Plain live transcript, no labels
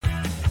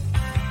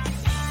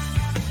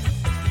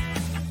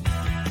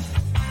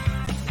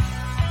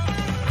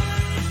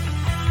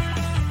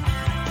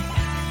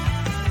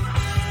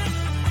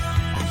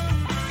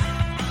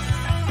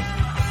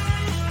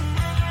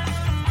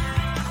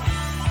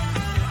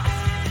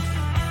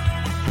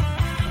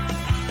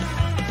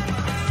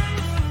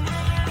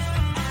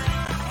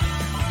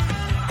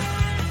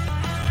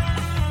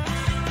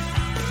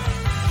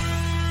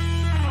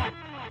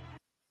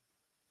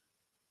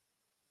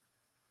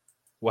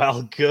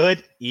Well,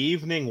 good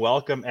evening.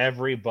 Welcome,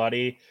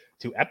 everybody,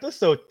 to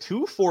episode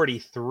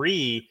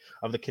 243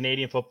 of the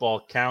Canadian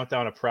Football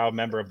Countdown, a proud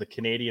member of the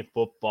Canadian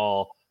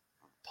Football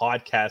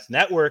Podcast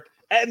Network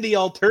and the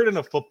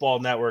Alternative Football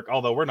Network,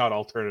 although we're not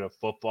alternative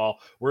football.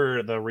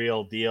 We're the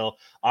real deal.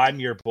 I'm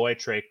your boy,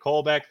 Trey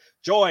Colbeck,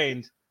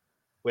 joined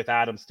with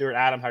Adam Stewart.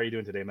 Adam, how are you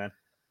doing today, man?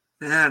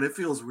 Man, it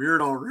feels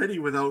weird already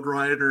without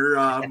Ryan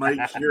or Mike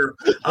here.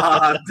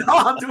 No,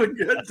 I'm doing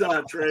good,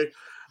 Trey.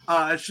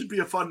 It should be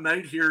a fun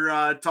night here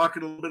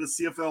talking a little bit of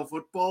CFL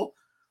football.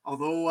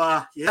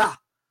 Although,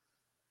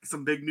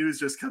 some big news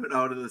just coming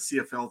out of the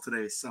CFL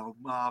today. So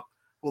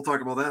we'll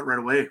talk about that right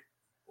away.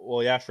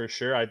 Well, yeah, for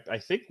sure. I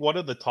think one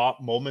of the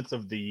top moments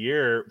of the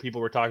year people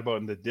were talking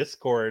about in the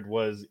Discord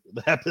was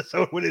the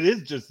episode when it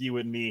is just you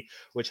and me,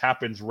 which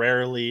happens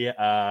rarely.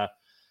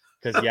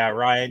 Because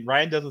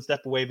Ryan doesn't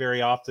step away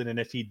very often, and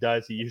if he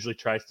does, he usually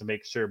tries to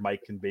make sure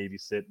Mike can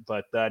babysit.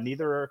 But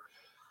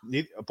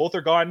both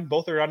are gone,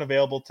 both are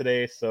unavailable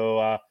today.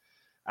 So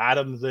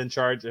Adam's in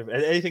charge. If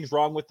anything's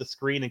wrong with the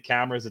screen and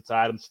cameras, it's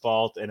Adam's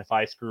fault, and if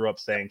I screw up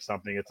saying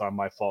something, it's on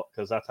my fault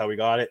because that's how we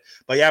got it.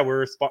 But yeah,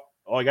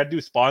 I got to do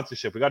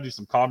sponsorship. We got to do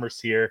some commerce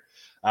here.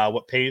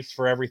 What pays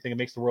for everything and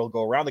makes the world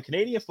go around. The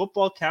Canadian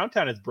Football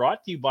Countdown is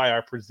brought to you by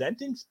our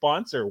presenting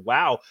sponsor,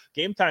 Wow,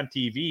 Game Time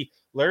TV.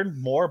 Learn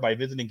more by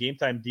visiting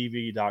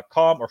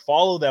GameTimeTV.com or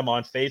follow them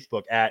on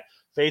Facebook at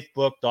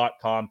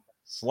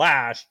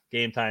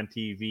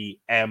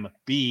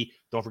facebook.com/GameTimeTVMB.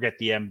 Don't forget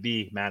the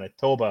MB,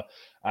 Manitoba.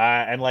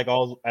 And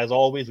as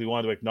always, we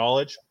want to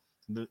acknowledge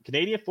the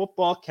Canadian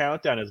Football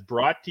Countdown is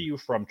brought to you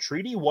from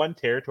Treaty 1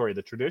 territory,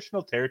 the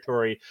traditional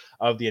territory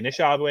of the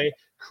Anishinaabe,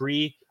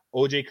 Cree,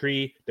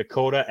 Ojibwe,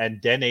 Dakota, and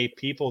Dene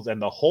peoples,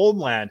 and the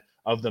homeland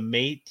of the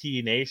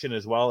Métis Nation,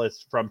 as well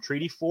as from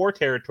Treaty 4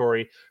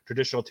 territory,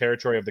 traditional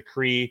territory of the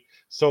Cree,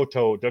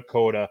 Saulteaux,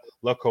 Dakota,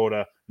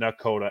 Lakota,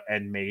 Nakota,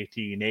 and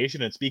Métis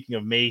Nation. And speaking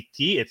of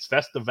Métis, it's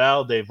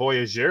Festival des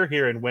Voyageurs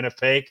here in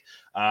Winnipeg.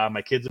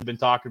 My kids have been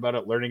talking about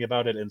it, learning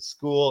about it in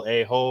school,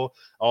 ho,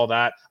 all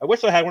that. I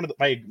wish I had one of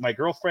my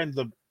girlfriend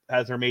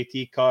has her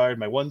Métis card.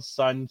 My one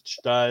son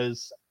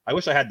does. I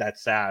wish I had that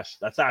sash.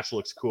 That sash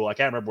looks cool. I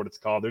can't remember what it's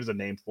called. There's a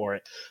name for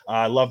it.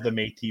 I love the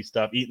Métis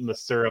stuff, eating the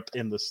syrup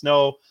in the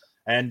snow.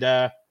 And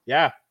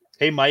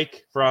hey,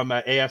 Mike from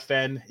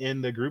AFN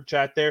in the group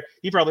chat there.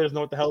 He probably doesn't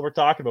know what the hell we're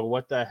talking about.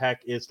 What the heck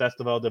is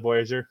Festival des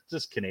Voyageurs?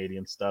 Just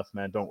Canadian stuff,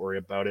 man. Don't worry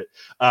about it.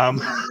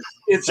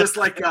 It's just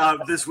like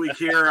this week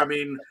here. I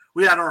mean,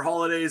 we had our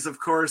holidays, of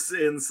course,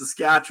 in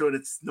Saskatchewan.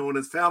 It's known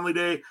as Family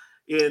Day.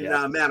 In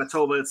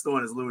Manitoba, it's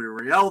known as Louis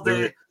Riel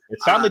Day.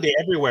 It's Family Day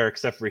everywhere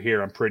except for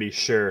here, I'm pretty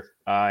sure.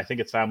 I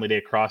think it's Family Day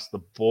across the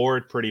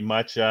board pretty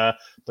much. But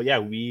yeah,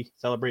 we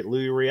celebrate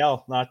Louis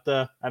Riel. I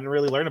didn't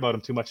really learn about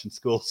him too much in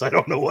school, so I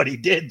don't know what he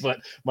did,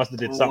 but must have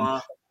did something.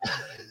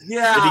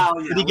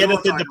 Did he get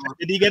us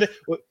independence?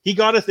 He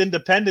got us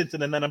independence,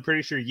 and then I'm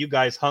pretty sure you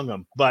guys hung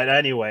him. But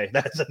anyway,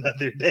 that's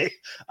another day.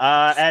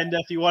 And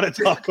if you want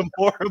to talk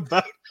more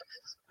about,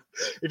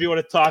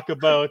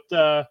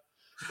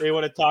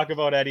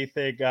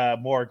 anything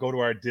more, go to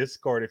our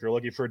Discord. If you're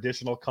looking for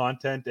additional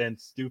content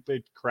and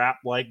stupid crap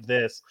like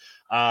this,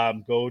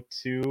 go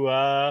to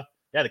the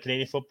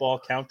Canadian Football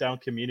Countdown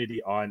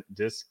community on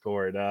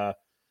Discord.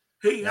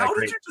 Hey, how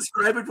did you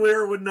describe it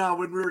when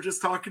we were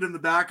just talking in the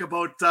back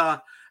about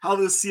how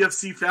the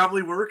CFC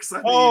family works? Do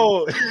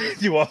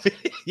you want me?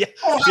 Yeah.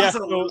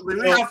 Absolutely.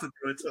 We have to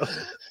do it.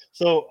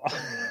 So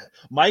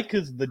Mike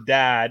is the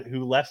dad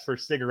who left for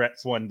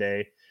cigarettes one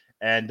day.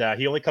 And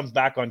he only comes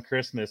back on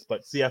Christmas,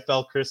 but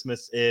CFL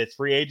Christmas is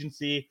free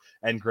agency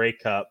and Grey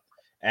Cup.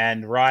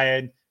 And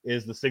Ryan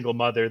is the single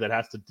mother that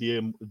has to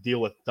deal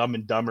with Dumb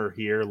and Dumber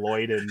here,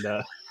 Lloyd and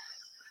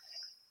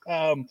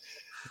why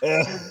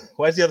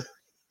is the other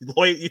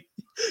Lloyd?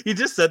 You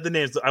just said the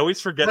names. I always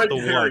forget the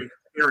one.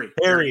 Harry.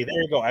 There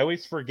you go. I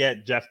always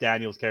forget Jeff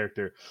Daniels'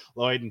 character,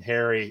 Lloyd and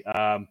Harry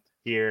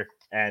here.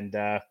 And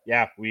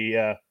we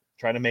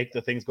trying to make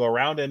the things go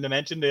around, and to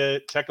mention to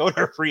check out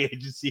our free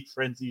agency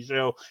frenzy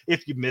show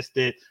if you missed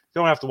it. You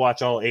don't have to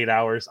watch all 8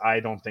 hours. I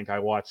don't think I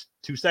watched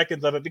 2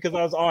 seconds of it because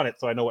I was on it,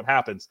 so I know what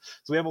happens.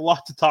 So we have a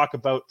lot to talk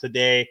about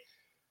today,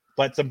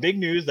 but some big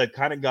news that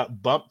kind of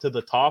got bumped to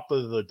the top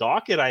of the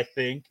docket, I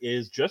think,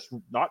 is just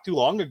not too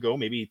long ago,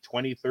 maybe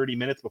 20-30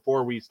 minutes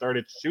before we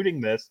started shooting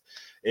this,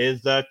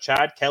 is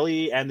Chad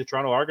Kelly and the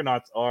Toronto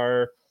Argonauts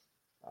are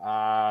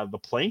the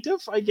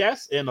plaintiff, I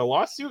guess, in a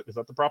lawsuit. Is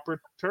that the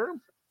proper term?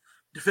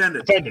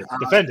 Defendant.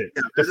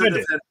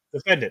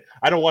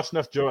 I don't watch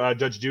enough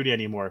Judge Judy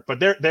anymore, but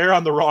they're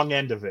on the wrong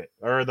end of it,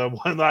 or the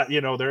one that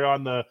they're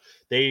on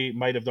they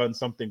might have done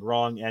something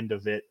wrong end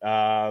of it.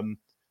 I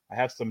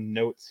have some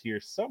notes here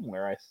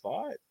somewhere. I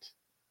thought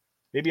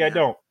maybe I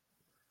don't.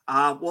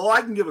 Well, I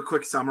can give a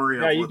quick summary.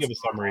 You give a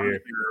summary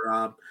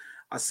here.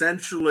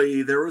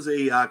 Essentially, there was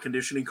a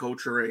conditioning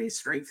coach or a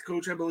strength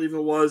coach, I believe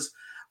it was.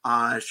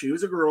 She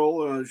was a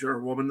girl, a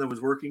woman that was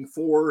working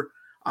for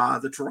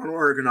the Toronto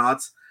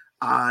Argonauts.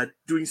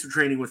 Doing some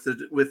training with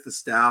the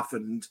staff,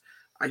 and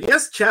I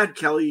guess Chad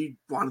Kelly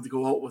wanted to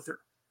go out with her.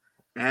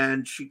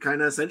 And she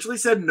kind of essentially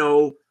said,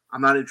 no,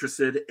 I'm not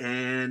interested.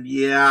 And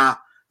yeah,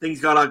 things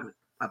got ugly,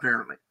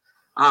 apparently.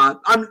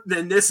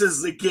 And this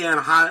is, again,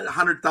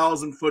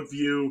 100,000 foot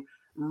view,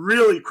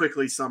 really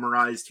quickly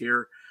summarized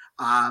here.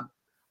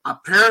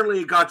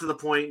 Apparently, it got to the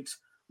point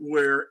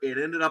where it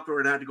ended up, or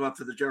it had to go up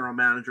to the general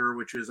manager,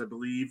 which is, I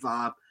believe,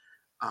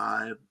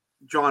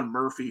 John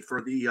Murphy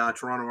for the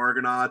Toronto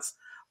Argonauts.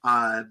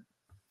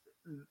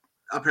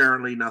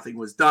 Apparently, nothing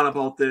was done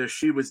about this.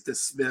 She was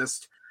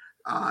dismissed.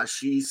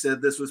 She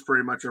said this was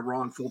pretty much a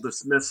wrongful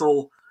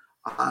dismissal.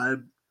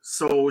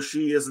 So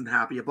she isn't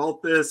happy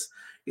about this.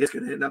 It's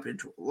going to end up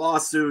into a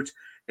lawsuit.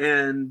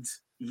 And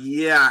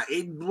yeah,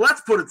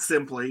 let's put it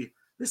simply.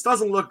 This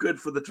doesn't look good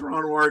for the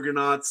Toronto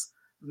Argonauts,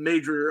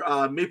 major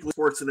Maple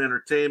Sports and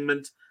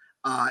Entertainment,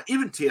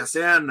 even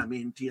TSN. I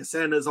mean,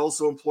 TSN has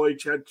also employed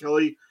Chad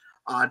Kelly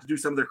to do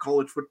some of their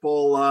college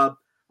football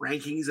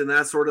rankings and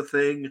that sort of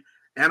thing.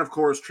 And, of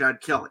course,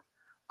 Chad Kelly.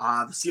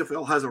 The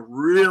CFL has a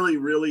really,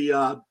 really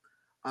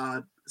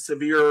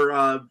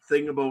severe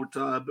thing about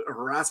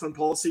harassment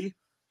policy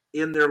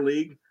in their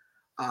league.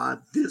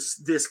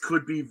 This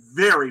could be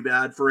very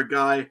bad for a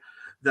guy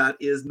that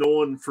is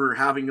known for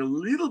having a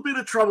little bit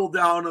of trouble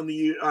down on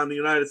the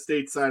United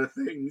States side of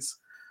things.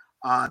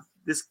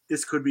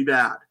 This could be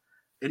bad.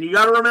 And you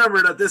got to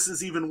remember that this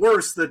is even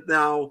worse, that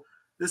now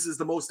this is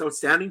the most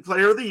outstanding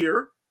player of the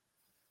year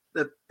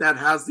that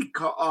has the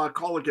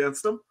call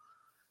against him.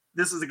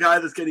 This is a guy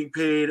that's getting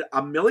paid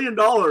 $1 million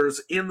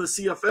in the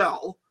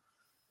CFL.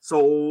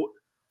 So,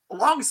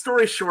 long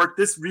story short,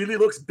 this really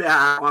looks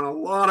bad on a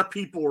lot of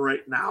people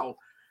right now.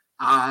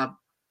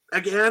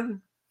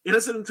 Again,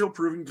 innocent until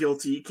proven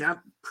guilty. Can't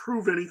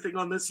prove anything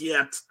on this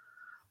yet.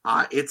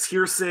 It's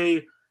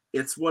hearsay.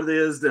 It's what it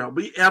is. There'll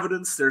be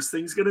evidence. There's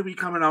things going to be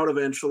coming out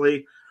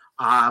eventually.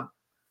 I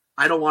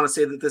don't want to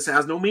say that this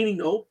has no meaning,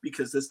 though,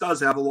 because this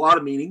does have a lot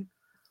of meaning.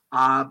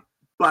 But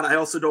I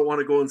also don't want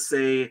to go and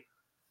say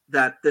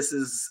that this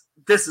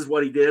is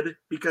what he did,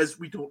 because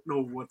we don't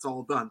know what's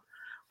all done.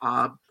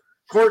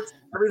 Courts,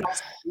 everything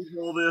else,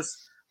 all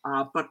this.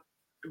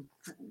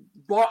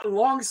 But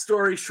long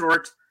story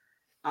short,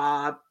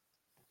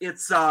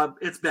 it's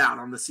bad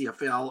on the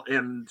CFL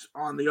and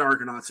on the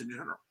Argonauts in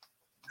general.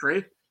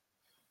 Trey?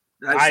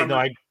 I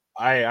know.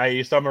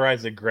 You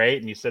summarized it great,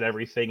 and you said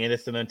everything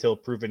innocent until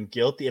proven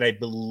guilty. And I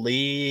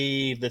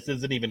believe this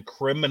isn't even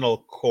criminal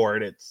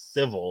court; it's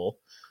civil.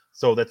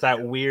 So that's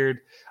that weird.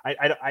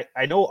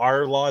 I know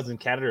our laws in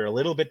Canada are a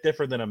little bit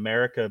different than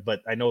America,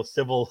 but I know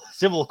civil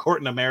court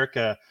in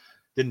America,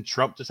 didn't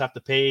Trump just have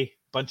to pay a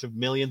bunch of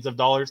millions of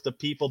dollars to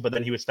people, but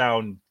then he was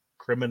found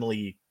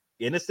criminally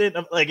innocent?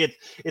 Like,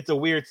 it's a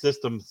weird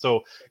system,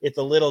 so it's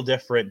a little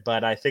different,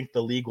 but I think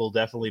the league will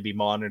definitely be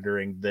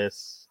monitoring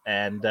this.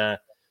 And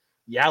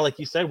yeah, like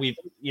you said,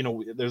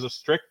 there's a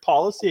strict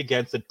policy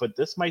against it, but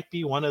this might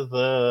be one of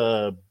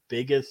the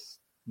biggest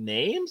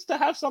names to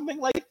have something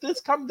like this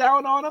come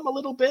down on him a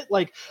little bit.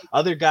 Like,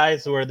 other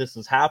guys where this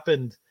has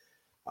happened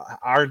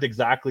aren't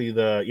exactly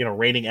the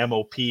reigning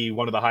MOP,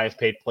 one of the highest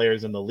paid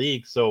players in the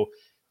league. So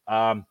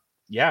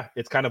yeah,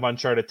 it's kind of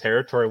uncharted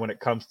territory when it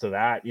comes to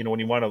that. When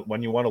you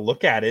want to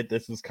look at it,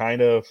 this is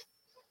kind of,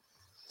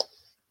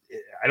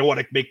 I don't want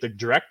to make the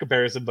direct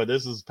comparison, but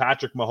this is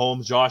Patrick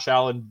Mahomes, Josh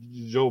Allen,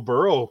 Joe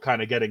Burrow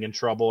kind of getting in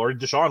trouble, or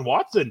Deshaun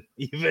Watson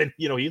even.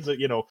 He's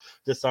to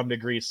some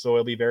degree. So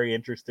it'll be very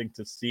interesting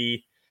to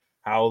see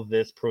how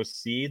this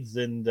proceeds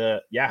and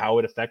how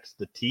it affects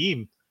the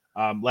team,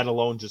 let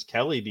alone just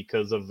Kelly,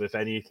 because of if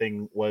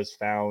anything was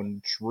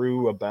found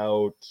true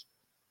about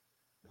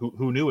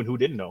who knew and who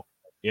didn't know,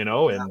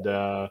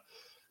 and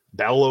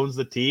Bell owns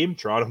the team.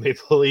 Toronto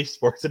Maple Leafs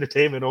Sports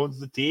Entertainment owns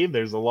the team.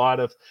 There's a lot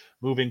of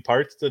moving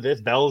parts to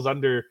this. Bell's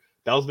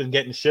been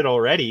getting shit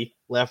already,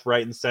 left,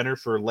 right, and center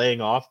for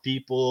laying off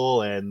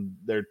people and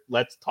their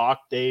Let's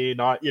Talk Day,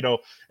 and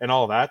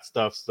all that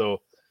stuff.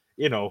 So,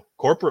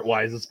 corporate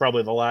wise, it's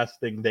probably the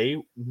last thing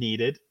they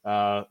needed.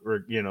 It's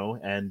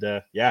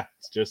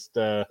just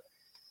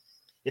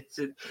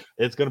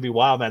it's going to be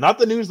wild, man. Not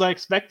the news I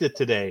expected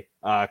today,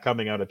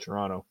 coming out of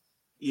Toronto.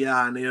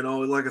 Yeah,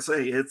 and like I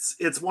say,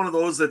 it's one of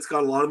those that's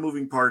got a lot of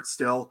moving parts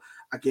still.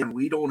 Again,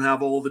 we don't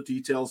have all the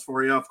details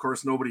for you. Of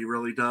course, nobody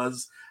really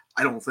does,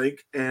 I don't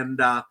think. And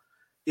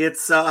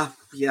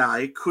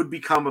it could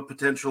become a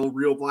potential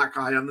real black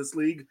eye on this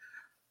league.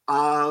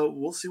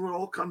 We'll see what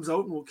all comes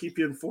out, and we'll keep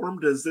you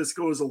informed as this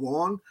goes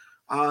along.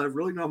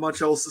 Really not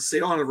much else to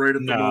say on it right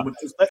at the moment.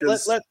 Just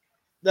because...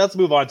 Let's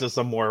move on to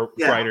some more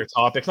brighter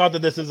topics. Not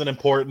that this isn't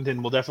important,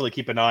 and we'll definitely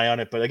keep an eye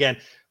on it. But again,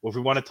 if we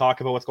want to talk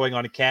about what's going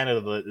on in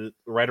Canada,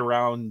 right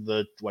around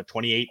the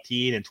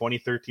 2018 and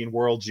 2013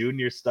 World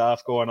Junior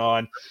stuff going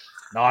on,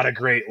 not a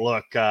great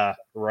look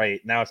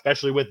right now,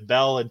 especially with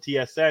Bell and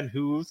TSN,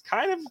 who's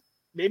kind of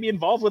maybe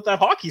involved with that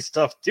hockey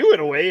stuff too, in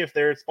a way, if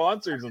they're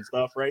sponsors and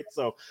stuff, right?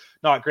 So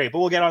not great. But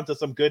we'll get on to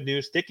some good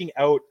news. Sticking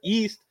out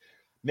east,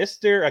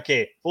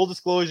 full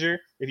disclosure,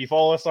 if you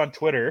follow us on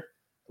Twitter,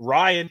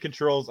 Ryan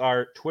controls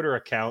our Twitter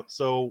account.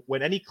 So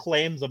when any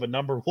claims of a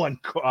number one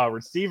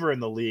receiver in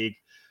the league,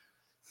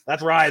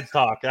 that's Ryan's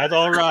talk. That's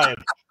all Ryan.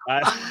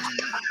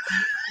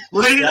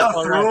 Way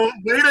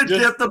to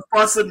get the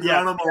bus and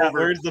run him over.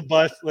 Where's the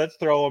bus? Let's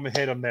throw him and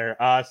hit him there.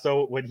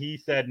 So when he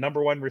said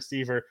number one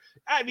receiver,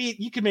 I mean,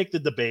 you can make the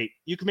debate.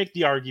 You can make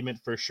the argument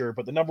for sure,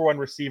 but the number one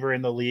receiver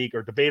in the league,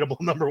 or debatable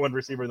number one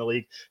receiver in the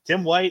league,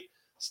 Tim White,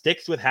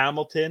 sticks with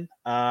Hamilton.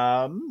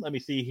 Let me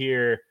see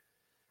here.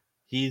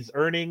 He's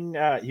earning,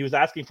 he was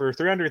asking for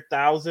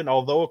 $300,000,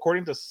 although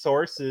according to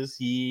sources,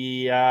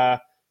 he's going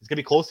to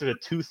be closer to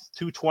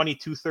 220,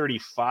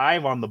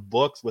 235 on the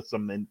books with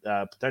some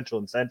potential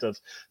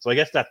incentives. So I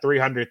guess that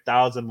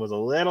 $300,000 was a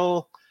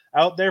little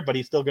out there, but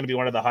he's still going to be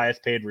one of the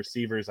highest paid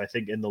receivers, I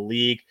think, in the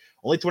league.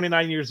 Only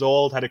 29 years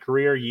old, had a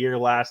career year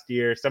last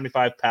year,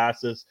 75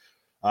 passes,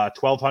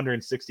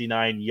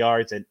 1,269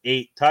 yards, and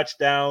 8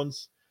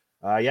 touchdowns.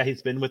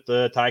 He's been with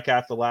the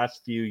Ticats the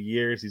last few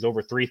years. He's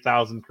over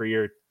 3,000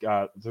 career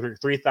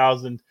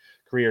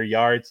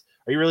yards.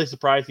 Are you really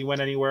surprised he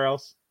went anywhere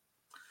else?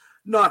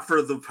 Not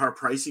for the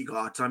price he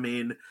got. I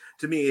mean,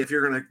 to me, if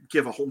you're going to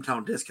give a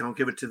hometown discount,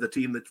 give it to the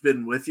team that's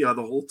been with you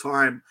the whole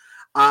time.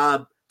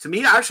 To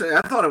me, actually,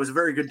 I thought it was a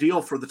very good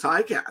deal for the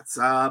Ticats.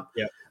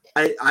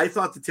 I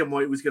thought that Tim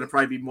White was going to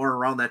probably be more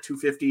around that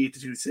 250 to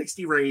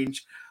 260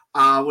 range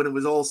when it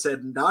was all said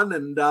and done.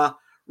 And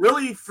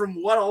really,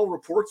 from what all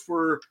reports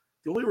were,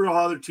 the only real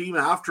other team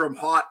after him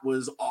hot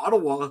was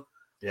Ottawa.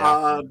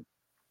 I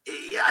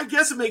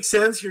guess it makes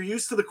sense. You're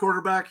used to the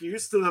quarterback. You're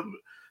used to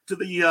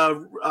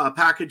the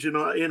package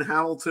in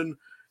Hamilton.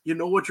 You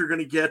know what you're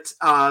going to get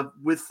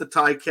with the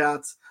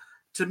Ticats.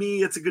 To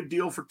me, it's a good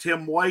deal for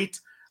Tim White.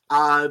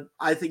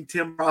 I think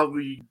Tim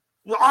probably,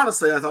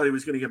 honestly, I thought he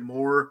was going to get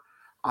more.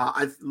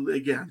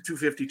 Again,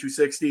 250,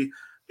 260.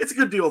 It's a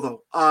good deal,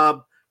 though.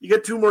 You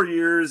get 2 more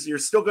years. You're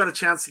still got a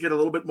chance to get a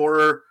little bit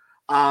more.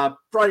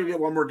 Probably get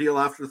one more deal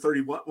after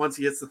 31 once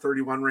he hits the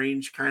 31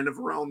 range, kind of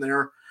around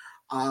there.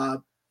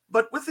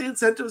 But with the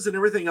incentives and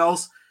everything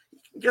else, you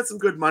can get some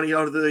good money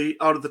out of the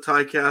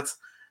Ticats,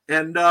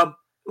 and it'll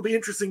be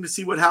interesting to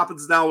see what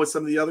happens now with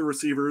some of the other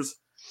receivers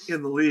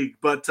in the league.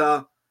 But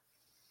I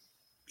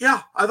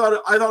thought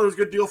it was a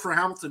good deal for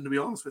Hamilton, to be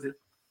honest with you.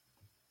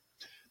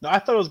 No, I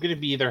thought it was going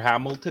to be either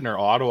Hamilton or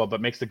Ottawa,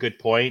 but makes a good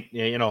point.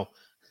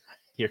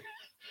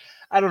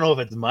 I don't know if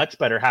it's much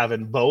better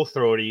having both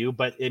throw to you,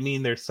 but I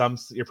mean, there's some,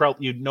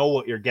 you know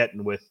what you're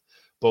getting with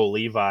Bo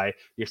Levi.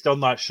 You're still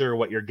not sure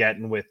what you're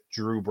getting with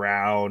Drew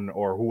Brown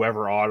or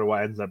whoever Ottawa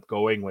ends up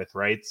going with,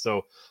 right?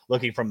 So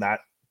looking for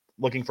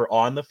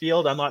on the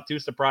field, I'm not too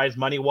surprised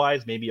money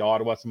wise. Maybe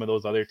Ottawa, some of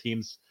those other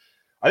teams.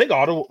 I think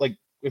Ottawa, like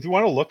if you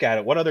want to look at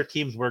it, what other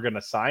teams were going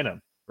to sign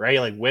him,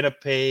 right? Like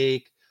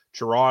Winnipeg,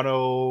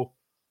 Toronto,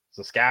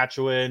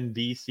 Saskatchewan,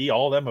 BC,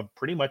 all of them have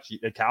pretty much,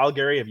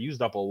 Calgary have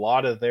used up a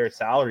lot of their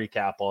salary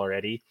cap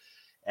already.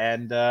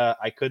 And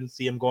I couldn't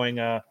see him going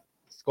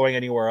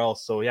anywhere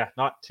else. So yeah,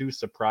 not too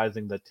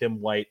surprising that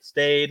Tim White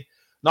stayed.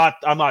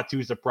 I'm not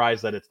too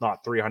surprised that it's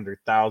not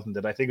 300,000.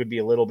 Did I think it would be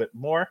a little bit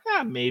more?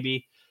 Yeah,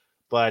 maybe.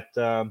 But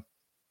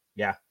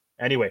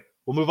anyway,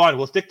 we'll move on.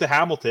 We'll stick to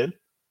Hamilton.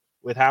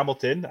 With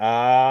Hamilton,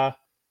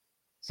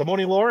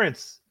 Simone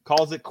Lawrence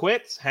calls it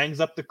quits,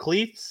 hangs up the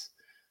cleats.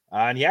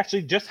 And he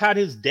actually just had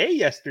his day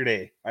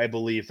yesterday, I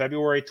believe,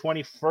 February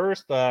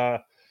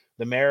 21st.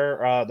 The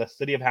mayor, the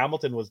city of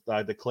Hamilton was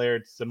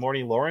declared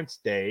Simone Lawrence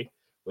Day,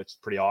 which is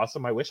pretty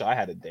awesome. I wish I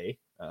had a day.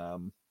 I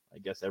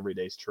guess every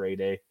day's Trey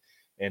Day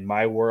in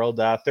my world.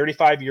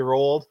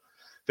 35-year-old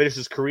finished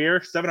his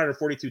career,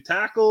 742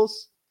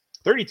 tackles,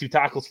 32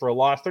 tackles for a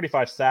loss,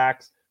 35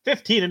 sacks,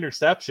 15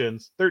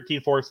 interceptions,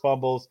 13 forced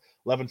fumbles,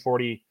 11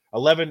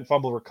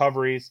 fumble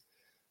recoveries,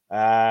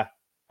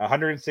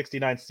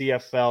 169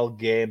 CFL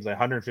games,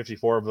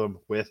 154 of them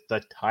with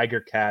the Tiger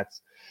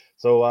Cats.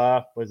 So,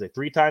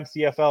 3-time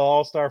CFL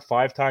All-Star,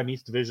 5-time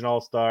East Division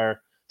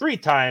All-Star,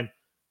 3-time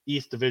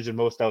East Division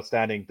Most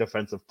Outstanding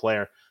Defensive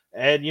Player.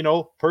 And,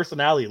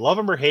 personality, love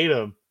him or hate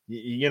him,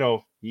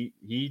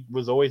 he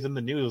was always in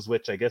the news,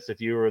 which I guess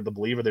if you were the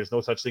believer, there's no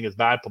such thing as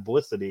bad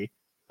publicity.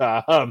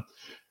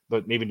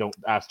 But maybe don't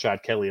ask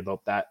Chad Kelly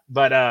about that.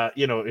 But,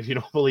 if you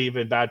don't believe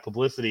in bad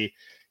publicity,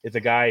 it's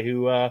a guy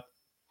who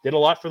did a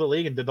lot for the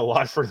league and did a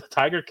lot for the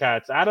Tiger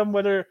Cats. Adam,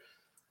 what are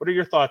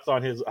your thoughts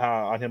on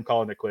him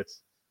calling it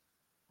quits?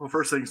 Well,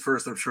 first things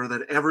first, I'm sure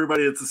that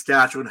everybody in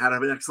Saskatchewan had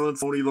an excellent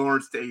Simone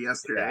Lawrence Day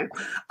yesterday.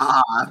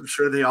 Yeah. I'm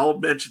sure they all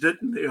mentioned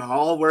it, and they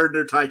all wearing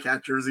their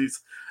Ticat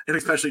jerseys, and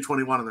especially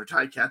 21 of their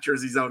Ticat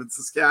jerseys out in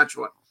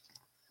Saskatchewan.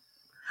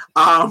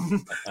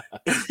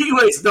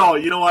 Anyways, no,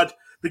 you know what?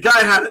 The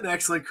guy had an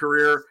excellent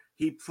career.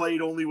 He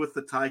played only with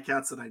the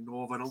Ticats that I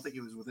know of. I don't think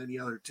he was with any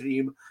other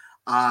team.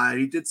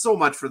 He did so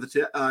much for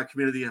the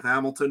community of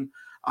Hamilton.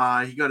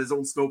 He got his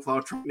own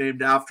snowplow truck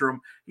named after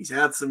him. He's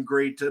had some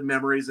great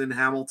memories in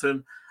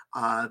Hamilton.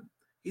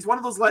 He's one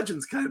of those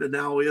legends kind of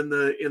now in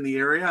the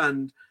area.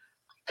 And,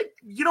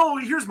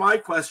 here's my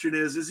question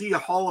is he a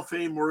Hall of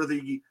Fame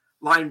worthy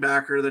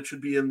linebacker that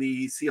should be in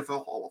the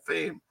CFL Hall of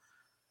Fame?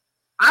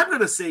 I'm going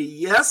to say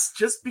yes,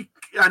 just because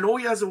I know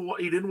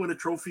he didn't win a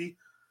trophy.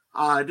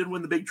 Didn't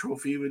win the big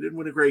trophy. We didn't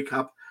win a Grey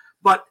Cup,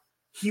 but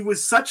he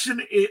was such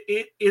an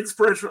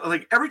inspirational.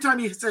 Like every time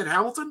he said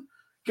Hamilton,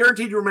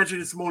 guaranteed you were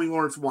mentioning Simone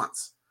Lawrence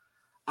once.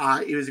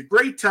 He was a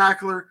great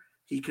tackler.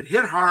 He could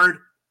hit hard,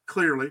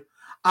 clearly.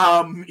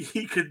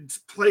 He could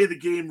play the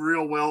game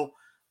real well.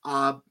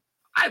 I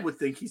would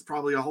think he's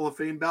probably a Hall of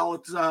Fame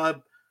ballot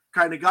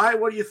kind of guy.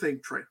 What do you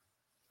think, Trey?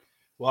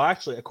 Well,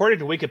 actually, according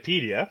to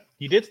Wikipedia,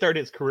 he did start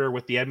his career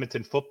with the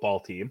Edmonton football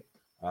team,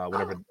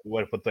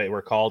 what they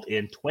were called,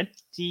 in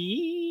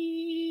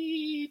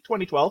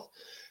 2012.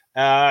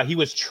 He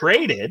was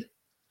traded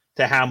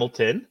to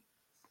Hamilton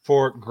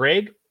for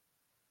Greg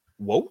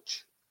Woch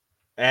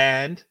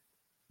and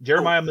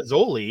Jeremiah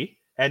Mazzoli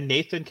and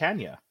Nathan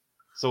Kanya.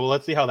 So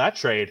let's see how that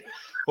trade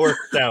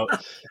worked out.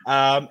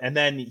 And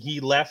then he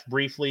left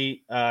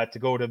briefly to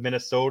go to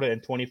Minnesota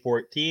in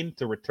 2014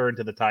 to return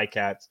to the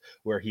Ticats,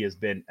 where he has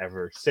been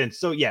ever since.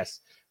 So yes,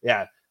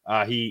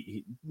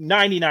 he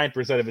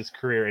 99% of his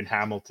career in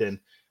Hamilton,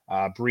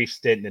 brief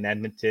stint in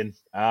Edmonton.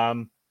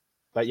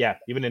 But yeah,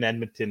 even in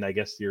Edmonton, I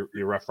guess your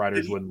Rough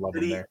Riders wouldn't love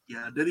him there.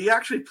 Yeah, did he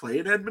actually play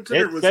in Edmonton?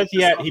 It says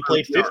he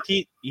played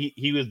 15.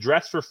 He was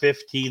dressed for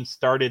 15,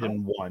 started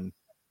in 1.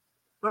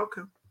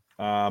 Okay.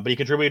 But he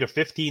contributed to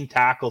 15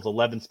 tackles,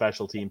 11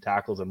 special team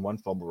tackles, and 1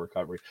 fumble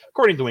recovery,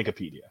 according to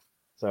Wikipedia.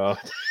 So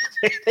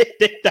they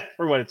take that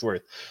for what it's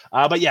worth.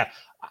 But yeah,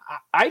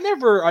 I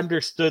never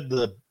understood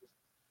the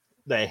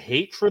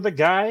hate for the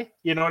guy.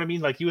 You know what I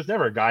mean? Like, he was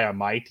never a guy on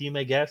my team,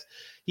 I guess.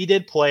 He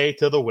did play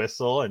to the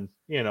whistle, and,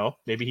 you know,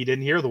 maybe he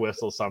didn't hear the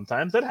whistle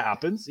sometimes. That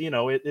happens. You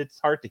know, it's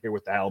hard to hear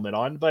with the helmet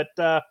on, but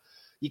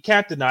you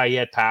can't deny he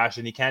had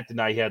passion. You can't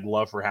deny he had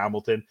love for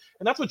Hamilton.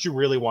 And that's what you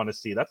really want to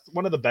see. That's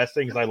one of the best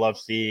things I love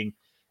seeing,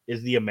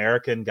 is the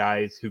American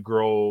guys who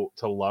grow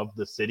to love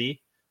the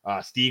city.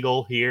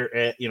 Stiegel here,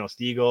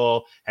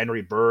 Stiegel,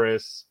 Henry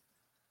Burris,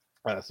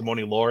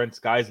 Simone Lawrence,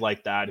 guys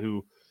like that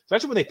who,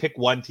 especially when they pick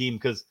one team,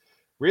 because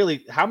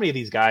really, how many of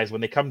these guys,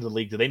 when they come to the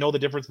league, do they know the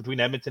difference between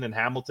Edmonton and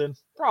Hamilton?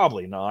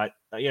 Probably not.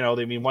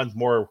 One's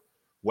more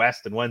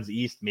west and one's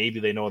east. Maybe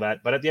they know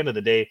that. But at the end of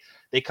the day,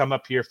 they come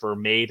up here for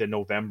May to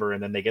November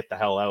and then they get the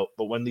hell out.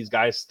 But when these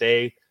guys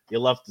stay, you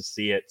love to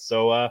see it.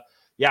 So, I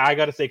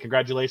got to say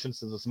congratulations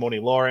to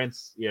Simone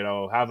Lawrence.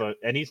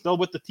 And he's still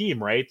with the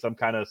team, right? Some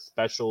kind of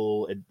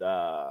special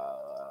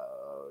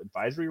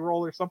advisory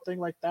role or something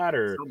like that,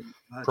 or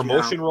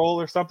promotion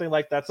role or something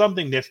like that.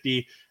 Something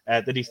nifty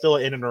that he's still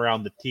in and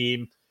around the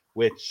team,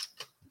 which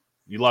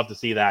you love to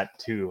see that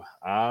too.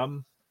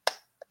 Dan,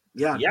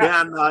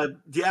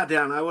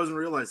 I wasn't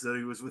realizing that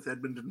he was with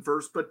Edmonton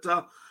first, but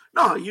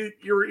no, you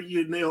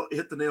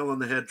hit the nail on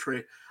the head,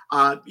 Trey.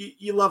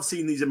 You love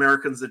seeing these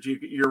Americans that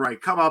you're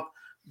right, come up,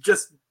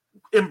 just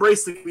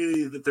embrace the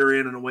community that they're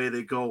in and away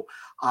they go.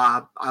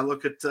 I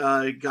look at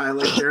a guy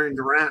like Darian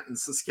Durant in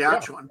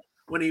Saskatchewan.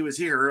 When he was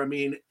here, I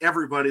mean,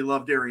 everybody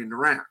loved Darian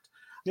Durant.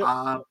 Yep.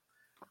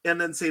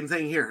 And then same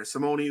thing here.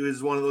 Simone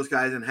was one of those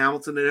guys in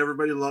Hamilton that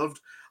everybody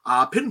loved.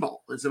 Pinball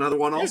is another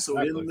one also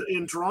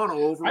in Toronto.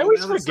 Over I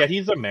always forget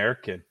he's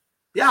American.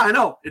 Yeah, I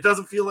know. It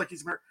doesn't feel like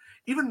he's American.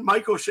 Even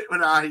Mike O'Shea,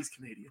 he's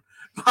Canadian.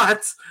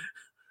 But,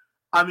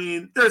 I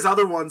mean, there's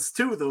other ones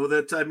too, though,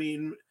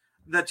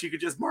 that you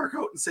could just mark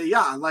out and say,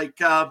 like,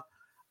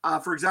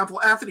 for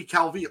example, Anthony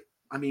Calvillo.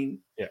 I mean,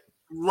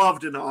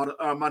 loved in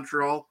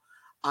Montreal.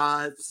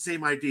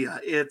 Same idea.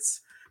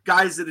 It's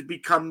guys that have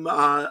become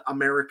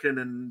American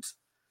and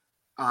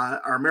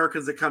are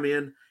Americans that come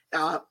in.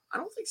 I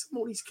don't think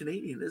Simone's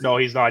Canadian, is he? No,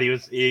 he's not.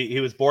 He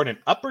was born in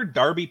Upper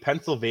Darby,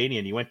 Pennsylvania,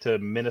 and he went to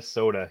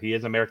Minnesota. He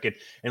is American.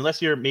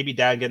 Unless you're maybe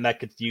Dad getting that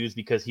confused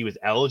because he was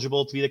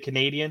eligible to be the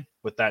Canadian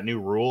with that new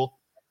rule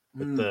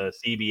with the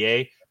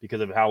CBA because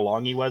of how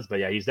long he was. But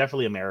yeah, he's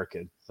definitely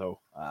American. So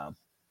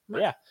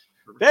yeah.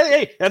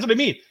 Hey, that's what I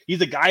mean.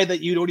 He's a guy that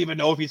you don't even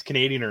know if he's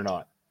Canadian or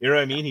not. You know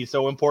what I mean? He's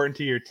so important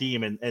to your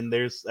team, and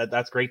there's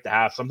that's great to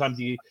have. Sometimes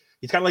he's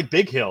kind of like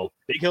Big Hill.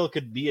 Big Hill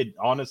could be an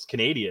honest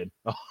Canadian,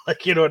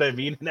 like, you know what I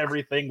mean, and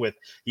everything.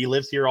 He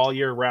lives here all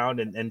year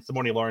round, and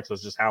Simone Lawrence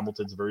was just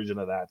Hamilton's version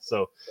of that.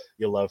 So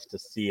you love to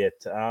see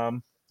it.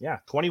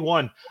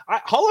 21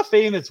 Hall of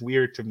Fame is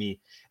weird to me,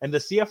 and the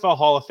CFL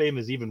Hall of Fame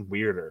is even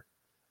weirder.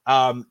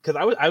 Because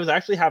I was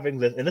actually having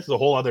this, and this is a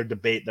whole other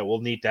debate that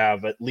we'll need to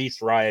have at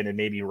least Ryan and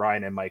maybe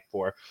Ryan and Mike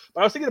for.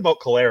 But I was thinking about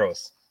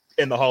Collaros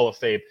in the Hall of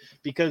Fame,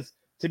 because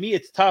to me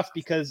it's tough,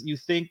 because you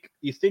think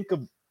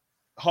of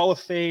Hall of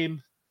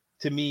Fame,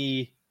 to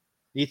me,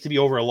 needs to be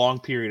over a long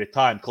period of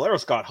time.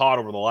 Collaros got hot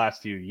over the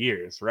last few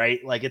years,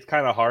 right? Like, it's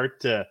kind of hard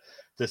to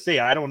say.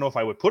 I don't know if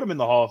I would put him in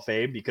the Hall of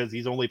Fame because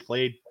he's only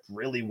played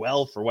really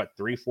well for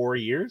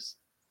 3-4 years.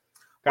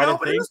 But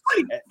he was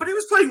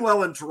playing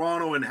well in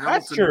Toronto and Hamilton.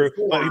 That's true.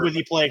 Before. But was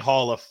he playing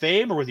Hall of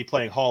Fame, or was he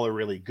playing Hall of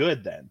really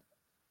good then?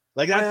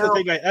 Like, that's the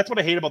thing. That's what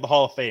I hate about the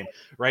Hall of Fame,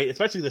 right?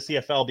 Especially the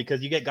CFL,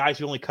 because you get guys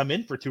who only come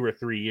in for 2 or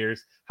 3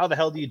 years. How the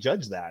hell do you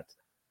judge that?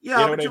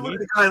 Yeah, but you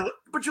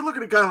look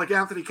at a guy like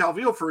Anthony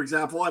Calvillo, for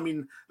example. I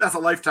mean, that's a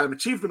lifetime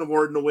achievement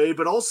award in a way,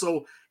 but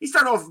also he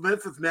started off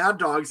with Mad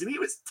Dogs, and he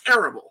was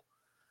terrible.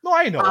 No,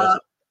 I know,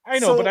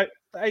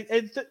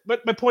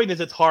 but my point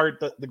is, it's hard.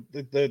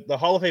 The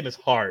Hall of Fame is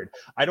hard.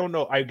 I don't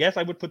know. I guess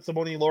I would put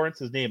Simone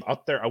Lawrence's name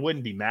up there. I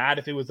wouldn't be mad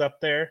if it was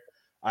up there.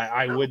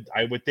 I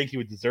would think he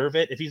would deserve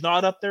it. If he's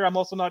not up there, I'm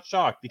also not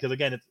shocked because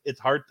again, it's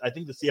hard. I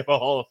think the CFL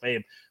Hall of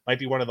Fame might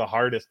be one of the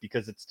hardest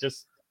because it's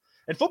just,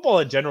 and football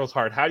in general is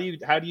hard. How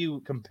do you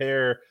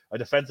compare a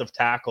defensive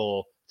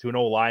tackle to an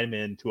old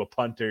lineman to a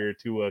punter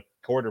to a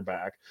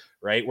quarterback,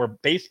 right? Where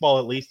baseball,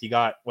 at least you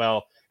got,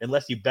 well,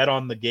 unless you bet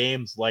on the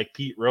games like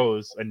Pete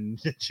Rose and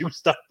choose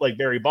stuff like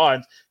Barry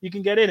Bonds, you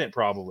can get in it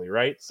probably,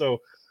 right? So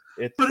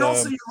it's. But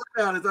also, you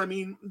look at it. I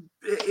mean,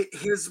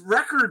 his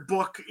record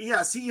book.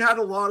 Yes, he had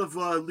a lot of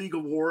league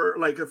award,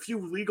 like a few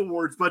league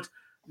awards, but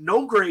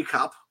no Grey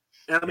Cup.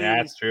 I mean, yeah,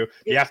 that's true.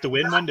 You have to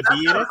win one to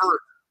be in it.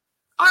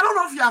 I don't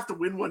know if you have to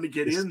win one to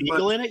get in.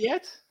 Spiegel in it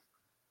yet?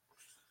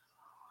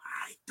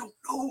 I don't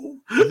know.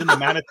 He's in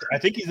the I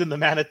think he's in the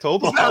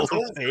Manitoba Hall of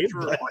Fame.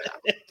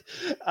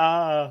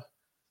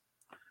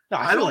 No,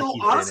 I don't know.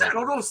 Honestly, I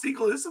don't know if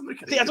Stiegel is in the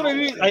Canadian. That's what I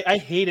mean. I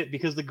hate it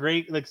because the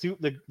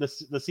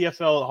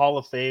CFL Hall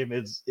of Fame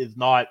is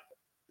not.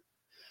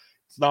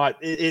 It's not.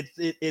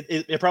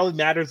 It probably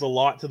matters a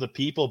lot to the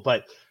people,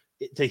 but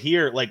to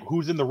hear like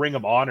who's in the Ring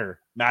of Honor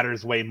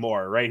matters way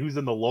more, right? Who's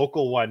in the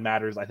local one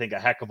matters, I think, a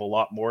heck of a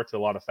lot more to a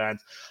lot of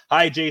fans.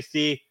 Hi,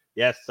 JC.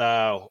 Yes,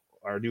 our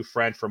new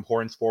friend from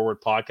Horns Forward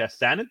podcast,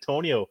 San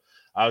Antonio.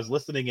 I was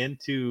listening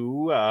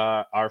into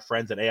our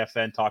friends at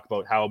AFN talk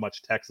about how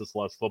much Texas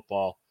loves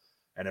football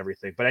and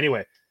everything. But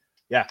anyway,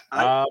 yeah.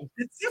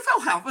 Did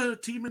CFL have a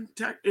team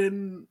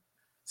in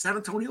San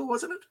Antonio,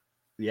 wasn't it?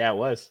 Yeah, it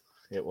was.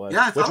 It was.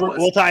 Yeah,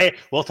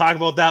 we'll talk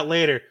about that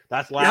later.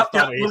 That's last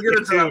time. We'll get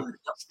into that.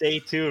 Stay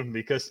tuned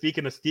because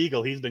speaking of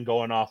Stiegel, he's been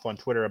going off on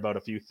Twitter about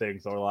a few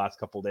things over the last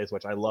couple of days,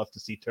 which I love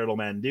to see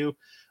Turtleman do.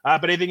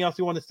 But anything else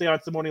you want to say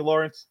on Simone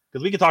Lawrence?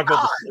 Because we can talk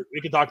about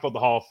the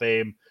Hall of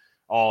Fame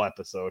all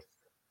episode.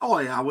 Oh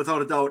yeah,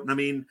 without a doubt. And I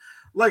mean,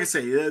 like I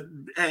say,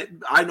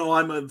 I know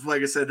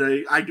like I said,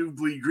 I do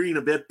bleed green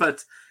a bit,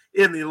 but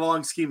in the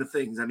long scheme of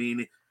things, I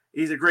mean,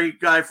 he's a great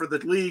guy for the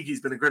league.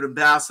 He's been a great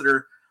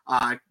ambassador.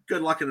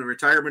 Good luck in the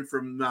retirement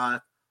from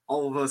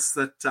all of us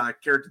that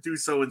cared to do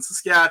so in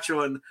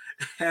Saskatchewan.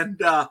 And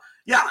yeah,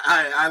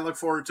 I look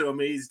forward to him.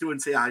 He's doing,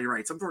 you're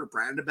right, some sort of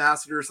brand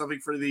ambassador or something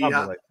for the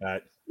something like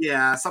that.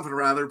 Yeah, something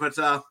or other. But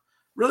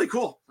really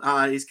cool.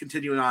 He's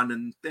continuing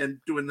on and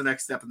doing the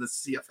next step in the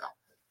CFL.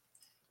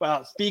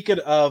 Well, speaking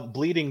of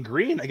bleeding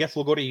green, I guess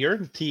we'll go to your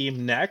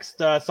team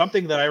next.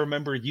 Something that I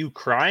remember you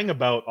crying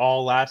about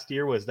all last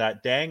year was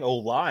that dang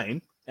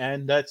O-line.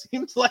 And it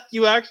seems like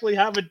you actually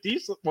have a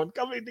decent one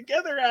coming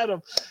together,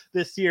 Adam,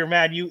 this year,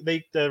 man.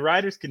 The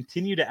Riders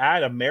continue to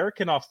add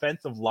American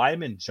offensive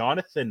lineman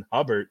Jonathan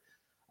Hubbard,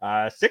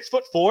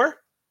 6'4",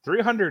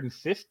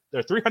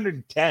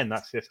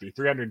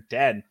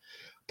 310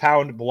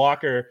 pound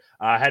blocker.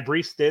 Had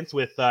brief stints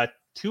with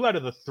two out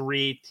of the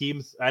three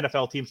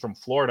NFL teams from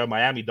Florida,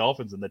 Miami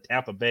Dolphins and the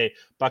Tampa Bay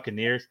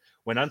Buccaneers.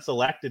 When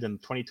unselected in the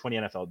 2020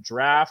 NFL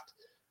Draft.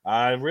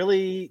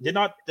 Really did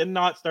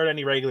not start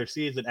any regular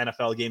season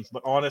NFL games,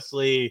 but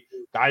honestly,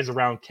 guys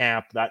around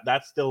camp,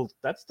 that's still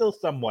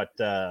somewhat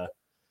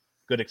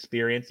good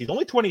experience. He's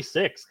only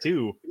 26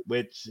 too,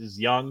 which is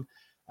young.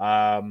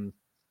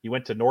 He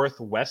went to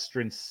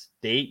Northwestern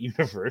State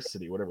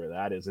University, whatever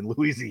that is, in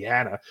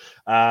Louisiana.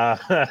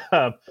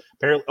 Apparently,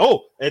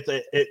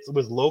 it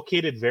was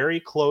located very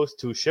close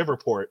to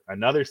Shiverport,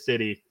 another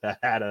city that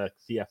had a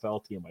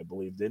CFL team, I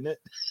believe, didn't it?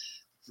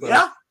 So,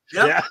 yeah.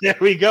 Yeah, there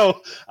we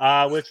go.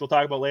 Which we'll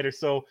talk about later.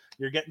 So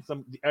you're getting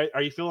some.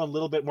 Are you feeling a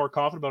little bit more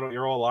confident about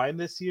your O-line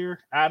this year,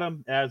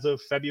 Adam, as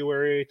of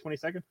February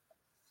 22nd?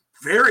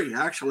 Very,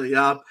 actually.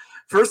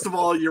 First of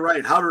all, you're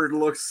right. Hubbard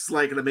looks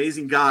like an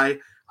amazing guy.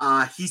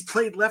 He's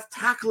played left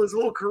tackle his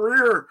whole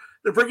career.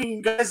 They're bringing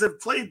in guys that have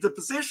played the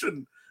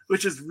position,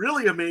 which is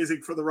really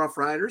amazing for the Rough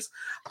Riders.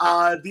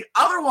 The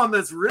other one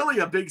that's really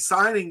a big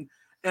signing,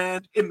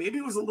 and it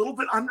maybe was a little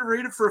bit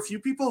underrated for a few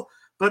people,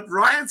 but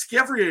Ryan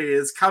Scevrier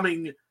is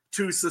coming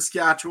to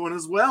Saskatchewan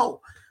as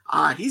well.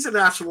 He's a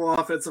national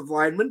offensive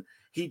lineman.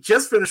 He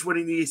just finished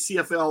winning the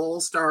CFL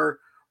All-Star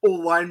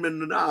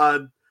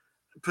O-Lineman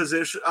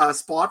position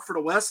spot for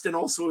the West, and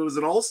also it was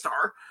an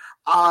All-Star.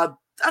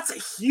 That's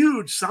a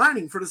huge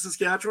signing for the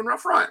Saskatchewan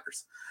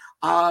Roughriders.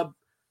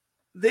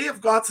 They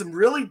have got some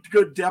really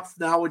good depth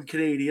now in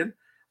Canadian.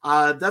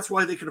 That's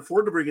why they can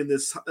afford to bring in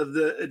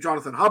the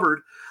Jonathan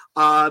Hubbard.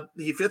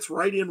 He fits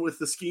right in with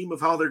the scheme of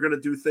how they're going to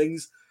do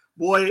things.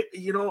 Boy,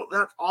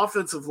 that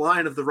offensive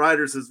line of the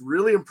Riders has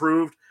really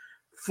improved.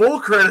 Full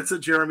credit to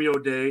Jeremy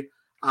O'Day.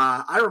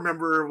 I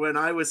remember when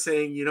I was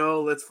saying,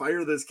 let's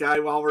fire this guy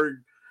while we're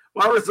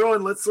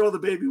throwing, let's throw the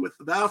baby with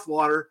the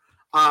bathwater.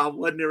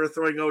 When they were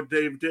throwing out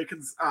Craig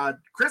Dickinson, I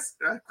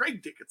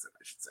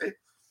should say.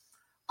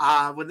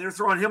 When they were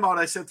throwing him out,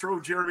 I said throw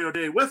Jeremy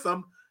O'Day with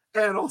them,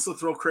 and also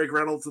throw Craig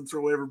Reynolds and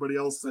throw everybody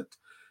else that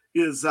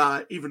is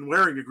even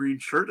wearing a green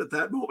shirt at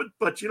that moment.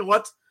 But you know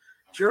what?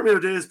 Jeremy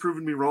O'Day has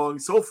proven me wrong.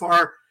 So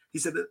far,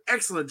 he's done an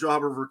excellent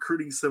job of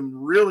recruiting some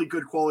really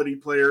good quality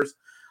players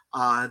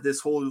this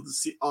whole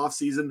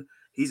offseason.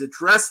 He's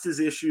addressed his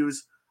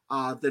issues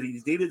that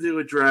he's needed to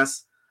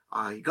address.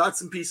 He got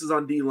some pieces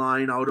on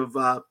D-line out of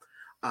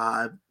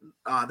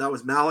that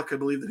was Malik, I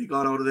believe, that he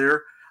got out of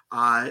there.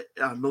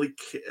 Malik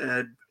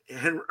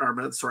Henry,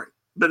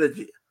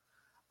 Benedict.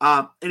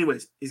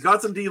 Anyways, he's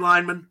got some D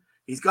linemen.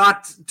 He's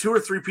got 2 or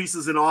 3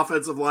 pieces in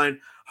offensive line,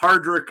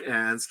 Hardrick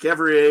and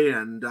Scevrier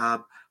and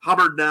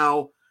Hubbard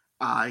now.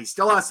 He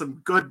still has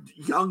some good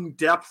young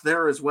depth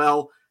there as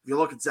well. If you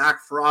look at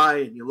Zach Fry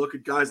and you look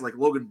at guys like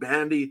Logan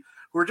Bandy,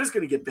 who are just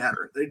going to get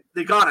better.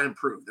 They got to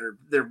improve.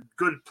 They're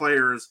good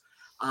players.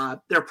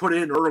 They're put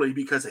in early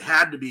because it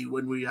had to be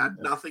when we had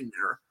nothing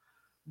there.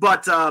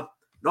 But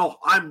no,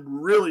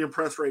 I'm really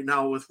impressed right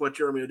now with what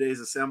Jeremy O'Day's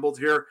assembled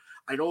here.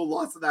 I know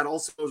lots of that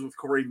also is with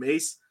Corey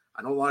Mace.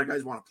 I know a lot of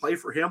guys want to play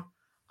for him.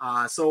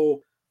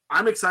 So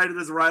I'm excited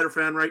as a Rider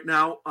fan right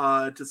now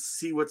to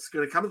see what's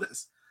going to come of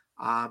this.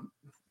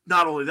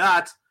 Not only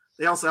that,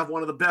 they also have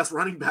one of the best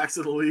running backs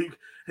in the league,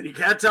 and you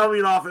can't tell me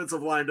an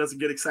offensive line doesn't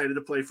get excited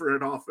to play for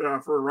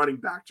a running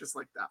back just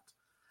like that.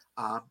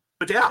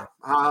 But yeah,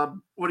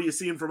 what are you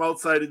seeing from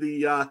outside of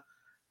the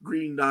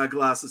green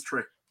glasses,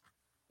 Trey?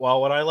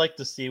 Well, what I like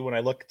to see when I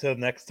look to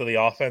next to the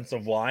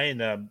offensive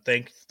line,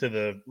 thanks to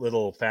the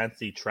little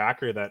fancy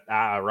tracker that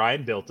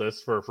Ryan built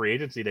us for free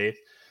agency days,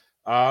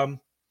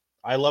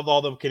 I love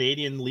all the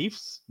Canadian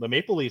Leafs, the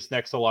Maple Leafs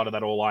next to a lot of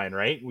that O-line,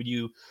 right?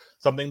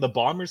 Something the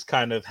Bombers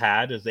kind of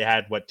had is they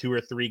had, 2 or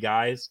 3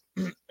 guys,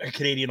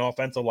 Canadian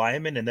offensive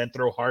linemen, and then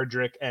throw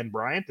Hardrick and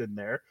Bryant in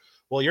there.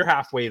 Well, you're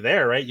halfway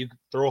there, right? You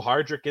throw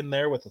Hardrick in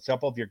there with a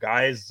couple of your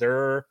guys,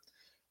 Zur,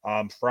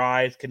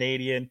 Fry's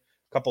Canadian,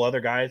 a couple other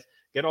guys.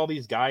 Get all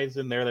these guys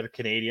in there that are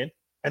Canadian.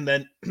 And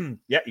then,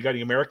 yeah, you got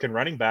an American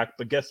running back,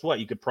 but guess what?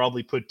 You could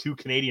probably put 2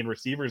 Canadian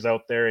receivers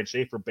out there and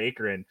Schaefer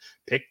Baker and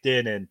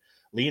Picton and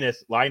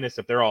Linus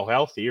if they're all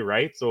healthy,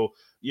 right? So,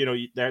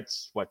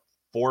 that's 4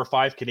 or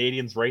 5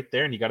 Canadians right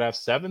there, and you got to have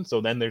 7.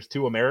 So then there's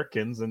 2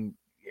 Americans, and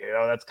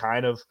that's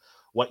kind of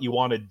what you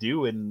want to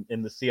do in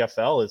the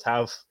CFL is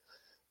have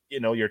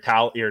your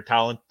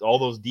talent, all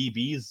those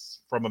DBs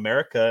from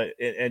America,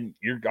 and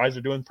your guys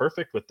are doing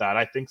perfect with that.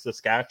 I think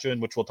Saskatchewan,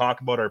 which we'll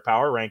talk about our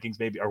power rankings,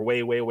 maybe are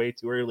way, way, way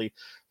too early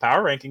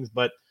power rankings,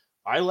 but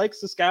I like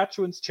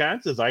Saskatchewan's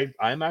chances.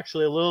 I'm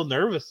actually a little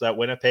nervous that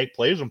Winnipeg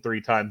plays them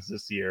 3 times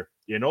this year.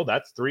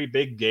 That's 3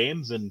 big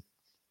games, and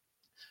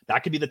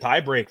that could be the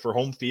tiebreak for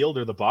home field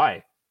or the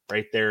bye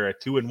right there. A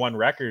 2-1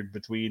 record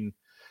between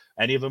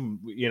any of them.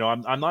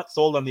 I'm not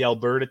sold on the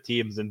Alberta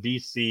teams, and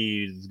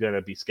BC is going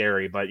to be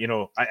scary, but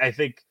I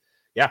think,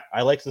 yeah,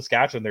 I like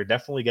Saskatchewan. They're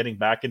definitely getting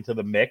back into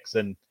the mix,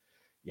 and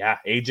yeah,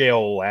 AJ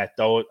Ouellette,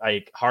 though,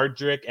 like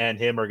Hardrick and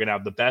him are going to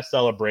have the best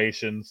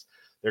celebrations.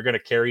 They're going to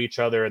carry each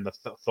other in the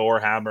Thor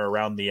hammer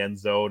around the end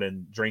zone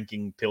and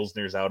drinking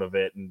Pilsners out of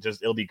it. And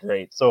it'll be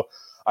great. So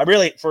I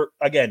really,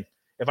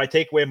 if I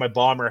take away my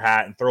Bomber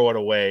hat and throw it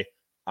away,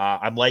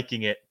 I'm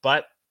liking it,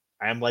 but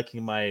I'm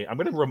liking I'm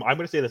going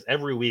to say this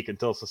every week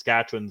until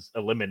Saskatchewan's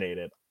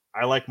eliminated.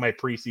 I like my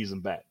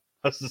preseason bet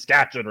of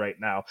Saskatchewan right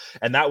now.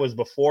 And that was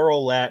before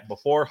Ouellette,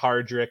 before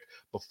Hardrick,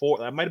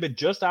 that might've been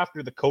just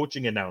after the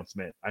coaching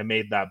announcement. I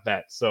made that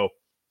bet. So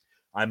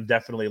I'm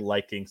definitely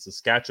liking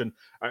Saskatchewan.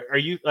 Are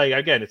you, like,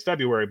 again, it's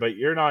February, but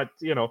you're not,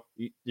 did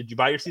you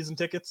buy your season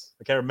tickets?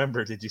 I can't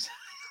remember. Did you?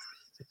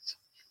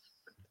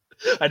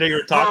 I know you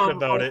were talking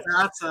about it.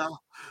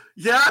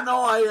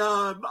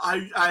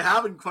 I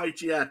haven't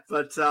quite yet,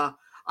 but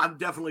I'm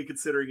definitely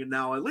considering it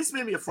now. At least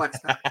maybe a flex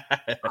pack.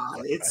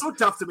 It's so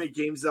tough to make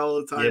games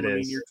all the time. I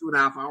mean, you're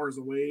 2.5 hours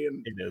away,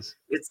 and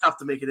it's tough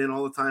to make it in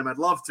all the time. I'd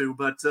love to,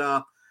 but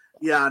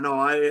yeah, no,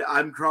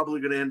 I'm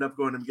probably going to end up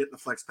going and getting the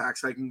flex pack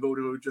so I can go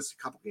to just a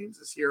couple games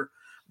this year.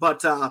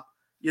 But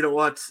you know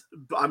what?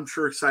 I'm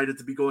sure excited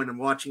to be going and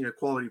watching a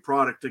quality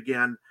product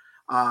again.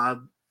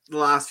 The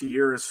last few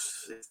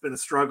years, it's been a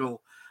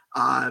struggle.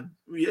 And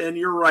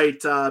you're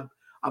right. I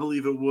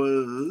believe it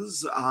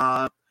was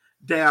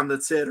Dan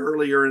that said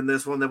earlier in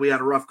this one that we had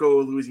a rough go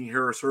losing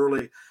Harris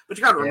early. But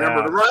you got to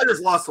remember, the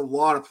Riders lost a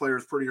lot of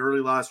players pretty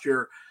early last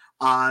year.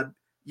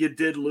 You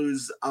did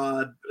lose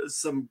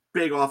some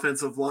big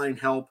offensive line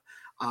help.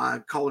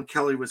 Colin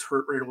Kelly was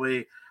hurt right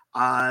away.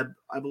 I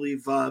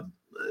believe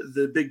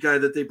the big guy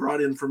that they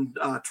brought in from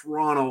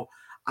Toronto,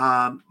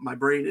 my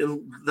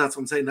brain, that's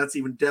what I'm saying. That's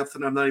even depth,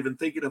 and I'm not even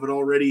thinking of it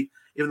already,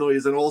 even though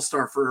he's an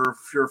all-star for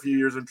a few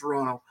years in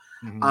Toronto.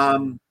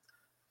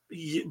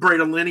 Mm-hmm.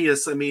 Braden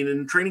Linnaeus,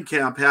 in training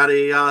camp had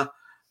a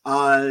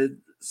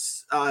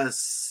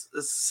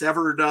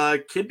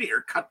severed kidney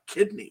or cut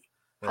kidney.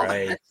 How the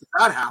heck did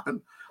that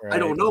happen? Right. I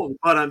don't know,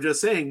 but I'm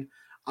just saying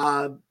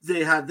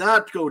they had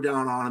that go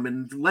down on him,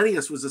 and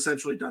Linnaeus was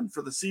essentially done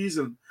for the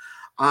season.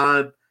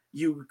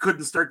 You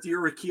couldn't start the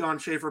year with Keon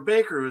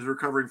Schaefer-Baker, who was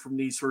recovering from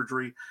knee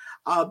surgery.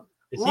 Is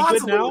he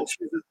good now?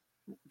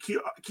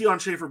 Keon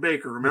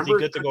Schaefer-Baker, remember? Is he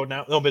good to go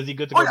now? No, but is he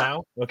good to go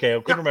now? Okay, I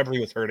couldn't remember if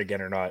he was hurt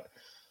again or not.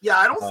 Yeah,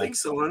 I don't think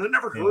so, and I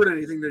never heard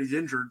anything that he's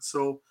injured.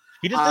 So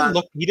he just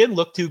didn't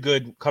look too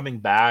good coming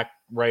back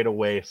right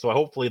away. So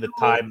hopefully the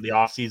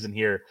offseason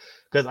here,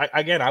 because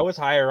I was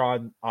higher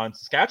on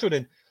Saskatchewan,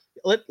 and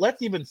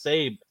let's even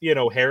say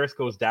Harris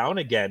goes down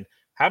again.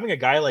 Having a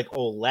guy like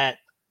Ouellette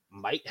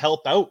might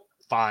help out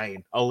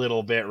fine a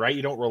little bit, right?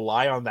 You don't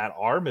rely on that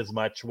arm as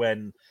much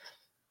when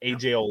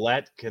AJ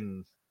Ouellette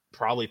can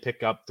probably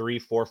pick up 3,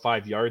 4,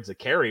 5 yards a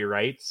carry,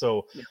 right?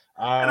 So,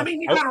 and I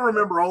mean, you got to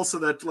remember also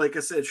that, like I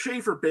said,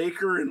 Schaefer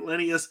Baker and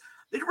Linnaeus,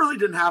 they really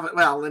didn't have it.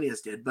 Well,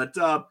 Linnaeus did, but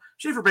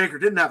Schaefer Baker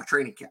didn't have a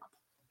training camp,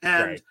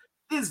 and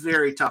it's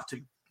very tough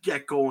to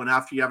get going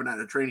after you haven't had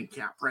a training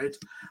camp, right?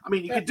 I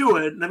mean, you could do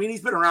it, and I mean,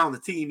 he's been around the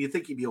team. You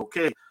think he'd be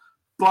okay,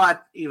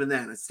 but even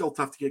then, it's still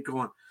tough to get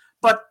going.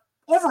 But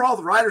overall,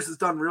 the Riders has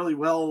done really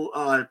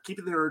well,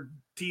 keeping their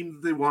team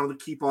they wanted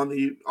to keep on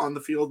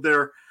the field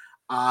there.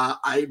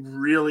 I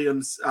really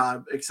am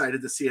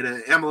excited to see it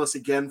at MLS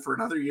again for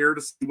another year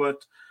to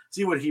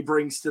see what he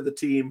brings to the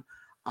team.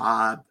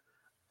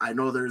 I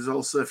know there's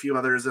also a few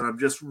others that I'm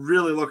just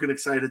really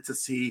excited to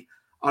see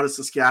out of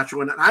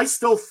Saskatchewan, and I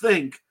still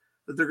think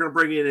that they're going to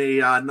bring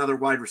in another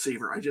wide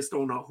receiver. I just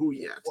don't know who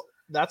yet. Well,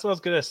 that's what I was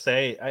going to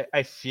say.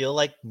 I feel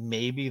like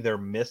maybe they're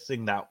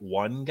missing that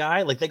one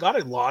guy. Like, they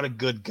got a lot of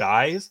good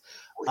guys,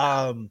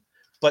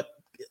 but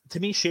to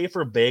me,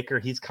 Schaefer Baker,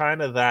 he's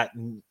kind of that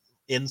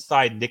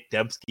inside Nick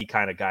Dembski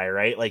kind of guy,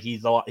 right? Like,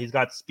 he's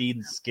got speed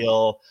and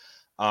skill,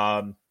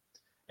 and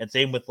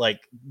same with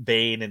like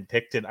Bain and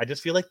Picton. I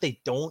just feel like they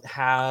don't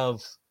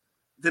have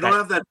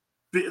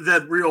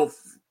that real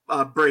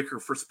breaker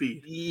for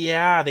speed.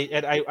 Yeah,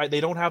 they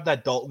don't have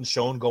that Dalton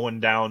Schoen going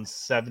down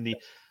 70.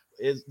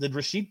 Did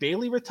Rasheed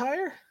Bailey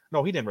retire?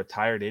 No, he didn't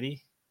retire, did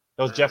he?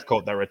 That was Jeff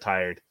Coat that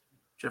retired.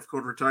 Jeff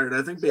Coat retired.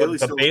 I think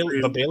Bailey's still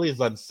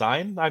Bailey's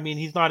unsigned. I mean,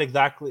 he's not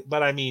exactly,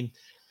 but I mean,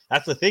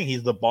 that's the thing.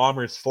 He's the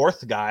Bombers'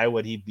 fourth guy.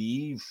 Would he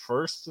be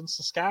first in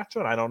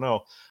Saskatchewan? I don't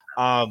know.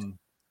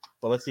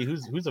 But let's see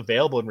who's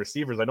available in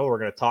receivers. I know we're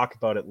going to talk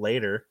about it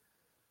later.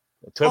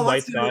 Tim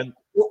White's gone.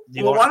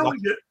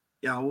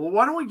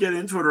 Why don't we get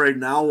into it right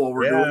now while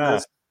we're doing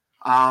this?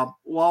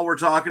 While we're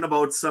talking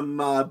about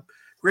some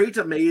great,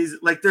 amazing,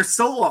 like there's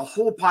still a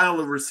whole pile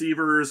of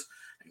receivers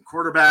and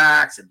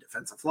quarterbacks and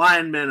defensive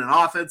linemen and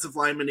offensive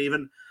linemen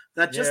even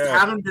that just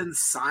haven't been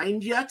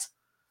signed yet.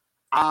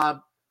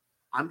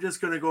 I'm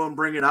just going to go and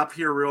bring it up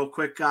here real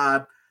quick.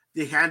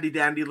 The handy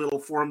dandy little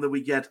form that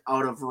we get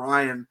out of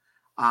Ryan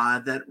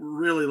that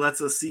really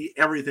lets us see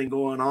everything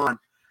going on.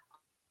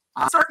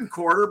 Starting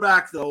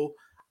quarterback, though,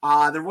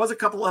 there was a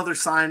couple other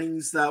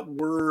signings that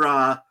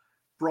were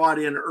brought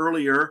in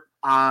earlier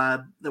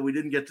that we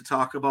didn't get to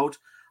talk about.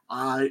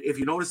 If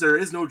you notice, there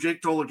is no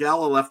Jake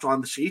Dolagala left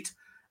on the sheet.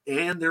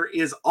 And there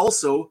is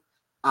also,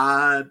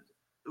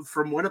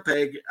 from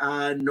Winnipeg,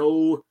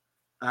 who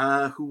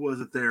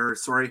was it there?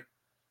 Sorry.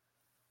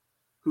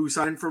 Who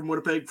signed from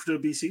Winnipeg to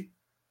BC?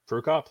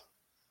 Prukop.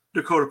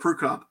 Dakota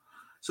Prukop.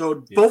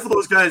 So both of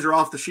those guys are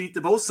off the sheet.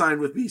 They both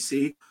signed with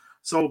BC.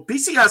 So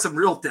BC has some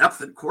real depth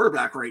at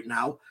quarterback right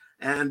now.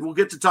 And we'll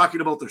get to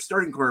talking about their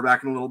starting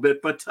quarterback in a little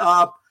bit. But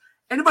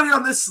anybody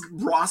on this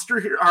roster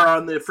here or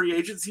on the free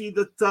agency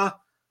that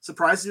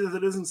surprised you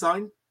that it isn't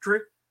signed,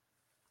 Trey?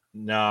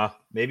 Nah,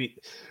 maybe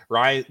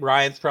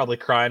Ryan's probably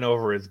crying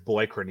over his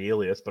boy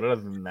Cornelius. But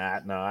other than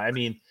that, no. I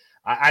mean,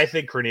 I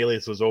think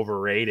Cornelius was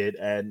overrated,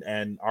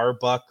 and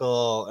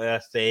Arbuckle,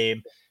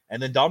 same.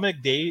 And then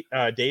Dominic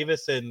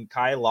Davis and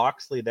Kai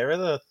Loxley, they're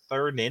the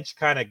third inch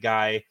kind of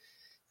guy.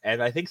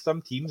 And I think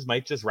some teams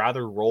might just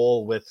rather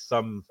roll with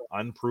some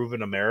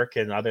unproven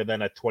American other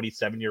than a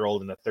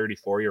 27-year-old and a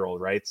 34-year-old,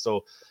 right?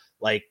 So,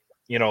 like,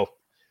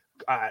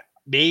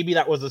 maybe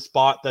that was a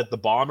spot that the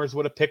Bombers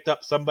would have picked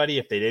up somebody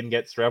if they didn't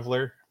get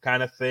Strevler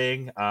kind of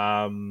thing.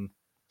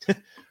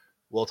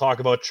 We'll talk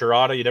about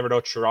Toronto. You never know.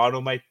 Toronto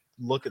might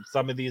look at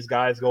some of these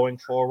guys going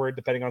forward,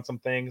 depending on some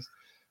things.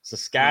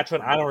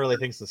 Saskatchewan, I don't really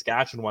think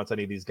Saskatchewan wants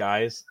any of these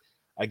guys.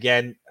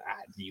 Again,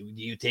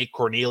 you take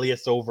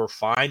Cornelius over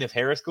fine if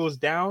Harris goes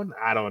down.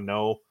 I don't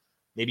know.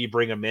 Maybe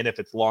bring him in if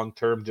it's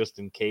long-term just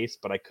in case,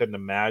 but I couldn't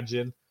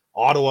imagine.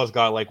 Ottawa's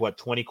got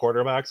 20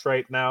 quarterbacks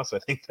right now, so I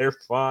think they're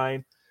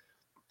fine.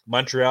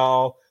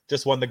 Montreal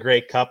just won the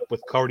Grey Cup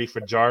with Cody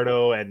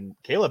Fajardo, and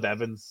Caleb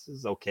Evans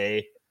is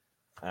okay.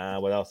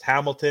 What else?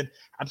 Hamilton.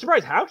 I'm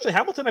surprised. Actually,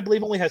 Hamilton, I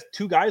believe, only has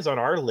 2 guys on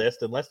our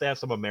list, unless they have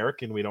some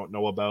American we don't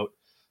know about.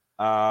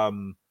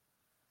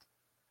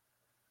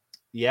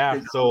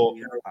 So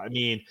I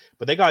mean,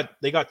 but they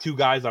got 2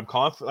 guys. I'm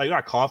confident.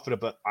 Not confident,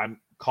 but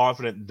I'm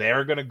confident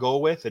they're gonna go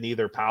with, and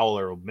either Powell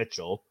or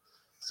Mitchell.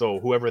 So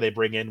whoever they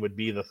bring in would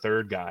be the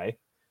third guy.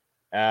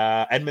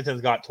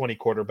 Edmonton's got 20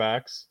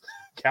 quarterbacks.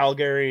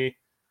 Calgary,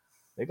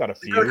 they got a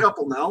few. They got a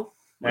couple now.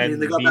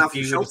 They got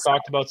Matthew Schultz. We just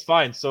talked about it's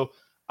fine. So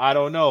I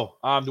don't know.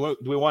 Do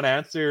we want to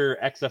answer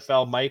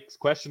XFL Mike's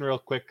question real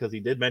quick, because he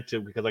did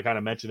mention, because I kind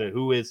of mentioned it,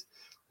 who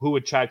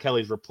would Chad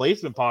Kelly's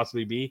replacement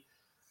possibly be?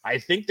 I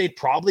think they're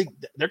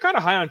kind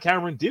of high on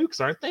Cameron Dukes,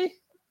 aren't they?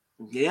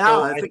 Yeah,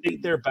 so I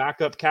think their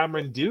backup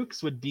Cameron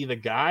Dukes would be the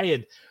guy,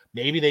 and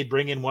maybe they'd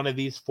bring in one of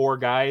these 4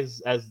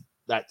 guys as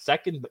that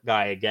second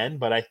guy again.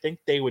 But I think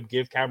they would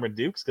give Cameron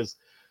Dukes, because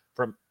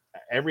from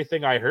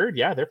everything I heard,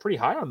 they're pretty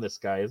high on this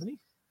guy, isn't he?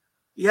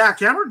 Yeah,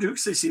 Cameron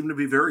Dukes, they seem to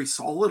be very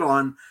solid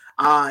on.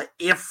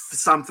 If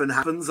something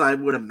happens, I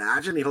would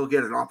imagine he'll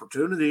get an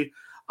opportunity.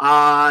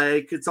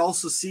 I could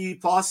also see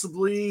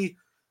possibly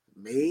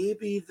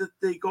maybe that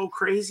they go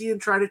crazy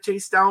and try to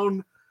chase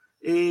down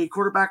a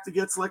quarterback that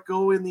gets let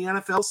go in the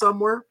NFL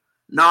somewhere.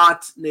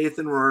 Not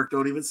Nathan Rourke.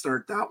 Don't even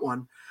start that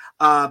one.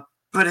 But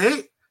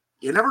hey,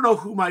 you never know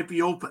who might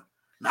be open.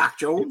 Mac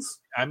Jones.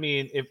 I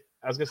mean,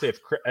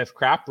 if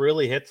crap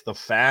really hits the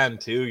fan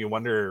too, you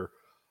wonder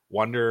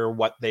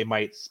what they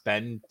might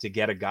spend to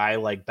get a guy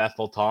like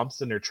Bethel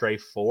Thompson or Trey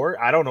Ford.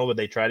 I don't know, would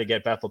they try to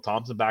get Bethel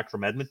Thompson back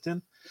from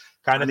Edmonton,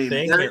 thing?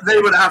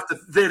 They'd have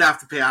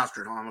to pay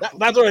astronomical.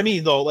 That's what I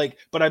mean, though.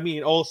 But I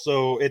mean,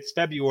 also it's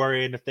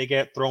February, and if they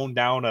get thrown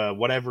down a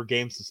whatever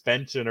game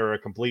suspension or a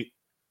complete,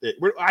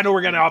 I know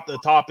we're getting off the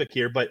topic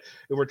here, but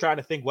if we're trying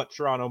to think what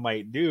Toronto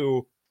might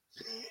do,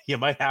 you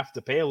might have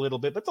to pay a little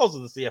bit. But it's also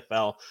the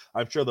CFL.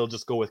 I'm sure they'll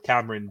just go with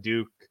Cameron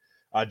Duke.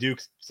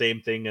 Duke's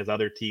same thing as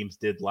other teams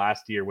did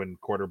last year when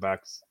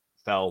quarterbacks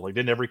fell.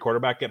 Didn't every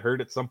quarterback get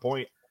hurt at some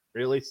point,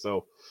 really?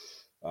 So,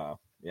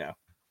 yeah.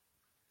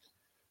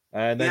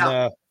 And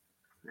then,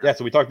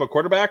 so we talked about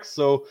quarterbacks.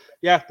 So,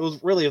 yeah,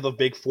 those really are the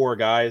big four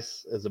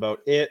guys is about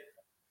it.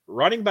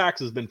 Running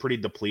backs has been pretty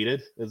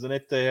depleted, isn't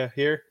it,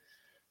 here?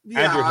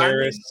 Yeah, Andrew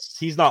Harris,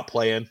 he's not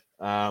playing.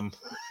 We all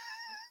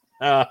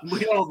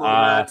know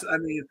that. I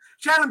mean,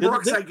 Shannon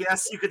Brooks, I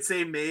guess you could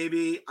say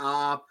maybe.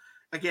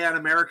 Again,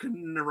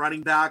 American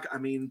running back. I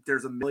mean,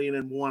 there's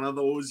 1,000,001 of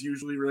those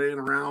usually running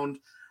around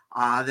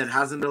that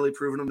hasn't really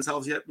proven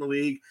themselves yet in the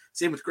league.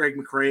 Same with Greg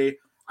McCrae.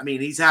 I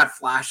mean, he's had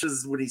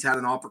flashes when he's had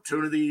an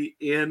opportunity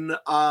in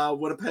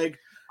Winnipeg.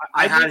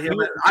 I had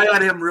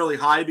him really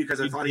high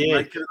because I thought he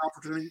might get an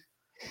opportunity.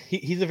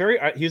 He's an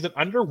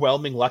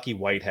underwhelming Lucky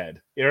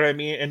Whitehead. You know what I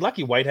mean? And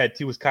Lucky Whitehead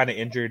too was kind of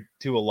injured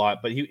too a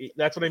lot, but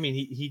that's what I mean.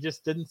 He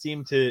just didn't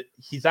seem to.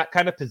 He's that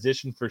kind of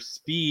position for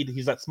speed.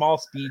 He's that small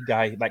speed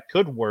guy that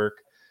could work,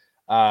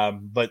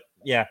 but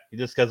yeah, he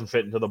just doesn't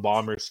fit into the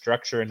Bombers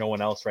structure and no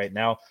one else right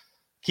now.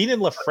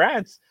 Keenan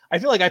LaFrance, I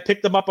feel like I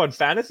picked him up on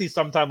fantasy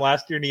sometime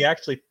last year, and he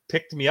actually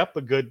picked me up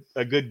a good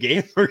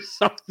game or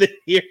something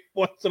here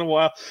once in a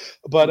while.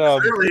 But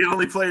he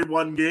only played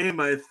one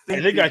game. I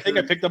think I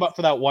picked him up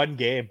for that one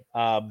game.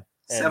 7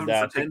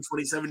 for 10,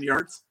 27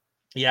 yards.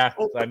 Yeah,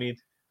 I mean,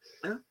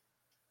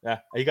 yeah,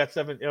 he got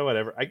 7.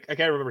 Whatever. I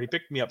can't remember. He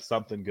picked me up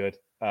something good.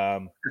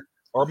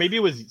 Or maybe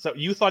it was. So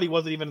you thought he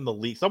wasn't even in the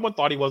league. Someone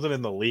thought he wasn't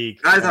in the league.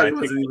 I thought he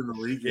wasn't even in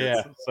the league.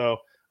 Yeah. So.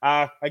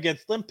 Again,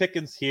 slim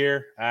pickings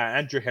here.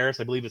 Andrew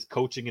Harris, I believe, is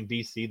coaching in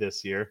BC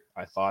this year.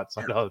 I thought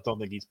so. I don't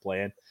think he's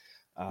playing.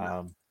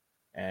 But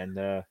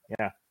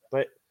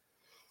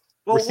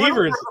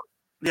receivers.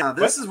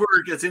 This is where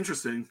it gets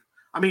interesting.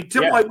 I mean,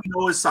 Tim White we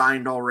know is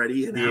signed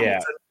already. In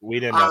Hamilton. We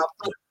didn't know.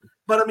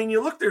 But I mean,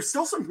 you look. There's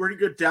still some pretty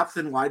good depth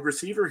in wide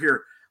receiver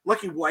here.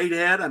 Lucky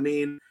Whitehead. I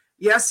mean,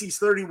 yes, he's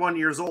 31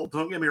 years old.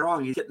 Don't get me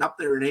wrong. He's getting up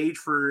there in age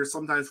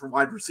sometimes for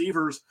wide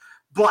receivers.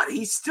 But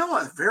he's still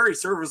a very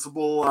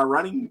serviceable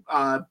running,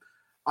 a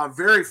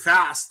very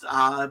fast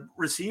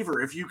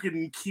receiver. If you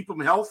can keep him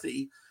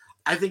healthy,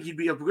 I think he'd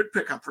be a good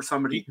pickup for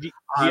somebody. He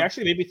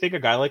actually made me think a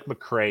guy like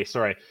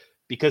McCrae,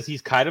 because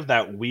he's kind of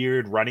that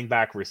weird running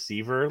back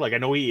receiver. I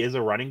know he is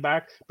a running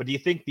back, but do you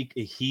think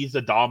he's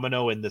a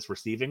domino in this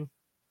receiving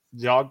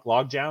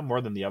logjam more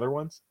than the other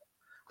ones?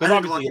 Because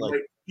obviously,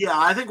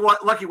 I think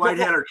Lucky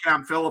Whitehead or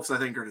Cam Phillips, I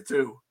think, are the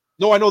two.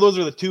 No, I know those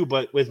are the two,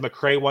 but was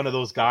McCrae one of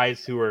those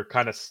guys who are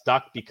kind of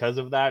stuck because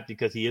of that,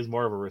 because he is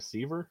more of a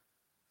receiver?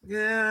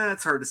 Yeah,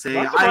 it's hard to say.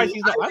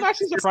 I'm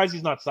actually surprised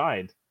he's not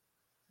signed.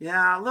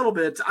 Yeah, a little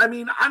bit. I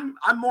mean, I'm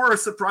more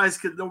surprised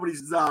because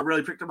nobody's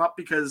really picked him up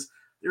because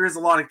there is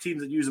a lot of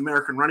teams that use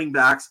American running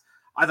backs.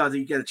 I thought that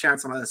you'd get a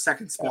chance on a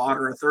second spot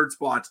or a third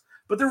spot,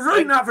 but there's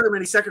really not very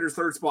many second or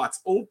third spots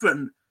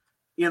open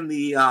in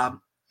the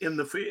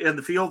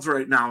fields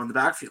right now in the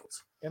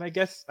backfields. And I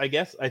guess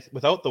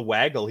without the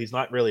waggle, he's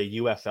not really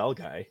a UFL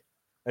guy.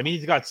 I mean,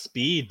 he's got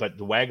speed, but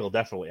the waggle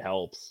definitely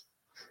helps,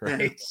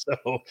 right? Yeah.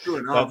 So,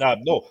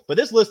 no. But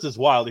this list is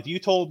wild. If you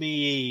told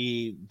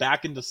me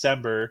back in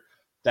December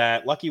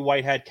that Lucky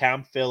Whitehead,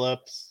 Cam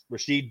Phillips,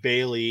 Rasheed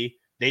Bailey,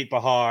 Nate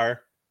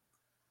Bahar,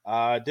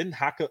 didn't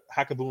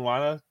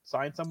Hakabuana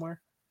sign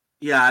somewhere?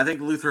 Yeah, I think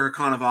Luther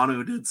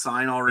Hakanavanu did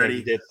sign already. Yeah,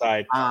 he did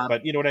sign.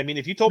 But you know what I mean?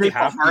 If you told me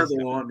half Bahar,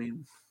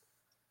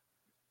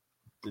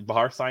 did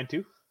Bahar sign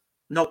too?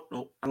 Nope,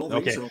 I don't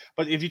think so.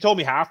 But if you told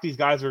me half these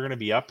guys are going to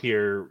be up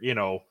here,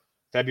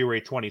 February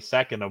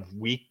 22nd, a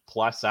week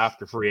plus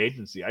after free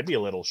agency, I'd be a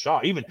little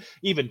shocked.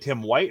 Even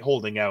Tim White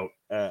holding out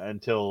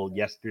until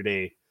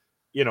yesterday,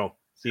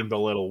 seemed a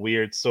little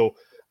weird. So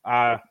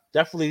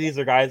definitely these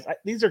are guys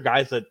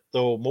that,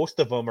 though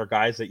most of them are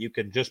guys that you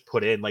can just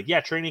put in.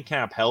 Training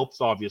camp helps,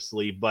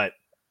 obviously, but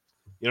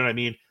you know what I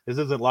mean? This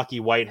isn't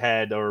Lucky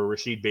Whitehead or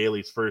Rasheed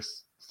Bailey's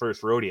first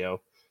rodeo.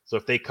 So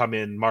if they come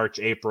in March,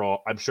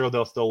 April, I'm sure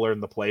they'll still learn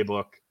the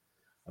playbook.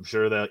 I'm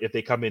sure that if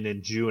they come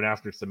in June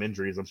after some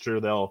injuries, I'm sure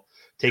they'll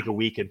take a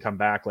week and come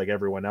back like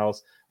everyone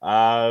else.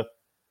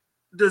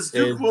 Does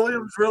Duke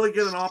Williams really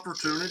get an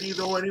opportunity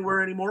though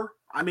anywhere anymore?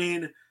 I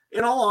mean,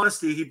 in all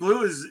honesty, he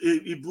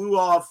blew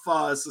off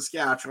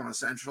Saskatchewan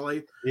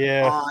essentially.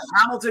 Yeah.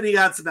 Hamilton, he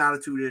had some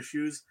attitude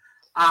issues.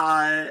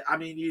 I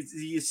mean,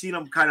 you seen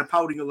him kind of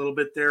pouting a little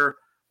bit there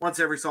once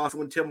every so often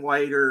when Tim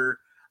White or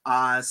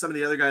Some of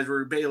the other guys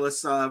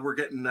Bayless were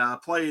getting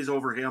plays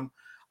over him.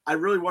 I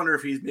really wonder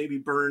if he's maybe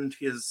burned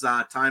his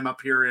time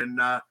up here in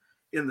the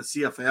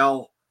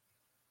CFL.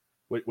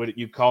 Would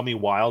you call me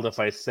wild if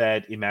I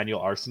said Emmanuel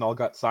Arsenal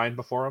got signed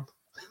before him?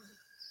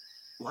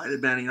 Why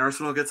did Manny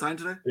Arsenal get signed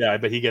today? Yeah, I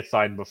bet he gets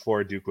signed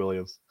before Duke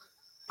Williams.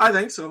 I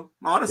think so.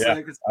 Honestly,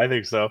 yeah, I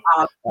think so.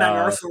 Manny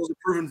Arsenal is a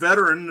proven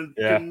veteran and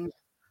can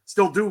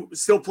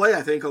still play,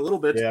 I think, a little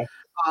bit. Yeah.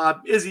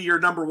 Is he your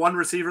number one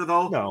receiver,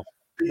 though? No.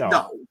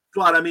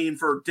 But, I mean,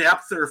 for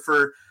depth or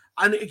for –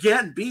 and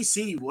again,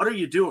 BC, what are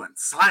you doing?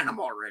 Sign them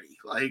already.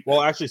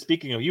 Well, actually,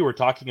 speaking of, you were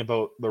talking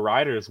about the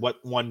Riders.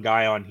 What one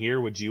guy on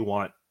here would you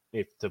want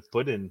to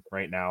put in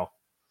right now?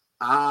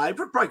 I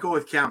would probably go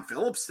with Cam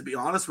Phillips, to be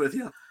honest with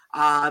you.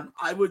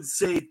 I would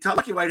say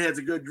Lucky Whitehead's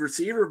a good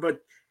receiver, but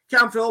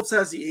Cam Phillips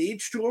has the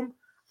age to him.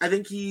 I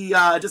think he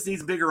just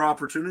needs a bigger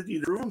opportunity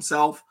to prove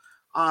himself.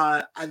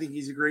 I think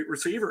he's a great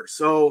receiver.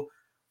 So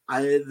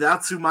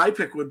that's who my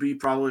pick would be,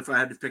 probably, if I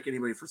had to pick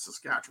anybody for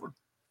Saskatchewan.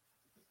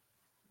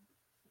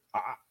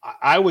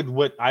 I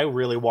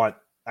really want,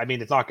 I mean,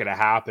 it's not going to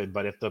happen,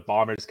 but if the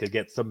Bombers could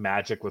get some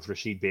magic with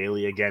Rasheed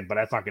Bailey again, but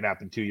that's not going to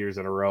happen 2 years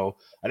in a row.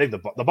 I think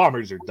the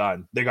Bombers are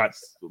done. They got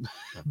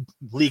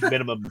league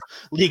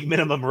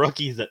minimum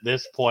rookies at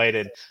this point,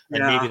 and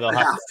maybe they'll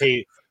have to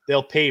pay.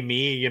 They'll pay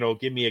me,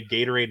 give me a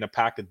Gatorade and a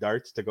pack of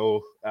darts to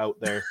go out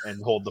there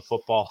and hold the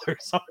football or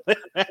something.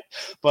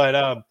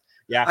 But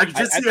yeah, I could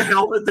just see a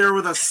helmet there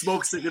with a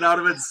smoke sticking out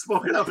of it,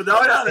 smoking up and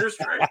down. Yeah, there's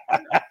right.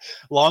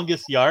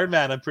 Longest yard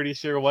man. I'm pretty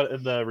sure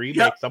in the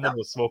remake, someone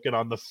was smoking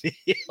on the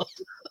field.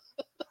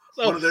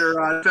 So, one of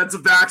their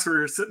defensive backs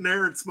were sitting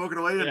there and smoking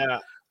away,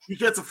 and he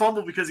gets a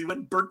fumble because he went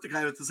and burnt the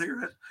guy with the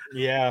cigarette.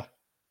 Yeah,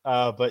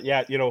 but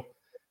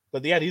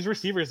these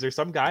receivers, there's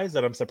some guys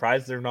that I'm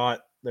surprised they're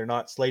not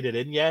slated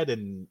in yet,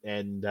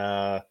 and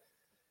I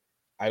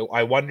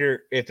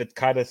wonder if it's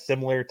kind of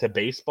similar to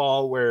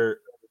baseball where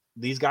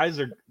these guys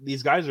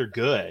are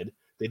good.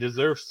 They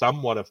deserve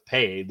somewhat of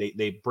pay.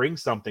 They bring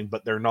something,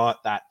 but they're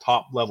not that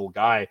top level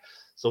guy.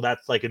 So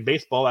that's like in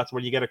baseball, that's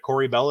when you get a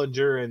Corey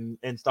Bellinger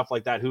and stuff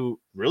like that, who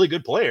really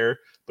good player,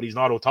 but he's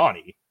not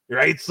Ohtani,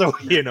 right? So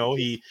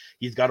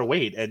he's got to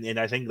wait, and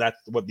I think that's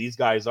what these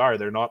guys are.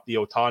 They're not the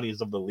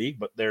Ohtanis of the league,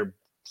 but they're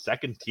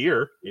second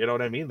tier. You know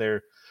what I mean?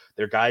 They're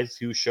guys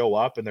who show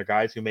up and they're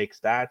guys who make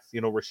stats.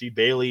 Rasheed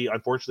Bailey,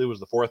 unfortunately, was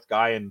the fourth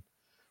guy in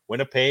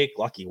Winnipeg.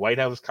 Lucky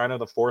Whitehead was kind of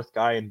the fourth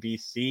guy in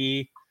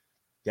BC.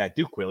 Yeah,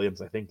 Duke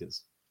Williams, I think,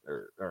 is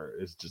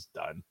just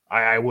done.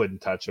 I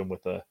wouldn't touch him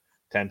with a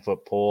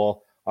 10-foot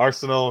pole.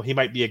 Arsenal, he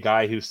might be a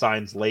guy who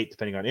signs late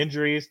depending on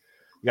injuries.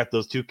 You got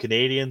those two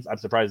Canadians. I'm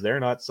surprised they're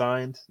not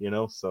signed,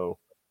 so.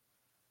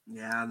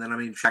 Yeah, and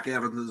then, Shaq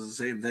Evans is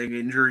the same thing.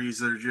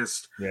 Injuries are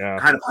just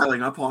kind of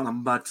piling up on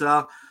him. But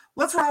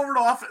let's run over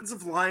to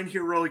offensive line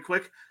here really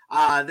quick.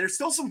 There's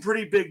still some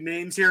pretty big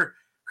names here.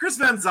 Chris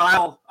Van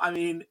Zyl,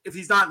 if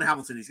he's not in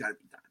Hamilton, he's got to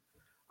be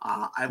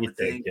done. I would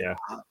think.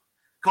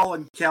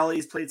 Colin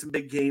Kelly's played some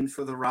big games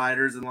for the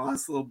Riders in the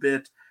last little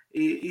bit.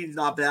 He's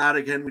not bad.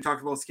 Again, we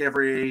talked about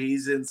Scevrier.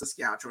 He's in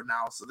Saskatchewan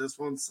now, so this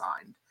one's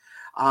signed.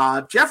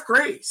 Jeff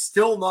Gray,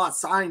 still not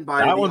signed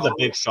by that one's a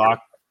big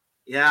shock.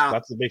 Yeah.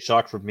 That's a big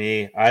shock for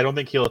me. I don't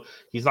think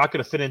he's not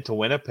going to fit into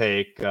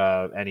Winnipeg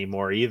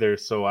anymore either,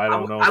 so I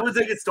don't know. I would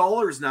think it's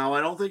dollars now.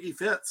 I don't think he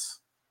fits.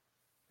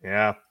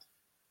 Yeah.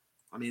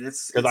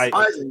 It's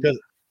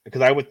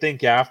because I would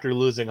think after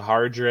losing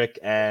Hardrick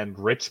and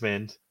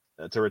Richmond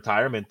to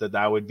retirement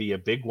that would be a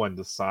big one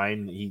to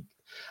sign. He,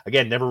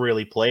 again, never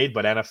really played,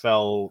 but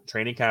NFL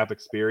training camp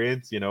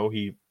experience.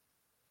 When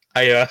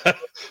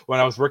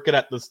I was working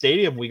at the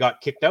stadium, we got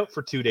kicked out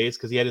for 2 days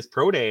because he had his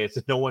pro day.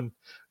 So no one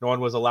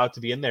was allowed to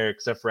be in there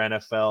except for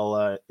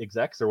NFL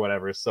execs or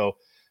whatever. So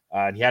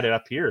and he had it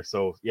up here.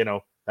 So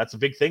that's a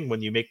big thing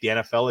when you make the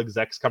NFL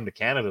execs come to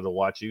Canada to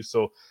watch you.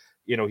 So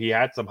he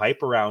had some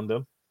hype around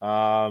him.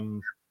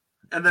 And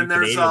then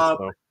there's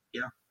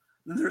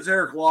there's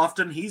Eric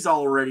Lofton. He's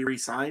already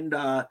re-signed.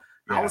 Now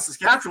in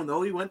Saskatchewan,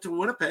 though, he went to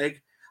Winnipeg.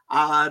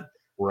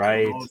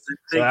 Right.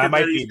 So that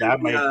might be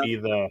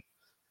the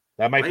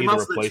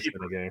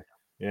replacement again.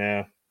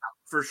 Yeah.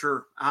 For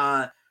sure.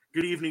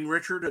 Good evening,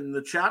 Richard, in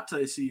the chat.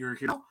 I see you're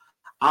here.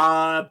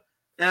 And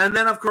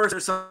then, of course,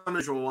 there's some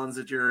visual ones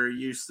that you're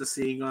used to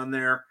seeing on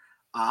there.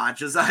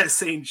 Josiah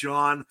St.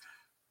 John.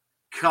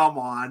 Come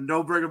on.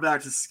 Don't bring him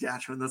back to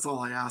Saskatchewan. That's all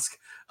I ask.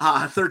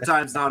 Third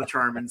time's not a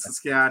charm in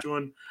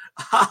Saskatchewan.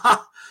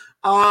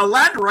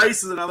 Landon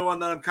Rice is another one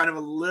that I'm kind of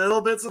a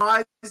little bit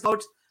surprised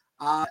about.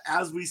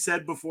 As we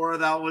said before,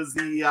 that was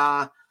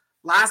the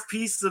last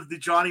piece of the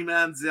Johnny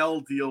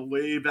Manziel deal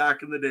way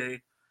back in the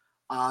day.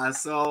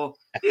 So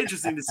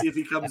interesting to see if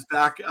he comes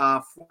back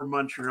for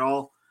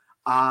Montreal.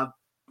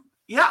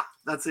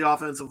 That's the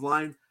offensive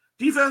line.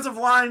 Defensive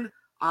line,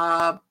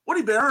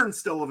 Woody Barron's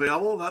still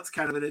available. That's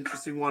kind of an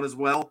interesting one as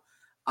well.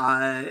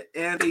 And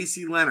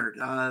AC Leonard,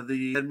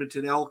 the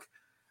Edmonton Elk,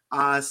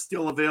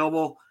 still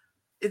available.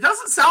 It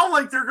doesn't sound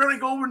like they're going to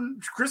go and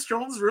Chris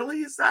Jones really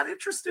is that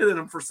interested in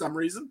him for some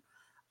reason.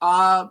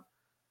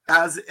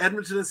 As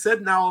Edmonton has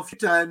said now a few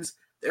times,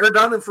 they're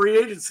done in free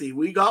agency.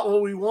 We got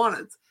what we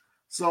wanted.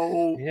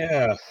 So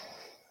yeah,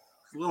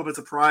 a little bit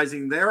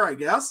surprising there, I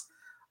guess.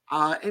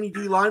 Any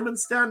D linemen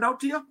stand out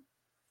to you?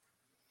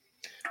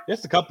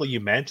 just a couple you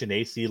mentioned.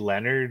 AC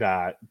Leonard,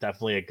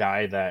 definitely a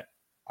guy that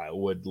I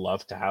would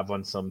love to have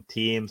on some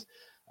teams.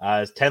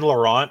 Is Ken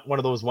Laurent one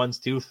of those ones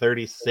too?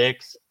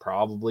 36,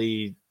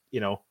 probably,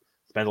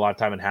 spend a lot of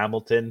time in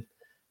Hamilton.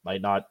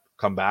 Might not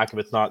come back if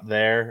it's not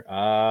there.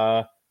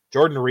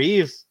 Jordan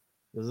Reeves,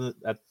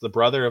 that's the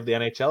brother of the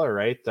NHLer,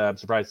 right? I'm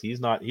surprised he's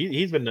not.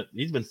 He's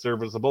been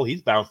serviceable.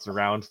 He's bounced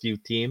around a few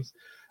teams.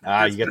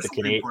 You get the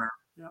Canadian.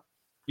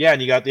 Yeah,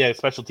 and you got the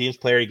special teams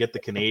player. You get the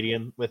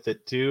Canadian with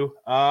it too.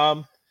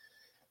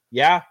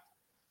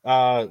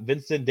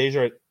 Vincent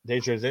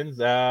Desjardins.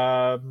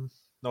 No,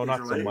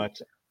 not so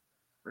much.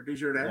 Or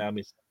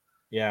Desjardins.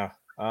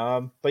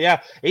 But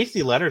yeah,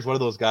 AC Leonard's one of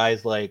those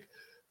guys. Like,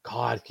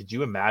 God, could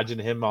you imagine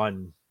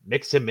him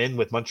mix him in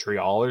with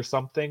Montreal or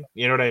something?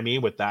 You know what I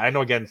mean? With that, I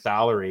know again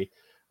salary,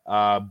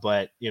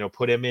 but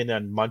put him in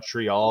on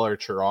Montreal or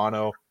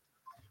Toronto.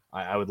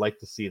 I would like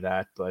to see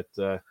that, but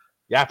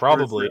yeah,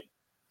 probably.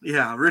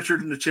 Yeah,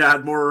 Richard in the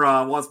chat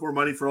wants more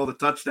money for all the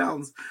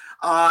touchdowns.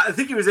 I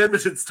think he was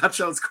Edmonton's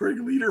touchdown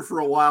scoring leader for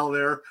a while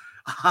there,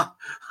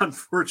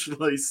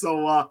 unfortunately.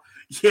 So,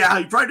 yeah,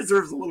 he probably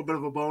deserves a little bit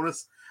of a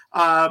bonus.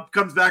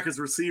 Comes back as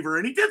receiver,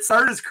 and he did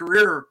start his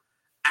career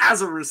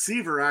as a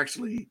receiver,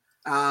 actually.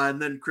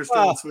 And then Chris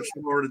Jones switched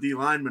him over to D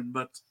lineman.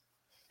 But,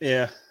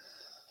 yeah,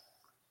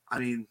 I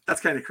mean,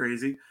 that's kind of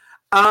crazy.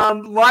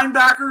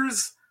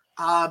 Linebackers,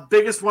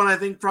 biggest one, I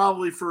think,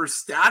 probably for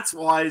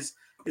stats-wise,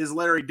 is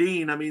Larry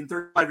Dean. I mean,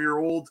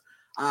 35-year-old.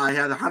 He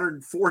had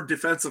 104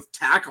 defensive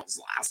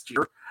tackles last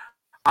year.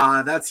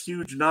 That's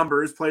huge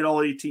numbers. Played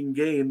all 18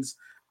 games.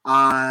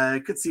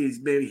 I could see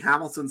maybe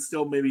Hamilton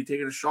still maybe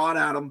taking a shot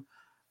at him.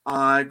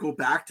 Go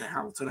back to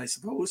Hamilton, I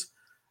suppose.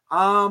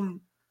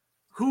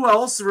 Who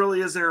else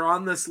really is there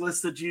on this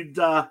list that you'd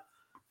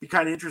be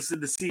kind of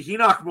interested to see?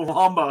 Enoch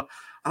Muamba.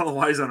 I don't know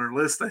why he's on our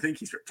list. I think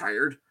he's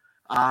retired.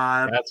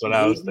 That's what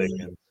I was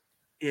thinking.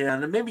 Yeah,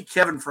 and then maybe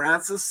Kevin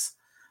Francis.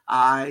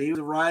 He was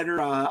a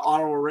rider,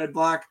 Ottawa Red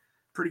Black,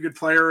 pretty good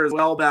player as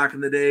well back in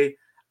the day.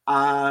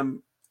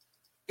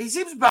 He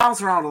seems to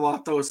bounce around a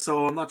lot, though,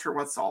 so I'm not sure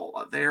what's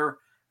all there.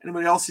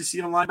 Anybody else you see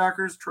on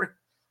linebackers, Trey?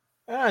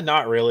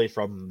 Not really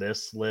from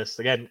this list.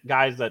 Again,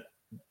 guys that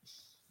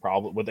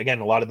probably, a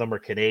lot of them are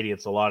Canadian,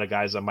 so a lot of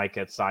guys that might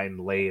get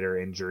signed late or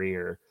injury,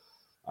 or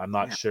I'm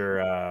not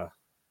sure. I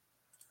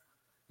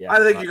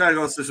think you got to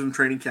go through some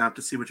training camp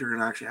to see what you're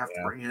going to actually have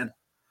to bring in.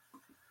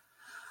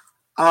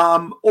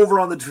 Over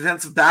on the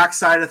defensive back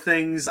side of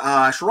things,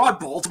 Sherrod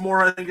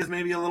Baltimore, I think, is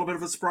maybe a little bit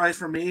of a surprise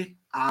for me,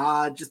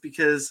 just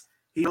because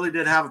he really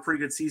did have a pretty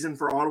good season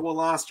for Ottawa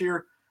last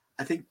year.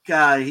 I think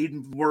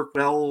he'd work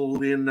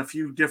well in a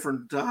few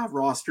different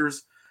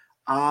rosters.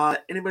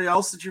 Anybody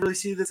else that you really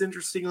see that's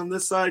interesting on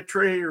this side,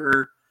 Trey,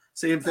 or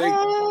same thing?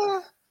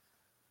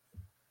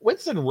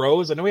 Winston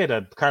Rose, I know he had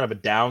a kind of a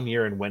down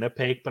year in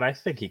Winnipeg, but I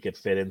think he could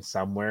fit in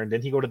somewhere. And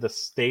didn't he go to the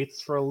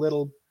States for a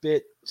little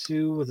bit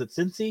too? Was it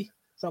Cincy?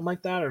 Something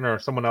like that, or no,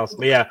 someone else.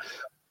 But yeah,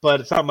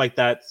 but something like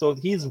that. So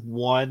he's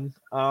one.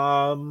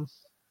 No,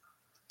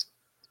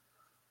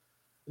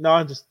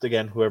 just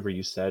again, whoever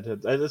you said.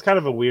 It's kind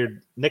of a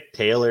weird Nick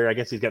Taylor. I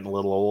guess he's getting a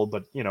little old,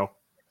 but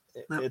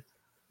it's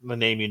the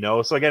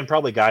name. So again,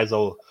 probably guys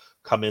will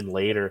come in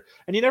later,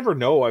 and you never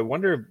know. I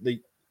wonder if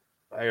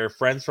our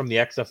friends from the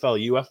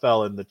XFL,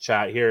 UFL in the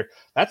chat here,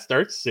 that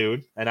starts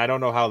soon, and I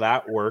don't know how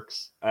that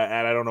works.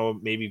 And I don't know,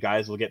 maybe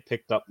guys will get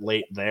picked up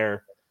late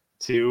there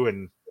too,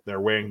 and they're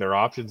weighing their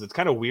options. It's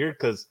kind of weird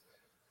because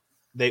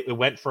it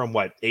went from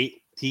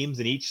 8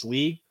 teams in each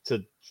league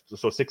to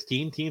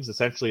 16 teams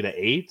essentially to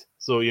 8.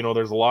 So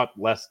there's a lot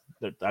less.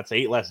 That's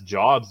 8 less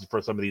jobs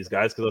for some of these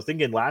guys. Because I was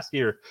thinking last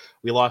year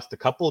we lost a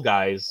couple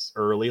guys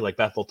early, like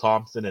Bethel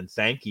Thompson and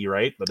Sankey,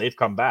 right? But they've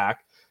come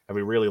back. Have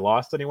we really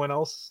lost anyone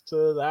else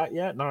to that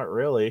yet? Not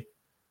really.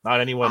 Not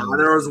anyone.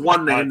 There was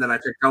one name that I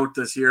picked out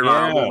this year.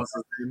 What was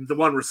his name? The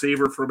one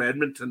receiver from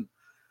Edmonton.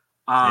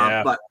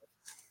 But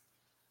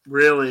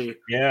really,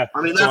 I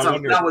mean,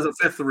 that was a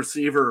 5th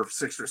receiver,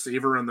 6th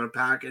receiver in the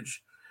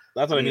package.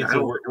 That's what I mean.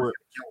 So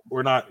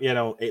we're not,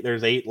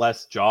 there's 8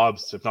 less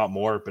jobs, if not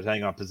more,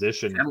 depending on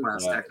position. 10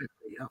 less,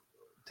 technically,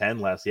 10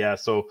 less, yeah.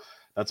 So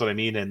that's what I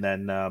mean. And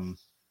then, right,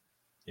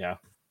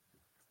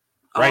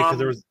 because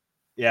there was,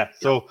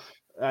 so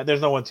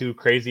there's no one too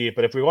crazy.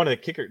 But if we wanted a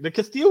kicker, did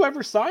Castillo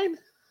ever sign?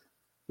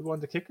 We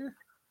wanted a kicker?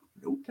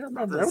 Nope. Can't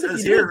remember. I don't think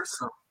he did.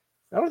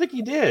 I don't think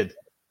he did.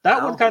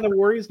 That one kind of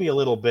worries me a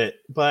little bit,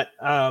 but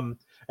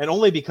and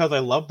only because I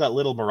love that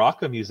little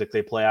maraca music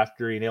they play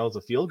after he nails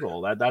a field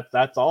goal.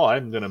 That's all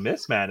I'm gonna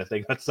miss, man. If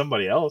they got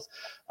somebody else,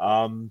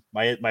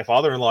 my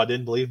father-in-law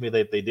didn't believe me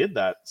that they did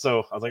that,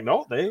 so I was like,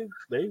 no, they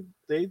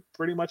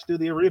pretty much do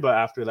the Ariba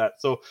after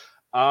that. So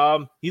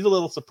he's a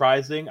little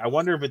surprising. I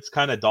wonder if it's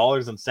kind of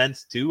dollars and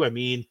cents too. I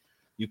mean,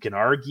 you can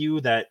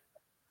argue that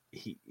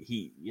he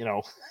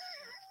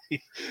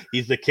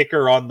he's the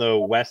kicker on the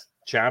West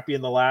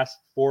champion the last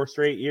 4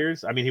 straight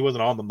years. I mean, he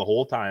wasn't on them the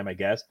whole time, I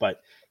guess,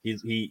 but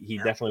he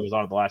definitely was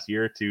on it the last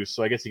year or two.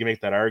 So I guess you can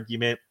make that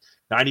argument.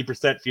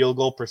 90% field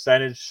goal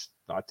percentage,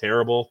 not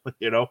terrible,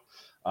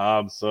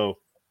 So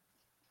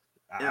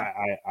Yeah.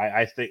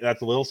 I think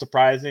that's a little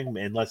surprising,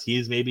 unless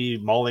he's maybe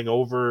mulling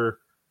over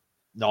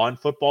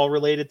non-football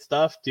related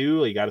stuff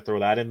too. You got to throw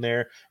that in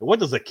there. And what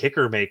does a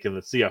kicker make in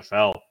the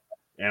CFL?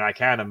 And I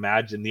can't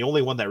imagine. The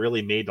only one that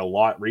really made a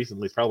lot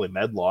recently is probably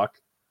Medlock,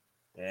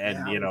 and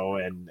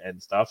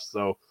and stuff.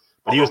 So,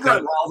 but he was kind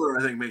of Lawler,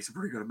 I think, makes a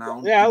pretty good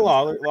amount. Yeah,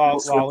 Lawler,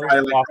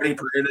 like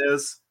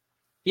Paredes.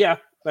 Yeah,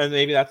 and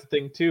maybe that's the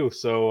thing too.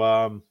 So,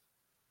 I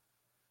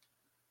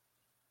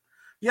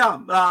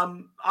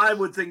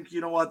would think,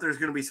 there's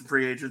going to be some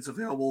free agents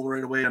available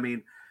right away. I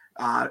mean,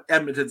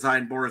 Edmonton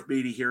signed Boris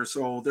Beatty here,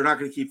 so they're not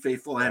going to keep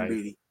Faithful and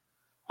Beatty.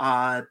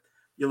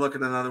 You look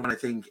at another one. I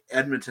think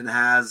Edmonton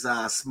has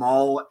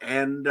Small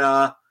and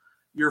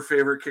your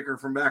favorite kicker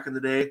from back in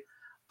the day.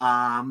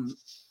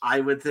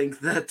 I would think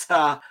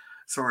that.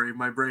 Sorry,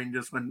 my brain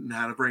just went and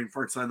had a brain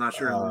fart, so I'm not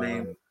sure of the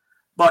name.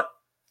 But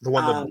the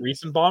one, the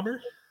recent bomber.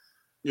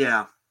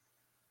 Yeah.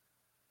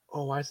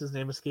 Oh, why is his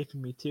name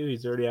escaping me too?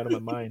 He's already out of my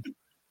mind.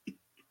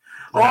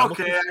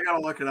 Okay, I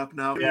gotta look it up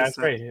now. Yeah, it's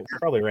right. It's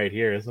probably right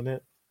here, isn't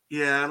it?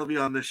 Yeah, it'll be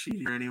on this sheet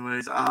here,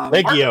 anyways.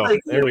 Leggio.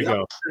 There we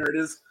go. There it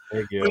is.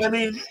 But I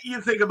mean,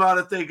 you think about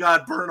it, they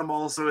got Burnham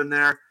also in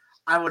there.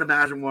 I would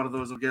imagine one of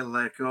those will get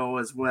let go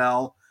as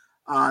well.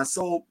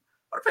 So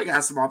Winnipeg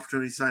has some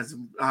opportunity to sign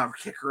some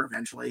kicker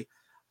eventually.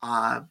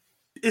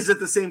 Is it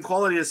the same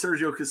quality as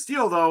Sergio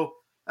Castillo, though?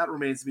 That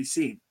remains to be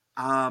seen.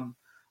 I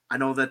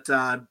know that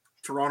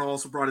Toronto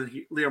also brought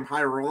in Liam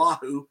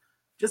Hairolahu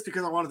just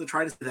because I wanted to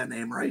try to say that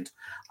name right.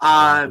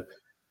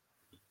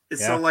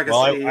 It's so like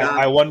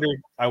I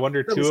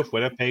wonder too if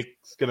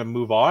Winnipeg's going to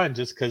move on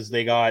just because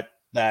they got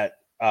that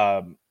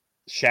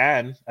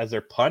Shan as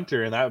their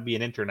punter, and that would be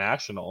an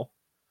international.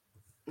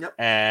 Yep.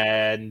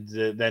 And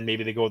then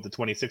maybe they go with the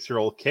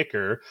 26-year-old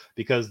kicker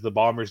because the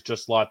Bombers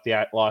just lost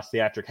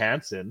Theatric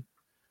Hansen.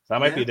 So that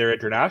might be their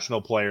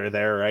international player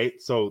there, right?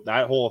 So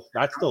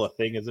that's still a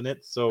thing, isn't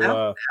it?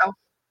 So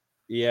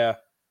yeah.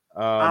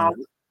 But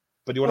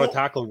do you want to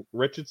tackle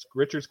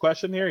Richard's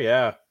question here?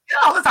 Yeah.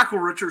 Yeah, let's tackle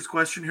Richard's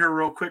question here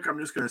real quick. I'm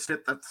just going to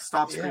hit that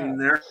stop screen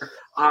there.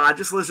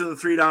 Just listen to the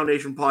 3 Down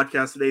Nation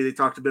podcast today. They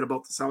talked a bit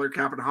about the salary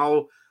cap and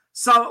how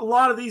a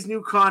lot of these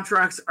new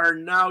contracts are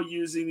now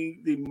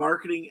using the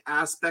marketing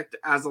aspect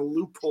as a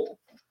loophole.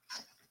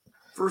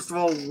 First of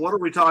all, what are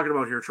we talking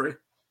about here, Trey?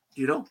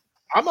 Do you know?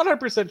 I'm not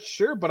 100%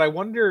 sure, but I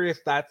wonder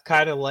if that's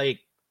kind of like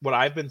what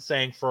I've been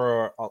saying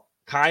for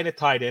kind of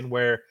tied in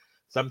where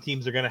some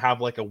teams are going to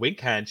have like a wink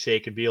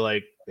handshake and be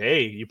like,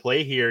 hey, you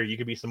play here, you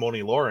could be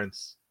Simone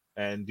Lawrence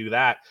and do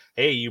that.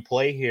 Hey, you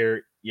play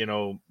here,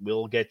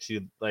 we'll get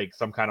you like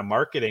some kind of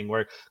marketing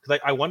where, because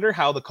I wonder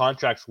how the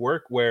contracts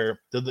work where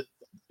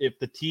if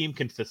the team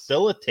can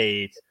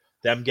facilitate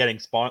them getting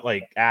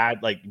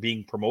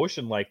being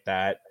promotion like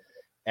that,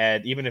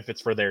 and even if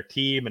it's for their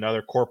team and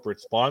other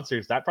corporate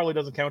sponsors, that probably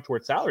doesn't count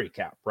towards salary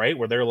cap, right?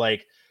 Where they're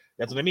like,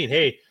 that's what I mean.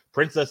 Hey,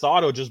 Princess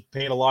Auto just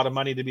paid a lot of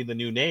money to be the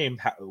new name.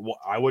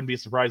 I wouldn't be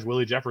surprised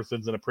Willie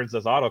Jefferson's in a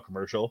Princess Auto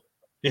commercial.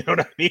 You know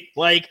what I mean?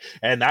 Like,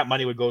 and that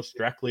money would go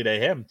directly to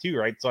him too,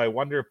 right? So I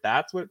wonder if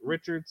that's what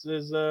Richards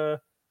is.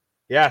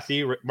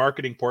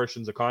 Marketing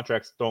portions of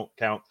contracts don't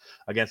count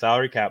against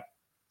salary cap.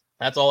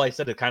 That's all I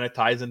said. It kind of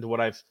ties into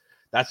what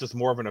that's just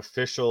more of an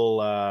official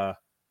way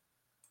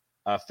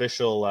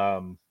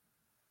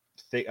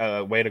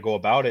to go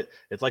about it.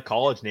 It's like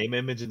college, name,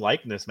 image, and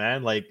likeness,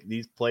 man. Like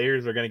these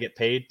players are going to get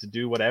paid to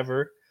do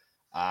whatever.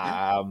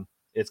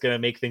 It's going to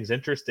make things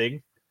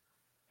interesting.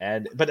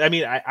 But I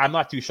mean, I'm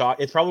not too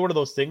shocked. It's probably one of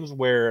those things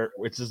where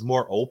it's just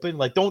more open.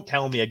 Like, don't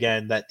tell me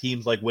again that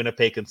teams like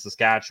Winnipeg and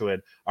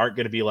Saskatchewan aren't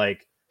going to be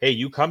like, hey,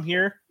 you come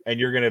here and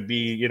you're going to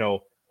be,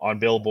 on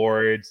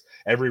billboards.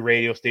 Every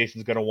radio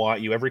station's going to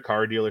want you. Every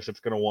car dealership's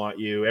going to want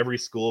you. Every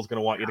school's going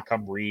to want you to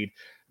come read.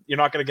 You're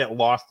not going to get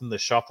lost in the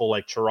shuffle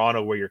like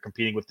Toronto, where you're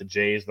competing with the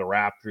Jays, the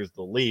Raptors,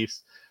 the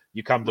Leafs.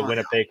 You come to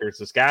Winnipeg or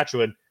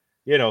Saskatchewan,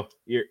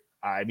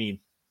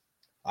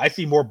 I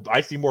see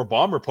more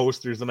Bomber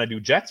posters than I do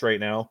Jets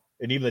right now,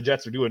 and even the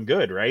Jets are doing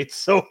good, right?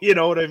 So you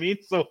know what I mean.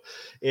 So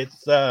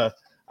it's I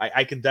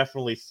can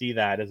definitely see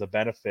that as a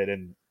benefit,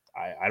 and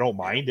I don't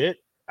mind it.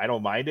 I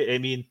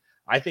mean,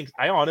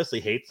 I honestly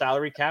hate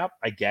salary cap.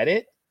 I get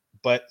it,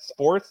 but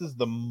sports is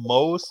the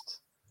most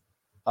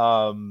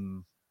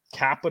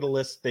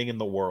capitalist thing in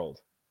the world,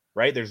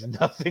 right? There's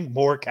nothing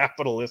more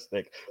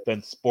capitalistic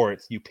than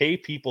sports. You pay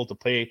people to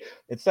play,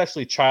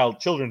 especially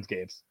children's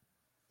games,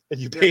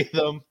 and you pay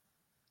them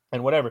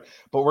and whatever,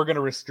 but we're going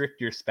to restrict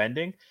your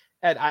spending.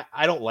 And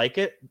I don't like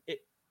it.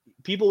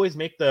 People always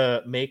make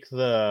the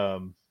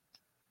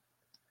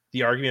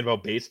argument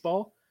about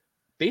baseball.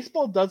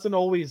 Baseball doesn't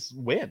always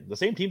win. The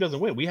same team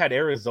doesn't win. We had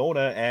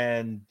Arizona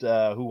and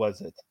who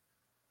was it?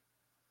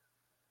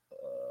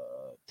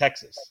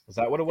 Texas. Is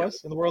that what it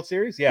was in the World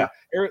Series? Yeah.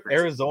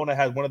 Arizona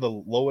had one of the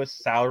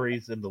lowest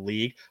salaries in the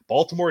league.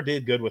 Baltimore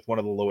did good with one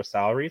of the lowest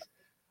salaries.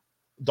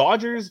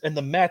 Dodgers and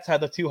the Mets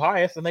had the two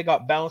highest, and they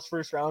got bounced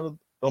first round.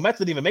 The Mets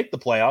didn't even make the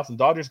playoffs, and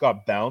Dodgers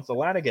got bounced.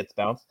 Atlanta gets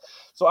bounced.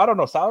 So I don't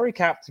know. Salary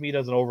cap to me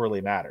doesn't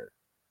overly matter.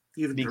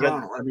 Even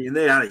Toronto. I mean,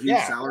 they had a huge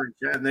salary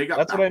cap, and they got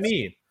that's bounced. What I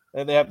mean.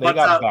 And they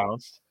got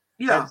bounced.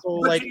 Yeah. And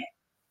so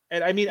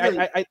I mean,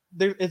 I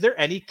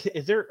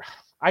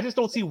just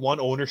don't see one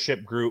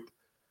ownership group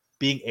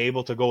being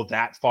able to go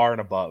that far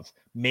and above.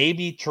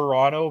 Maybe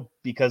Toronto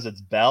because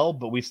it's Bell,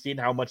 but we've seen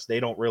how much they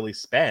don't really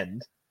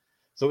spend.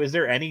 So is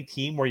there any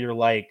team where you're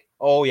like,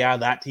 oh yeah,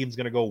 that team's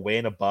going to go way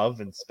and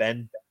above and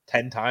spend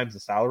 10 times the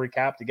salary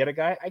cap to get a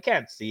guy? I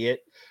can't see it.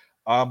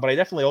 But I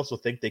definitely also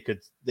think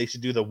they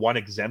should do the one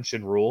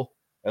exemption rule,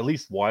 at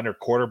least one, or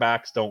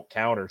quarterbacks don't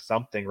count or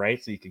something,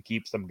 right? So you can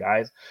keep some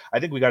guys. I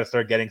think we got to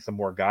start getting some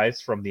more guys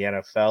from the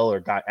NFL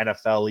or got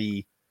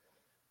NFL-y.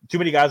 Too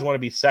many guys want to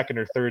be second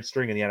or third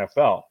string in the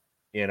NFL,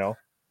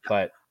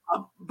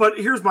 but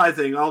here's my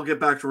thing. I'll get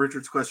back to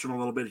Richard's question a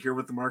little bit here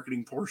with the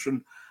marketing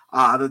portion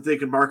that they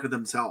can market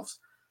themselves.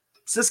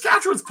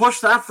 Saskatchewan's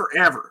pushed that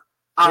forever.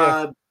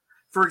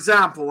 For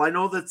example, I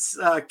know that's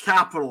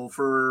Capital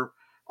for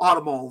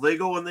Automall. They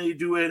go and they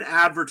do an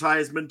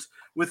advertisement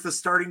with the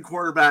starting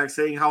quarterback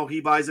saying how he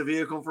buys a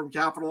vehicle from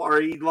Capital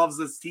or he loves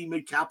this team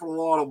at Capital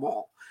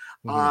Automall.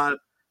 Mm-hmm.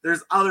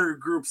 There's other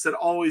groups that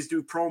always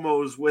do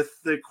promos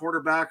with the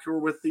quarterback or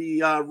with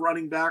the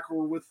running back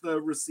or with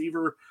the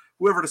receiver,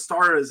 whoever the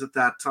star is at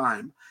that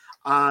time.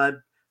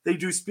 They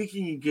do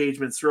speaking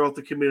engagements throughout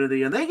the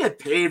community, and they get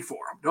paid for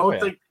them.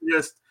 Don't think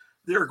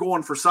they're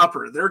going for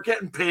supper. They're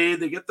getting paid.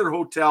 They get their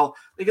hotel.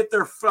 They get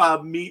their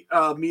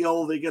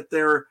meal. They get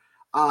their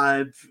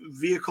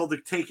vehicle to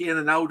take in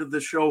and out of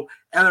the show,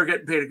 and they're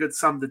getting paid a good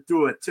sum to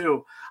do it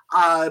too.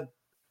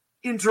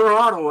 In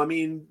Toronto, I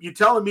mean, you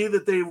telling me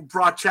that they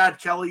brought Chad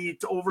Kelly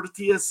over to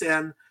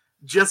TSN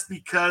just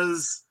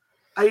because?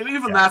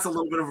 That's a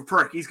little bit of a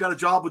perk. He's got a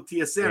job with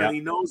TSN and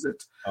he knows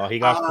it. Oh, he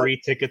got free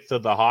tickets to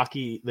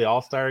the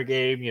All-Star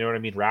game. You know what I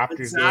mean?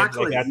 Raptors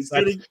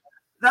game.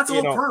 That's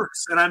all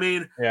perks. And I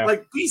mean,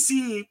 like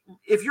BC,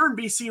 if you're in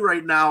BC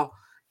right now,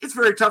 it's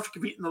very tough to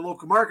compete in the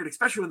local market,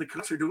 especially when the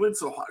Canucks are doing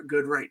so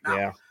good right now.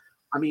 Yeah.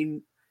 I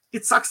mean,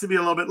 it sucks to be a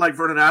little bit like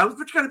Vernon Adams,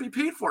 but you got to be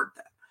paid for it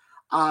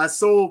then.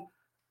 So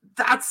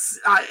that's,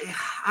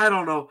 I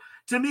don't know.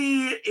 To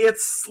me,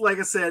 it's like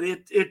I said,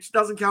 it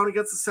doesn't count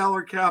against the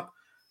salary cap.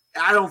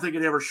 I don't think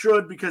it ever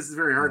should because it's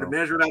very hard to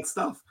measure that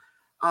stuff.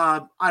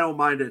 I don't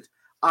mind it.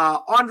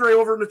 Andre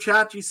over in the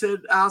chat, he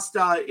asked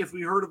if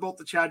we heard about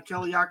the Chad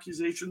Kelly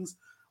accusations.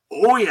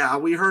 Oh yeah,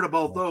 we heard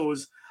about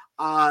those.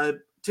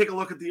 Take a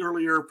look at the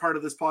earlier part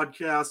of this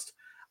podcast.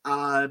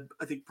 I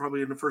think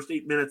probably in the first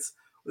 8 minutes,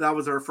 that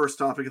was our first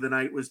topic of the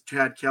night was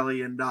Chad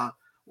Kelly and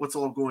what's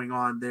all going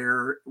on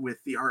there with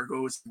the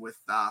Argos with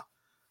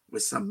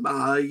some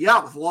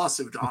with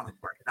lawsuit on them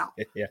right now.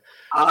 Yeah.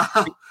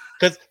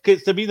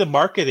 Because to me, the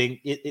marketing,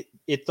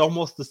 it's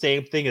almost the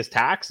same thing as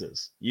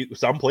taxes.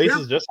 Some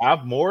places just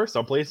have more,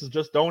 some places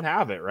just don't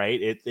have it, right?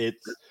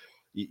 It's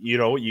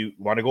you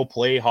want to go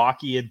play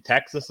hockey in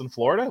Texas and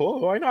Florida? Well,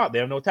 why not? They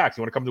have no tax.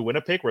 You want to come to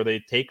Winnipeg where they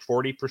take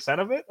 40%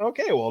 of it?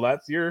 Okay, well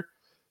that's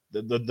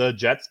the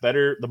Jets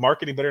better, the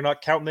marketing better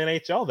not count in the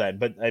NHL then.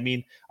 But I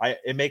mean,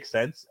 it makes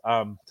sense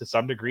to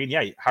some degree. And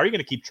yeah, how are you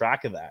going to keep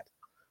track of that?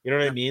 You know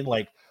what I mean?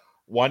 Like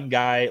one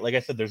guy, like I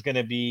said, there's going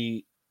to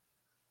be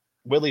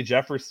Willie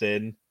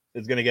Jefferson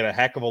is going to get a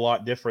heck of a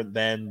lot different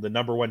than the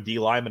number one D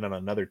lineman on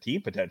another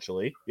team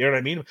potentially. You know what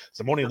I mean?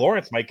 Simone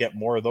Lawrence might get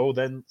more though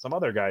than some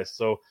other guys.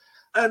 So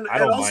I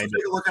don't mind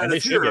it. And they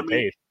should get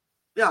paid.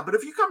 Yeah, but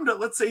if you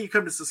let's say you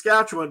come to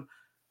Saskatchewan,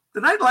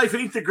 the nightlife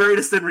ain't the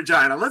greatest in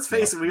Regina. Let's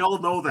face it, we all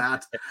know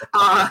that.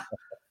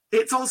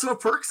 It's also a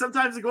perk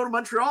sometimes to go to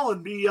Montreal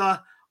and be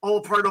all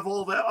a part of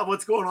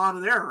what's going on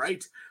in there,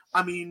 right?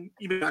 I mean,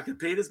 you may not get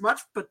paid as much,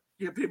 but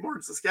you get paid more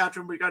in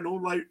Saskatchewan, but you got no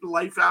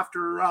life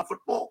after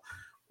football,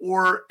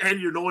 and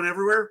you're known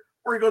everywhere.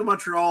 Or you go to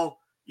Montreal,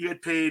 you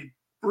get paid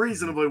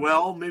reasonably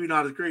well, maybe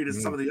not as great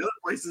as some of the other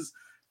places,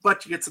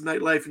 but you get some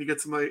nightlife and you get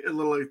some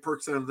little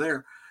perks out of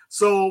there.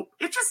 So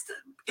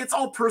it's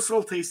all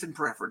personal taste and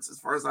preference as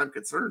far as I'm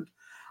concerned.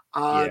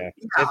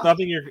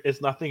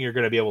 It's nothing you're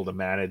going to be able to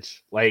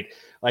manage. Like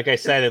I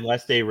said,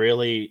 unless they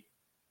really.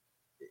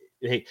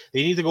 Hey,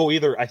 they need to go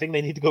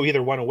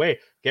either one way.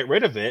 Get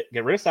rid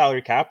of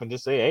salary cap and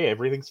just say, hey,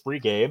 everything's free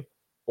game.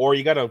 Or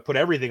you got to put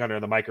everything under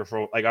the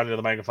microphone, like under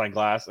the magnifying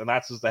glass. And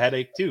that's just a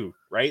headache too.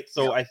 Right.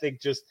 So I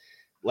think just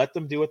let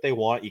them do what they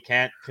want. You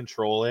can't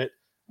control it.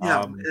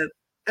 Yeah.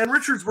 And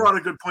Richard's brought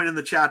a good point in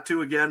the chat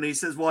too. Again, he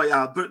says, well,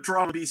 yeah, but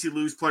Toronto BC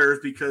lose players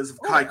because of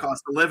high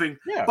cost of living.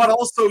 Yeah. But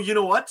also, you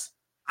know what?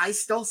 I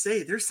still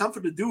say there's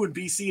something to do in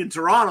BC and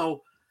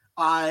Toronto.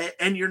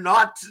 And you're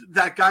not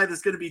that guy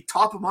that's going to be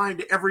top of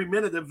mind every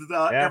minute of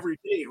every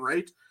day,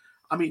 right?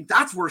 I mean,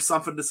 that's worth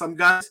something to some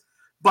guys,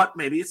 but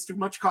maybe it's too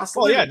much cost.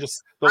 Well, yeah,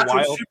 just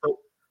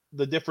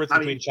the difference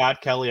between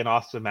Chad Kelly and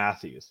Austin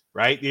Matthews,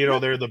 right? You know,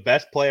 they're the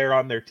best player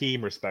on their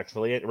team,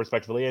 respectively,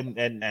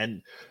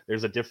 and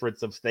there's a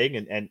difference of thing,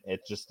 and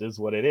it just is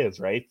what it is,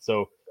 right?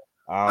 So,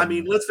 I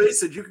mean, let's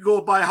face it, you could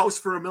go buy a house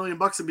for $1 million in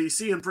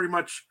BC and pretty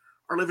much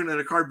are living in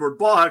a cardboard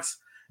box,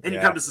 and you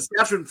come to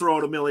Saskatchewan and throw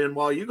out $1 million.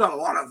 Well, you got a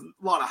lot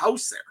of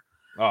house there.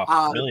 Oh,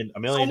 $1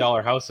 million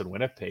house in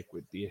Winnipeg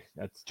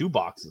that's 2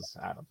 boxes,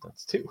 Adam.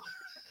 That's 2.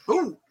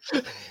 Ooh.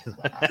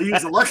 I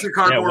use a luxury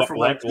cardboard for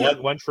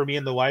one for me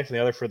and the wife, and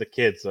the other for the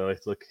kids. So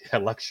it's like a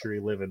luxury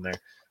living there.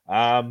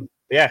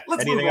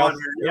 Let's anything else?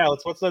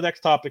 What's the next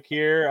topic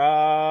here?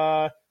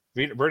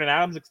 Vernon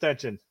Adams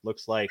extension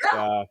looks like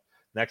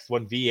next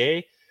one.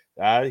 VA.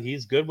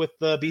 He's good with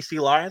the BC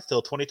Lions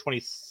till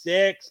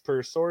 2026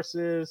 per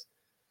sources.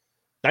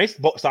 Nice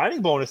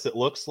signing bonus, it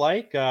looks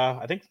like.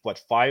 I think, over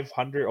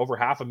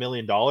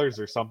 $500,000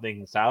 or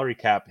something salary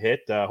cap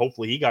hit.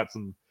 Hopefully he got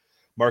some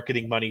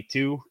marketing money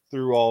too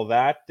through all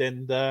that.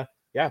 And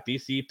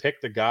BC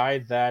picked a guy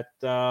that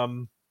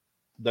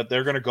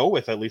they're going to go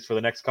with, at least for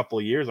the next couple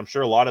of years. I'm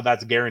sure a lot of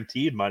that's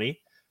guaranteed money,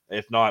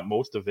 if not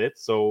most of it.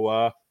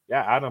 So,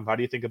 Adam, how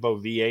do you think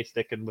about VA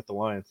sticking with the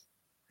Lions?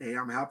 Hey,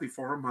 I'm happy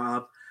for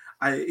him.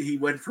 He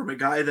went from a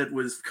guy that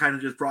was kind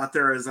of just brought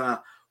there as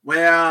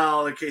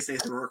in case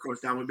Nathan Rourke goes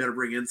down, we better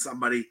bring in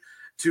somebody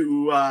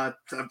to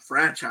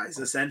franchise,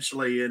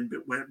 essentially, and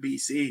went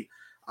BC.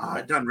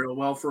 Done real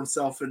well for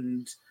himself,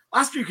 and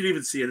last year you could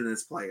even see it in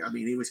his play. I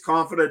mean, he was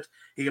confident.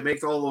 He could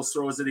make all those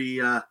throws that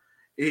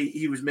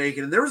he was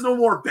making, and there was no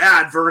more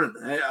bad Vernon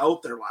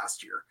out there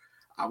last year.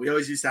 We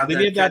always used to have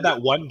He had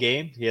that one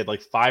game. He had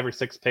like 5 or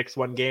 6 picks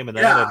one game, and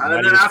then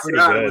and then after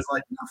that it was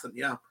like nothing.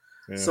 Yeah.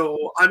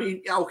 So I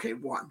mean,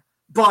 one,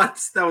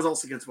 but that was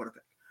also against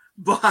Winnipeg.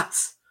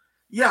 But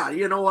yeah,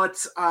 you know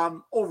what?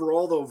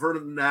 Overall, though,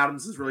 Vernon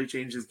Adams has really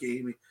changed his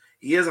game.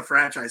 He is a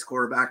franchise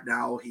quarterback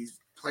now. He's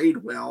played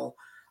well.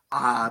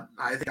 I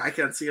think I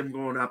can see him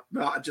going up,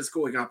 just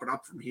going up and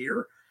up from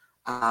here.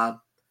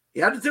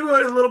 He had to do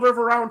a little bit of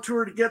a round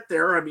tour to get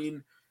there. I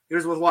mean, he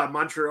was with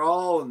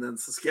Montreal, and then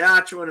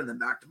Saskatchewan, and then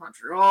back to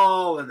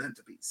Montreal, and then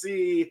to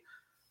BC.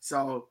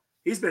 So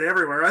he's been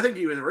everywhere. I think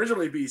he was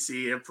originally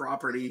BC and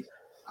property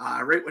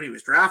right when he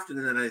was drafted,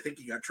 and then I think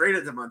he got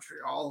traded to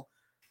Montreal.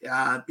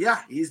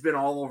 He's been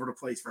all over the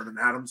place, Vernon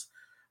Adams.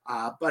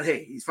 But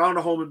hey, he's found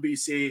a home in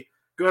BC.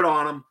 Good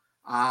on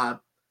him.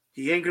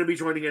 He ain't going to be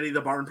joining any of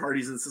the barn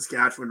parties in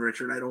Saskatchewan,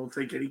 Richard. I don't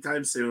think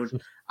anytime soon.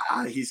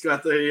 He's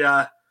got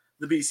the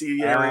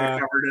BC area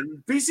covered,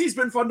 and BC's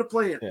been fun to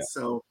play in. Yeah.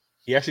 So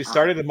he actually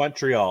started in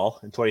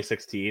Montreal in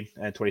 2016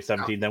 and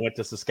 2017, then went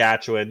to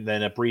Saskatchewan,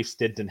 then a brief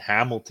stint in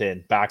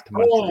Hamilton, back to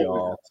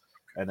Montreal,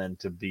 and then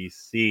to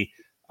BC.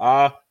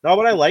 But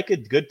I like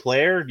it. Good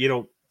player. You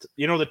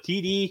know the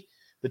TD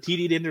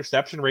to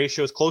interception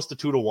ratio is close to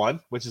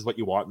 2-1, which is what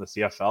you want in the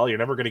CFL. You're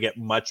never going to get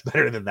much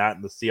better than that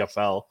in the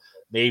CFL.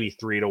 Maybe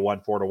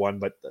 3-1, 4-1,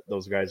 but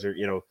those guys are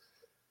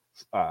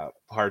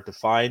hard to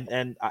find.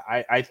 And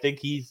I think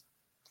he's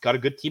got a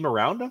good team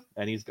around him,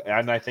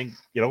 and I think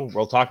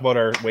we'll talk about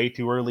our way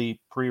too early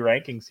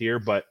pre-rankings here,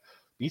 but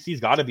BC's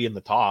got to be in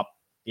the top,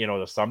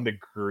 to some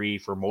degree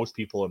for most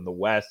people in the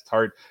West. It's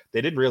hard.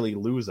 They didn't really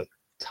lose a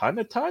ton,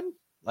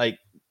 like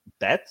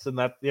Betts and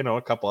that,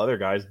 a couple other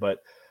guys, but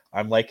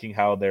I'm liking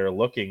how they're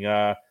looking.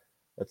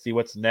 Let's see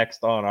what's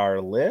next on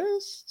our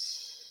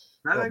list.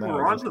 I think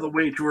we're on to the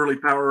way too early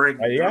power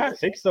ranking. I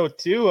think so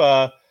too.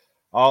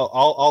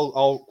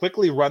 I'll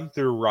quickly run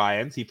through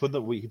Ryan's. He put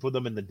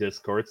them in the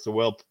Discord,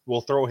 so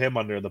we'll throw him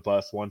under the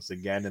bus once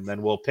again, and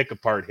then we'll pick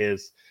apart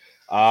his.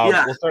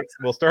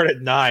 We'll start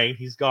at 9.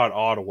 He's got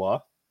Ottawa.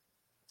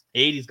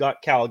 8. He's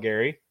got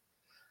Calgary.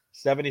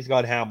 7. He's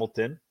got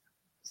Hamilton.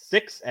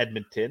 6.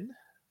 Edmonton.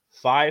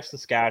 5.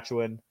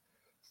 Saskatchewan.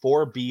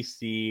 4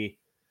 BC,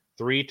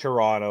 3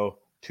 Toronto,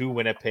 2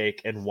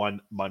 Winnipeg, and 1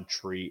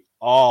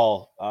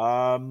 Montreal.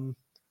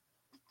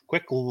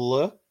 Quick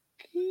look.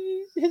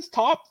 His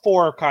top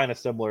 4 are kind of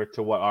similar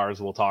to what ours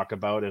we'll talk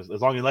about,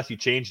 unless you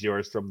changed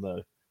yours from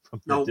the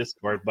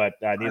Discord, but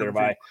neither have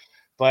I.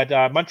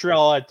 But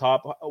Montreal at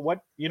top.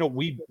 We'll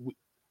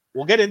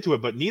get into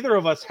it, but neither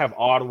of us have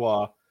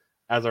Ottawa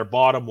as our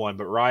bottom one,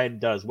 but Ryan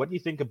does. What do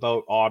you think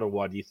about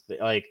Ottawa? Do you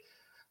think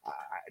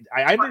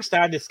I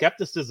understand the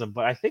skepticism,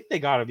 but I think they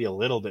got to be a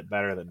little bit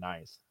better than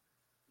 9th.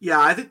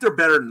 Yeah, I think they're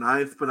better than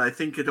 9th, but I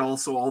think it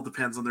also all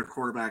depends on their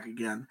quarterback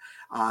again.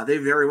 They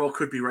very well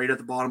could be right at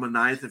the bottom of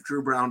 9th if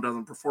Drew Brown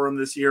doesn't perform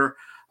this year.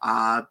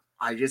 Like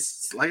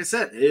I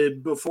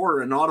said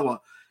before in Ottawa,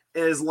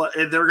 they're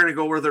going to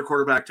go where their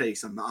quarterback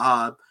takes them.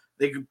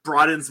 They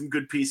brought in some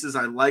good pieces.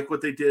 I like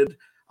what they did,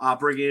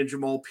 bringing in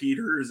Jamal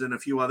Peters and a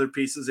few other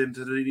pieces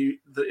into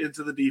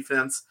the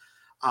defense.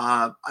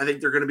 I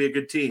think they're going to be a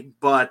good team,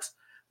 but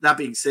that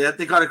being said,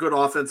 they got a good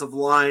offensive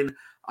line.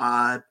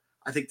 I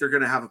think they're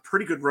going to have a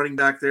pretty good running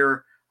back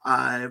there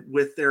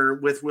with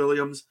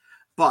Williams.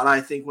 But I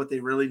think what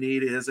they really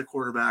need is a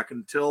quarterback.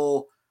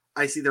 Until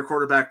I see their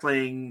quarterback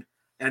playing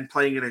at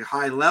a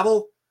high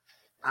level,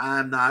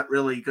 I'm not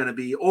really going to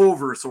be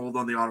oversold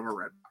on the Ottawa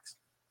Redhawks.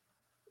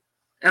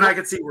 And I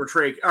can see where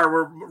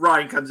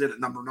Ryan comes in at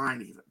number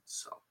 9 even.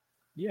 So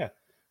yeah.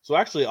 So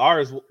actually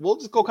ours, we'll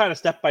just go kind of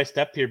step by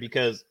step here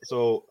because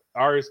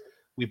ours.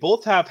 We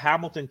both have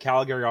Hamilton,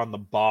 Calgary on the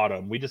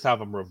bottom. We just have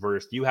them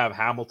reversed. You have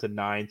Hamilton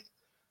 9th.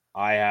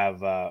 I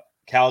have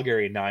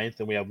Calgary 9th,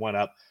 and we have one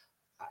up.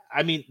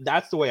 I mean,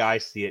 that's the way I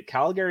see it.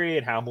 Calgary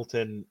and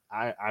Hamilton,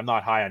 I'm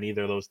not high on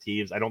either of those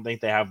teams. I don't think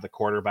they have the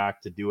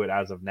quarterback to do it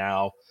as of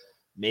now.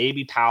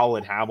 Maybe Powell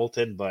and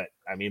Hamilton, but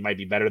I mean, might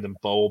be better than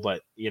Bo.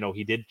 But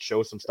he did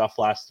show some stuff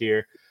last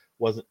year.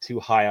 Wasn't too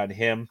high on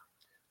him.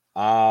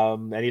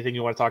 Anything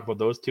you want to talk about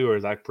those two, or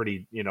is that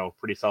pretty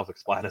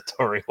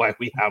self-explanatory why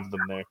we have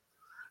them there?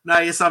 No,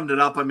 you summed it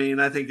up. I mean,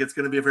 I think it's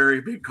going to be a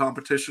very big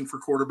competition for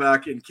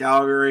quarterback in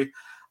Calgary.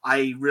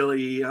 I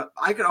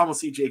could almost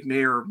see Jake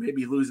Mayer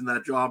maybe losing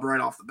that job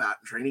right off the bat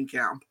in training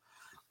camp.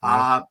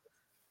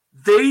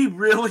 They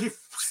really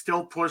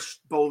still push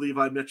Bo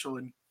Levi Mitchell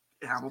and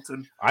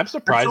Hamilton. I'm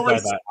surprised by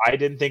that. I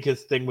didn't think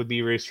his thing would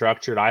be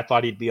restructured. I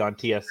thought he'd be on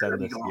TSN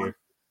this year.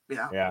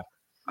 Yeah.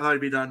 I thought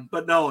he'd be done.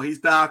 But no, he's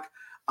back.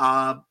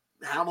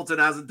 Hamilton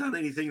hasn't done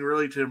anything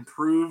really to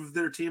improve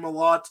their team a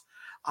lot.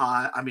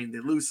 I mean, they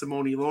lose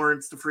Simone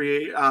Lawrence to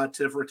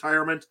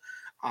retirement.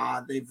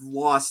 They've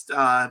lost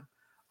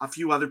a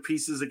few other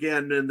pieces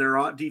again in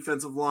their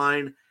defensive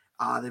line.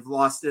 They've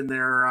lost in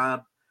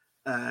their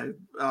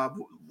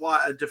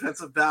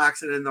defensive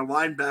backs and in their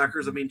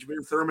linebackers. I mean,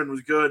 Jameer Thurman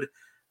was good.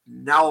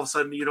 Now all of a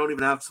sudden you don't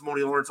even have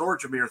Simone Lawrence or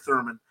Jameer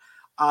Thurman.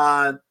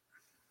 I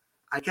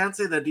can't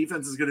say that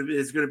defense is going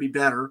to be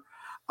better.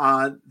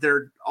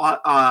 Their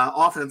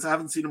offense, I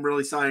haven't seen them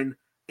really sign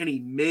any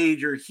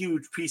major,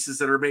 huge pieces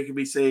that are making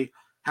me say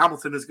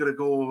Hamilton is going to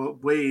go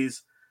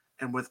ways.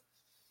 And with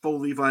Bo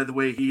Levi the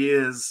way he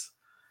is,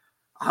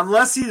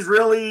 unless he's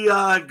really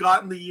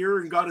gotten the year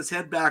and got his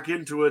head back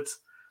into it,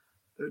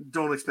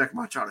 don't expect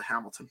much out of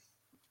Hamilton.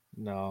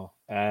 No.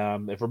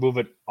 If we're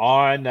moving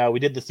on, we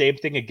did the same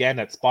thing again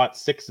at spot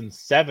 6 and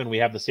 7. We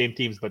have the same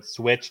teams but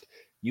switched.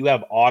 You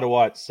have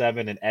Ottawa at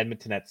 7 and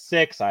Edmonton at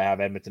 6. I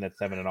have Edmonton at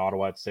 7 and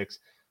Ottawa at 6.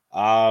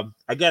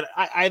 Again,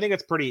 I think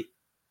it's pretty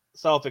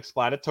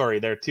self-explanatory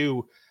there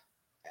too.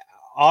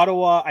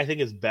 Ottawa, I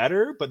think, is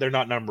better, but they're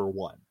not number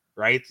one,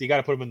 right? So you got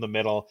to put them in the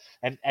middle.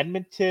 And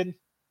Edmonton,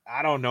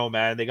 I don't know,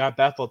 man. They got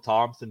Bethel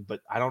Thompson,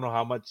 but I don't know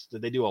how much.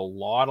 Did they do a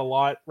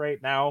lot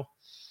right now?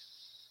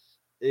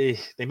 They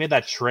made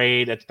that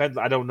trade. It depends.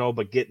 I don't know,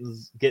 but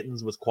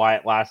Gittins was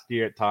quiet last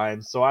year at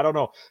times, so I don't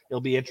know. It'll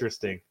be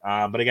interesting.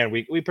 But again,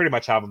 we pretty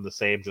much have them the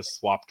same, just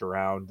swapped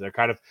around. They're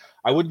kind of.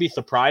 I wouldn't be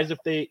surprised if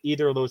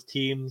either of those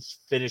teams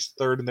finished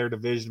third in their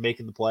division,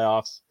 making the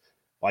playoffs.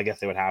 Well, I guess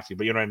they would have to,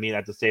 but you know what I mean.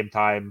 At the same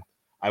time,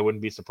 I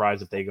wouldn't be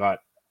surprised if they got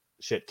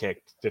shit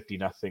kicked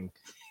 50-0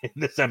 in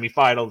the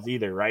semifinals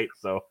either, right?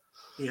 So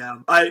yeah,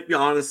 I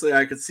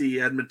could see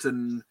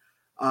Edmonton.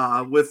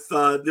 With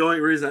the only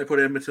reason I put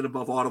Edmonton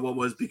above Ottawa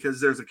was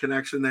because there's a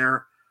connection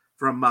there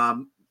from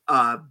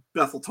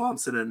Bethel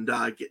Thompson and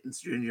Gittins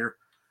Jr.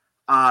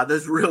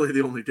 That's really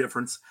the only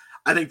difference.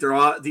 I think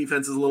their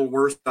defense is a little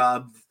worse.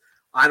 I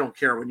don't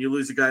care when you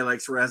lose a guy like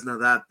Serezna,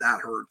 that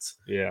hurts.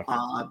 Yeah.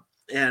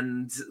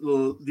 And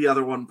the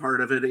other one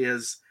part of it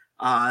is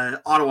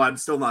Ottawa. I'm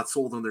still not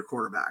sold on their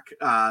quarterback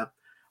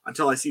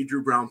until I see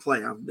Drew Brown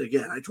play.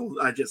 Again,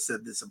 I just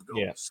said this ago.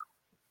 Yeah. So.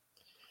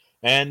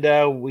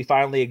 And we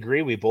finally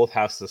agree. We both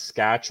have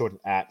Saskatchewan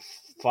at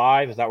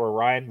 5. Is that where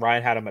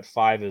Ryan had him at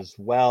 5 as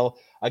well?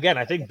 Again,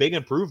 I think big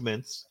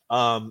improvements,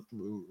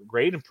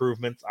 great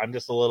improvements. I'm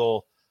just a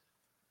little,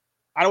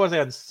 I don't want to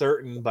say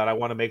uncertain, but I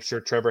want to make sure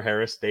Trevor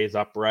Harris stays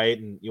upright,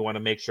 and you want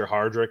to make sure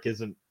Hardrick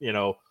isn't,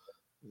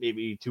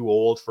 maybe too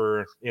old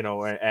for,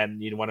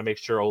 and you want to make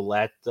sure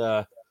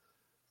Ouellette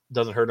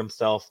doesn't hurt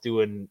himself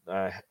doing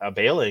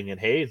bailing and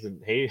Hayes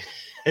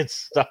and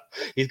stuff.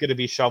 He's going to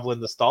be shoveling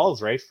the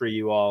stalls, right, for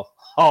you all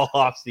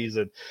off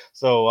season.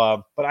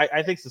 So, but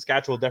I think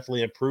Saskatchewan will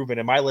definitely improve. And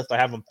in my list, I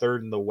have them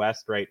 3rd in the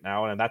West right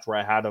now, and that's where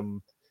I had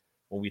them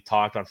when we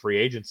talked on free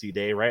agency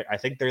day, right? I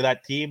think they're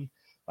that team,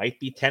 might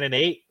be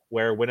 10-8,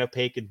 where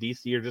Winnipeg and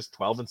BC are just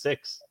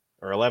 12-6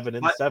 or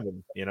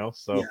 11-7.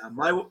 So yeah,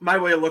 my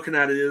way of looking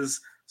at it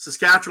is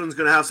Saskatchewan's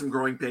going to have some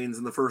growing pains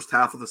in the first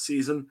half of the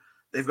season.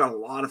 They've got a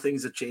lot of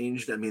things that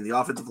changed. I mean, the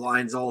offensive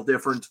line's all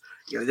different.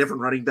 You got a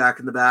different running back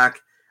in the back.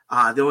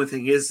 The only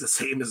thing is the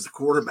same as the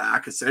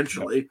quarterback,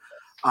 essentially.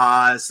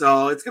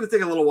 So it's going to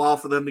take a little while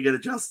for them to get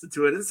adjusted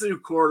to it. It's a new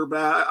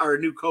quarterback or a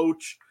new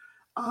coach,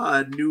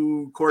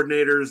 new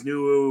coordinators,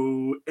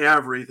 new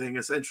everything,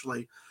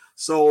 essentially.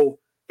 So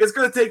it's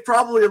going to take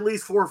probably at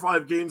least 4 or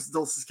 5 games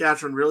until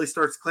Saskatchewan really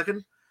starts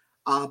clicking.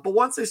 But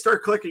once they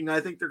start clicking, I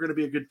think they're going to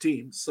be a good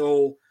team.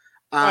 So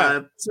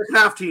second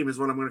half team is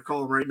what I'm going to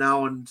call them right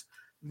now. And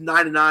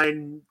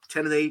 9-9,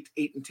 10-8,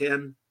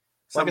 8-10,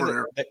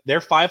 somewhere there. They're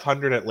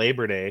 500 at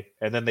Labor Day,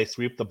 and then they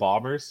sweep the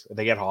Bombers. And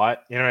they get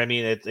hot. You know what I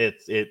mean?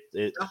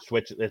 It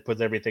puts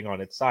everything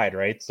on its side,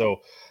 right? So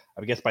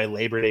I guess by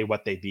Labor Day,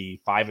 what they'd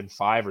be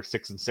 5-5 or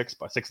 6-6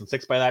 by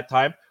 6-6 by that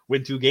time.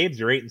 Win 2 games,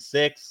 you're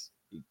 8-6.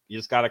 You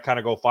just got to kind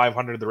of go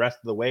 500 the rest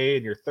of the way,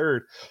 and you're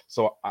 3rd.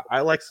 So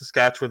I like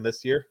Saskatchewan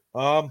this year.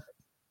 The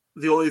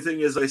only thing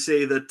is, I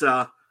say that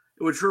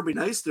it would sure be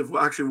nice to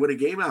actually win a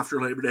game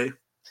after Labor Day.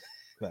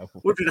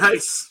 Would be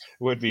nice.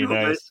 Would be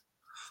nice.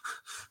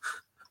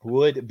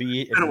 Would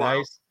be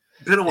nice.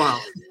 Been a while.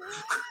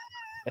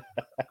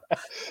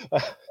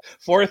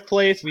 Fourth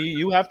place,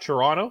 you have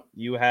Toronto.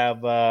 You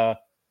have,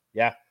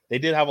 they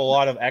did have a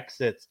lot of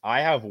exits.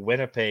 I have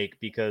Winnipeg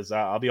because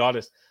I'll be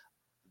honest,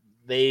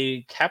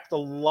 they kept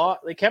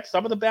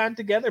some of the band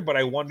together, but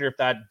I wonder if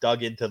that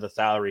dug into the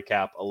salary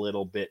cap a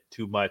little bit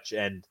too much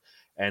and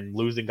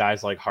losing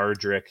guys like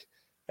Hardrick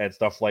and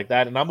stuff like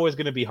that. And I'm always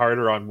going to be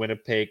harder on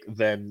Winnipeg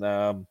than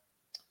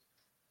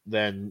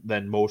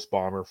most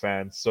Bomber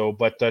fans. So,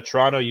 but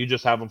Toronto, you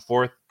just have them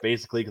fourth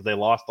basically because they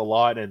lost a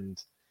lot,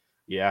 and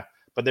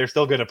but they're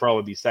still going to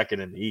probably be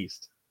second in the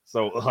East.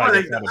 So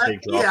I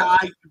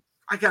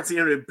can't see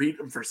anyone to beat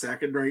them for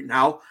second right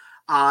now.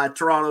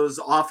 Toronto's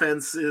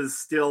offense is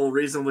still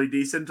reasonably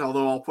decent,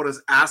 although I'll put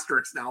as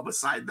asterisks now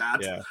beside that.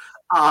 Yeah.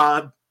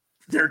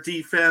 Their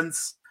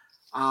defense,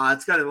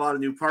 it's got a lot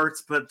of new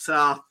parts, but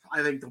I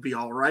think they'll be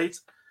all right.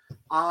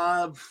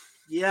 I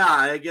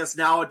guess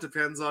now it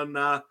depends on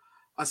a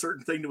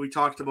certain thing that we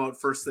talked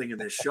about first thing in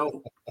this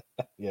show.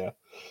 Yeah.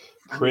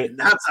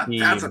 That's a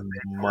big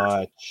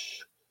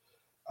much.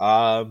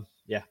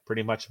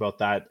 Pretty much about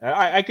that.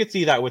 I could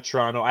see that with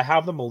Toronto. I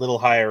have them a little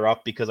higher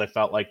up because I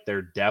felt like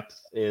their depth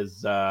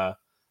was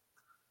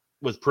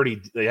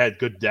pretty. They had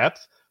good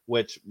depth,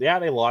 which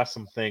they lost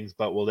some things,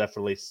 but we'll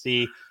definitely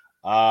see.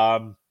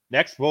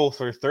 Next,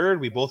 for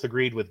third, we both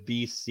agreed with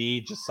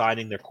BC just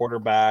signing their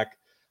quarterback.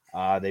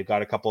 They've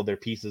got a couple of their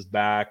pieces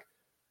back.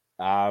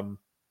 A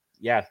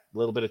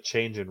little bit of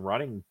change in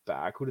running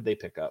back. Who did they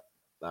pick up?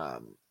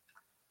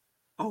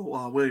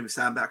 William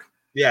Stanback.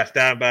 Yeah,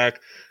 Stanback.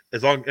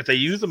 If they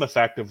use them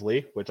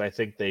effectively, which I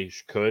think they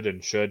could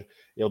and should,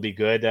 it'll be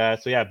good.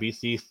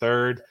 BC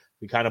third.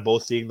 We kind of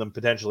both seeing them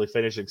potentially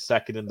finishing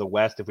second in the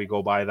West if we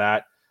go by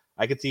that.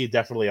 I could see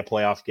definitely a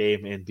playoff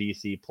game in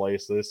BC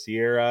place this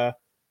year.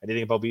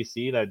 Anything about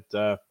BC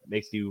that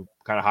makes you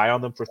kind of high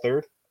on them for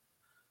third?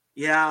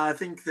 Yeah, I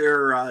think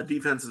their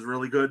defense is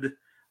really good.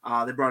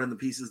 They brought in the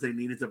pieces they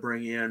needed to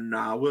bring in.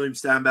 William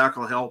Stanback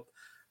will help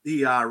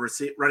the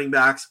running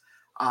backs.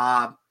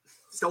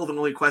 Still, the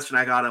only question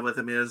I got with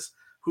him is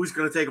who's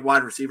going to take a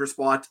wide receiver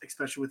spot,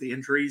 especially with the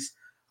injuries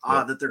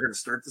that they're going to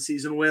start the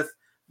season with.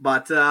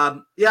 But,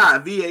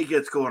 VA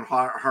gets going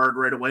hard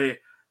right away.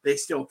 They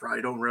still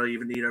probably don't really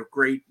even need a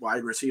great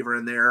wide receiver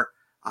in there.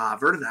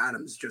 Vernon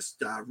Adams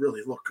just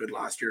really looked good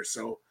last year.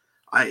 So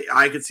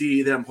I could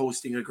see them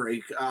hosting a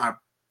great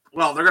they're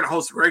going to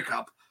host a Grey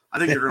Cup. I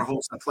think they're going to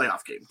host a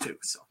playoff game too.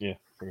 So yeah,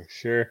 for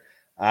sure.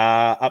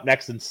 Up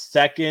next in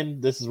second,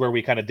 this is where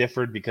we kind of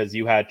differed because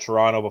you had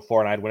Toronto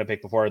before and I had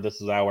Winnipeg before. This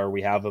is now where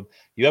we have them.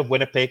 You have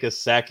Winnipeg as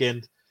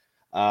second.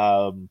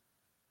 Did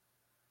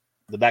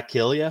that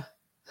kill you?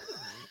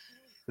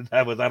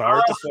 Was that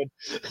hard to put?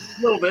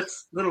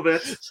 Little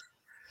bit.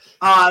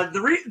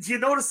 Do you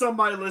notice on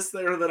my list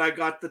there that I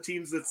got the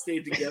teams that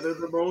stayed together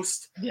the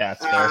most? Yeah,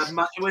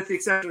 with the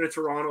exception of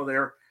Toronto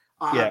there.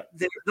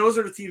 Those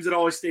are the teams that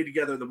always stay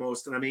together the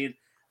most. And I mean,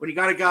 when you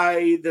got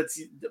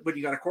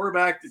a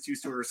quarterback that's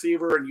used to a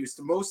receiver and used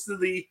to most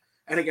of the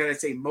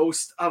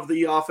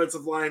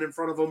offensive line in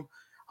front of them,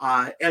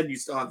 and you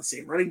still have the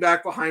same running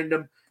back behind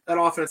them, that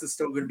offense is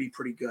still going to be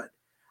pretty good.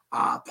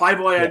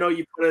 Pieboy, I know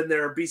you put in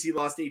there, BC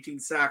lost 18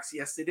 sacks.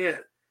 Yes, they did.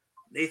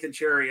 Nathan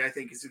Cherry, I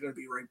think, is going to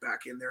be right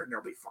back in there, and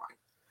they'll be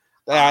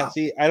fine.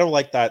 See, I don't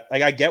like that.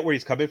 Like, I get where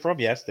he's coming from.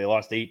 Yes, they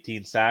lost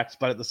 18 sacks,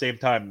 but at the same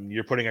time,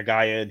 you're putting a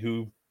guy in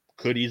who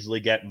could easily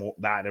get more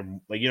that,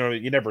 and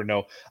you never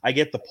know. I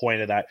get the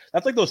point of that.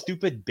 That's like those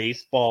stupid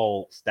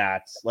baseball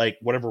stats, like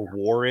whatever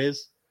WAR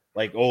is.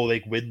 Like,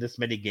 they win this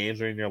many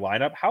games in your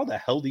lineup. How the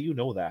hell do you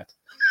know that?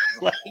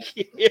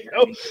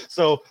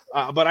 So,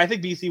 but I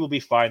think BC will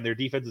be fine. Their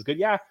defense is good.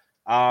 Yeah.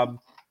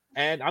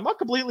 And I'm not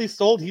completely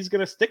sold he's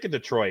going to stick in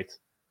Detroit,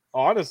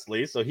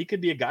 honestly. So he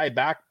could be a guy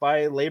back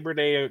by Labor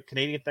Day or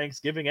Canadian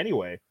Thanksgiving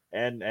anyway.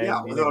 And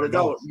without a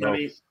doubt. So. I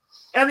mean,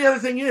 and the other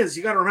thing is,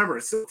 you got to remember,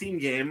 it's a team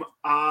game.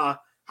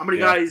 How many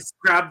guys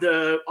grabbed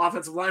the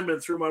offensive lineman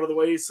and threw him out of the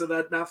way so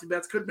that Matthew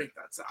Betts could make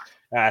that sack?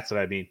 That's what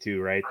I mean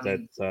too, right?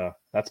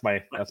 That's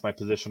my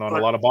position on a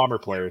lot of Bomber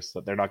players,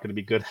 that they're not going to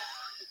be good.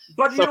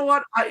 But you know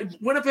what?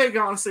 Winnipeg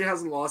honestly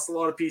hasn't lost a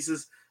lot of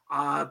pieces.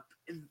 Are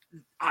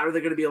they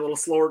going to be a little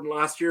slower than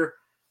last year?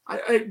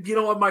 You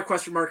know what my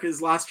question mark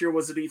is? Last year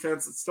was the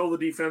defense. It's still the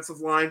defensive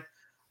line.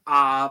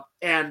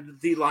 And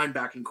the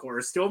linebacking core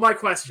is still my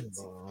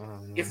questions.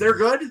 If they're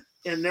good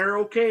and they're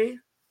okay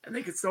and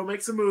they can still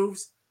make some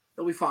moves,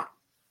 they'll be fine.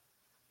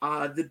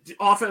 The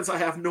offense I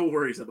have no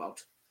worries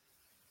about.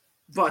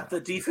 But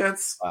the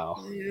defense,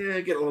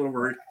 get a little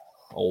worried.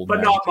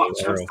 But not much.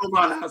 I'm still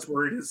not as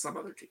worried as some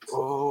other teams.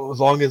 As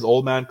long as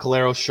old man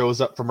Calero shows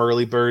up from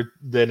early bird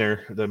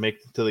dinner to make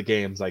it to the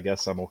games, I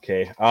guess I'm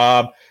okay.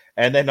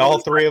 And then all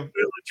three of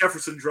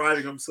Jefferson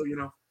driving them, so you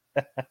know.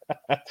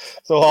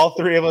 So all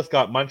three of us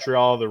got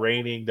Montreal, the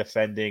reigning,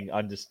 defending,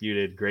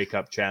 undisputed Grey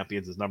Cup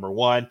champions, as number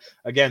one.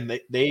 Again,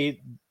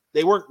 they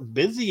weren't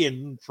busy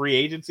in free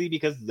agency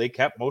because they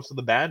kept most of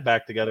the band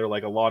back together,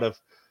 like a lot of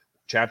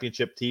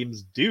championship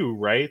teams do,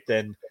 right?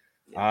 And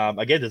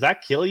again, does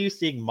that kill you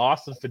seeing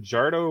Moss and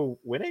Fajardo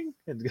winning?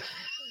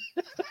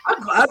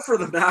 I'm glad for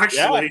them,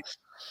 actually.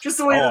 Just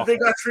the way that they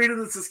got treated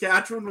in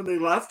Saskatchewan when they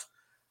left.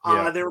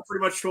 They were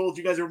pretty much told,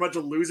 you guys are a bunch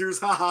of losers.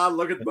 Haha,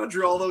 look at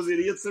Montreal, those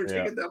idiots. They're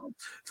taking them.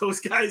 Those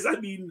guys, I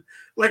mean,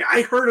 like,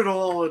 I heard it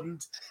all.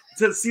 And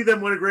to see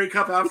them win a Grey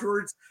Cup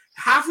afterwards,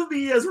 half of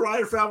me as a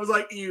Rider fan was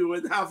like, ew.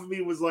 And half of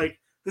me was like,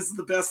 this is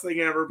the best thing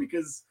ever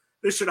because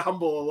this should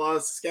humble a lot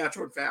of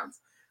Saskatchewan fans.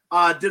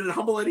 Did it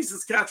humble any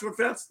Saskatchewan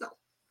fans? No.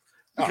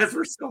 Because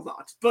we're still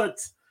not. But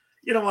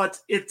you know what?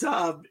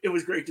 It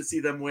was great to see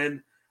them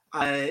win.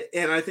 And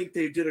I think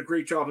they did a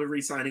great job of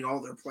re-signing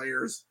all their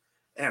players.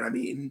 And I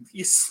mean,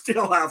 you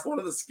still have one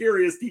of the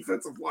scariest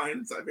defensive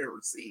lines I've ever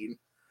seen.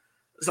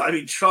 So, I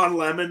mean, Sean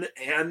Lemon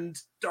and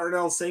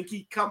Darnell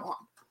Sankey, come on.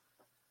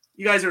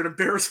 You guys are an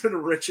embarrassment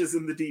of riches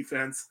in the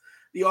defense.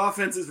 The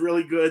offense is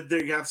really good.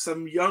 They have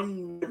some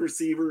young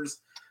receivers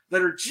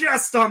that are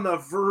just on the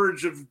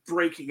verge of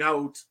breaking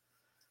out.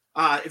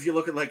 If you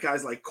look at like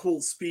guys like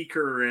Cole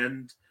Speaker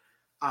and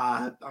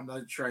I'm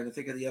not trying to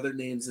think of the other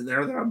names in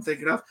there that I'm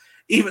thinking of.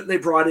 Even they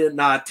brought in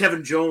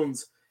Tevin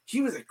Jones.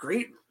 He was a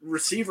great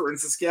receiver in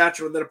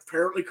Saskatchewan that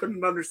apparently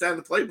couldn't understand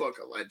the playbook,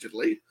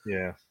 allegedly.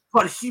 Yeah.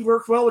 But he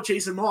worked well with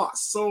Jason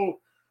Moss. So,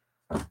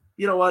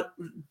 you know what?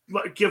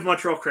 Give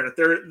Montreal credit.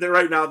 They're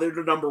right now, they're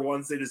the number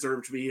ones they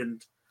deserve to be,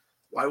 and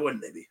why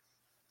wouldn't they be?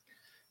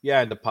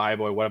 Yeah, and the Pie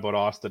Boy, what about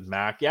Austin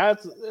Mack? Yeah,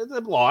 it's a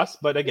loss,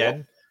 but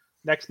again,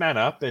 next man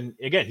up. And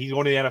again, he's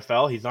going to the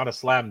NFL. He's not a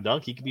slam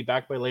dunk. He could be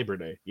back by Labor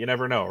Day. You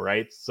never know,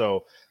 right?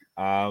 So,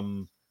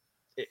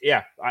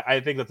 yeah, I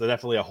think that's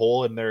definitely a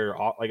hole in their,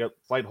 like a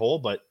slight hole,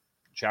 but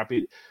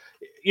Chappie,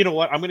 you know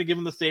what? I'm going to give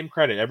him the same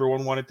credit.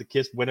 Everyone wanted to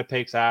kiss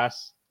Winnipeg's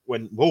ass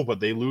when, but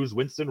they lose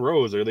Winston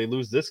Rose or they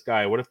lose this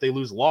guy. What if they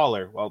lose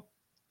Lawler? Well,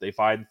 they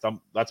find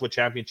that's what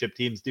championship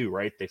teams do,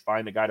 right? They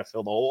find a guy to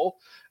fill the hole,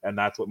 and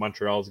that's what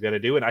Montreal is going to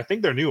do. And I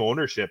think their new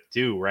ownership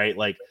too, right?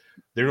 Like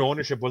their new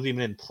ownership wasn't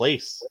even in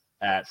place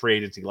at free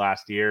agency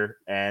last year,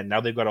 and now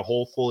they've got a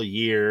whole full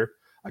year.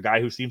 A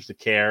guy who seems to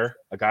care,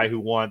 a guy who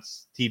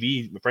wants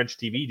French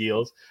TV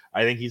deals.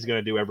 I think he's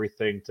going to do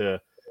everything to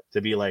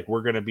be like,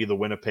 we're going to be the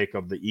Winnipeg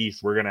of the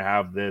East. We're going to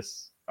have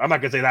this. I'm not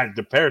going to say that in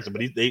comparison,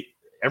 but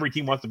every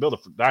team wants to build a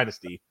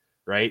dynasty,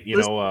 right?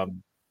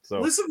 So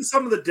listen to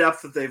some of the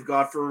depth that they've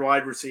got for a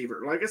wide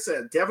receiver. Like I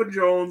said, Devin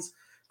Jones,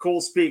 Cole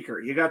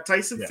Speaker. You got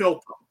Tyson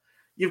Philpott.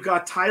 You've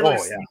got Tyler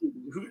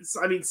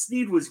Sneed,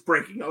 Sneed was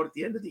breaking out at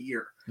the end of the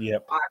year.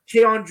 Yep.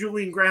 Keon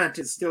Julian Grant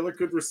is still a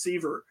good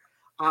receiver.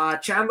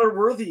 Chandler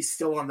Worthy's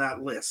still on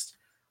that list.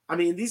 I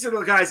mean, these are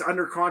the guys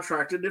under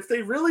contract, and if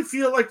they really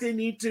feel like they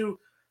need to,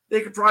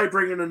 they could probably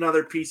bring in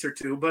another piece or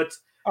two. But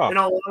in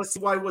all honesty,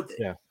 why would they?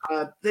 Yeah.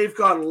 They've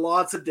got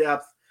lots of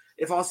depth.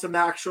 If Austin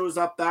Mack shows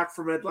up back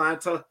from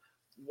Atlanta,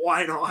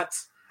 why not?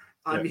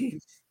 I mean,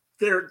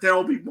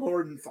 they'll be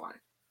more than fine.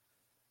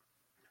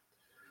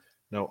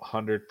 No,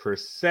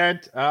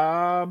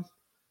 100%.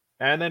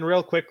 And then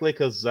real quickly,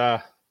 because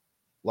our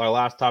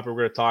last topic we're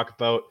going to talk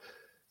about,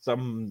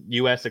 some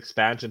U.S.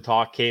 expansion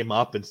talk came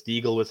up, and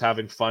Stiegel was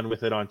having fun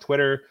with it on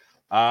Twitter.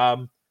 You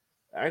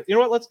know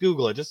what? Let's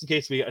Google it just in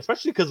case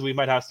especially because we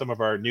might have some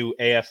of our new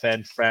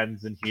AFN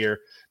friends in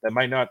here that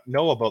might not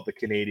know about the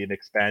Canadian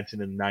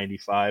expansion in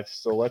 '95.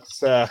 So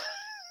let's,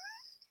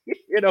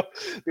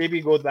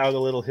 maybe go down a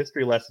little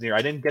history lesson here.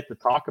 I didn't get to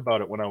talk about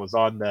it when I was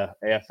on the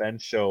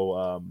AFN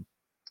show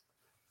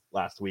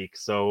last week.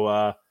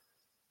 So,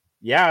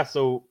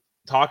 so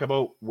talk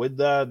about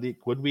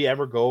would we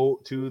ever go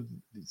to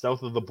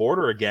south of the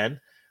border again?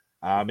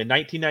 In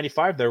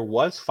 1995, there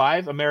was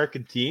 5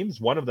 American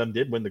teams. One of them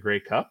did win the Grey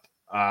Cup,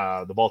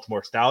 the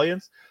Baltimore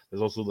Stallions.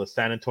 There's also the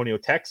San Antonio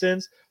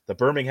Texans, the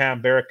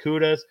Birmingham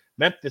Barracudas,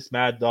 Memphis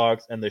Mad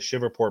Dogs, and the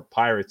Shiverport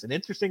Pirates. And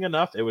interesting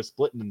enough, it was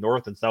split into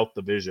North and South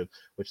Division,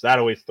 which that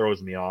always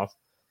throws me off.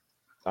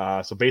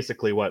 So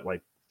basically,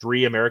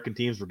 3 American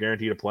teams were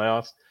guaranteed a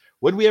playoffs.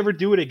 Would we ever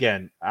do it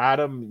again?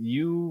 Adam,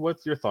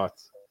 what's your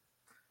thoughts?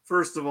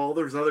 First of all,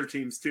 there's other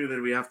teams, too,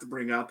 that we have to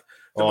bring up.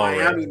 The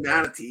Miami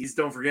Manatees,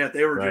 don't forget,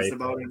 they were just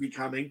about to be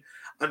coming.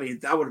 I mean,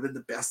 that would have been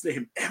the best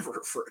name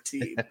ever for a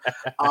team.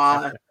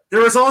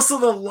 There was also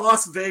the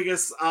Las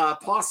Vegas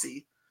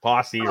Posse.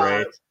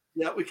 Right?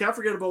 Yeah, we can't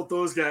forget about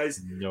those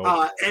guys.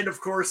 No. And, of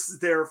course,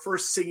 their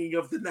first singing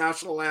of the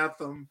national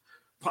anthem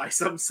by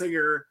some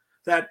singer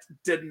that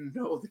didn't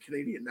know the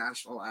Canadian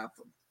national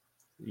anthem.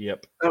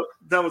 Yep.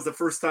 That was the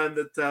first time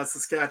that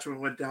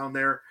Saskatchewan went down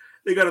there.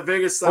 They got a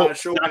Vegas show.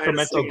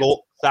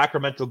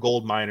 Sacramento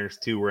Gold Miners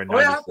too were in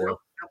 '94.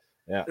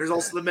 Yeah. There's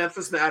also the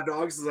Memphis Mad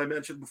Dogs, as I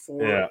mentioned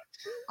before. Yeah.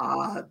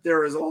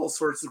 There is all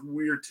sorts of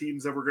weird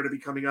teams that were going to be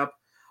coming up.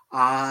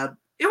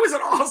 It was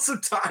an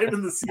awesome time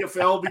in the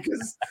CFL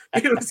because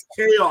it was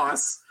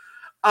chaos.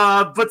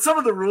 But some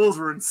of the rules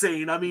were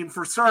insane. I mean,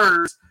 for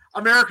starters,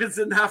 Americans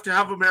didn't have to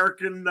have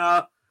American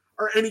or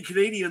any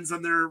Canadians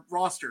on their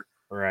roster.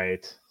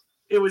 Right.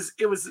 It was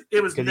because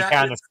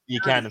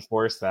you can't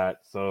enforce that.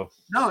 So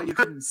no, you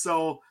couldn't.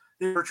 So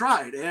they were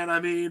tried, and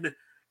I mean,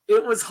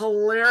 it was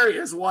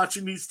hilarious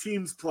watching these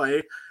teams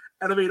play.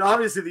 And I mean,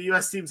 obviously, the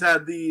U.S. teams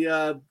had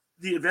the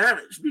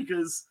advantage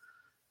because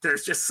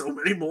there's just so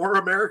many more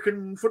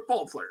American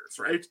football players,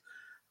 right?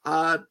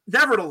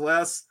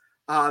 Nevertheless,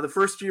 the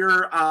first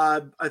year,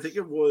 I think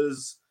it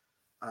was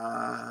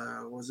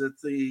it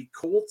the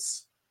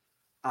Colts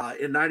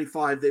in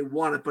 '95? They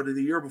won it, but in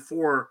the year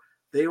before,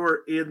 they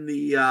were in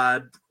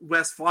the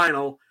West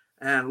Final,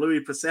 and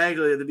Louis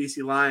Pasaglia, the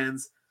BC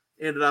Lions,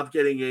 ended up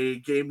getting a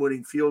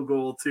game-winning field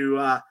goal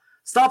to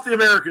stop the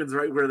Americans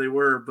right where they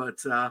were. But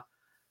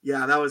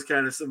yeah, that was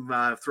kind of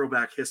some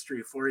throwback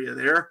history for you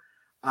there.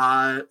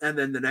 And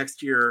then the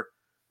next year,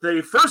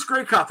 the first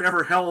Grey Cup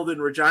ever held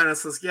in Regina,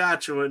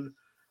 Saskatchewan,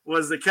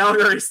 was the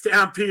Calgary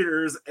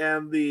Stampeders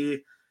and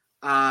the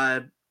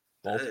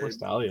Baltimore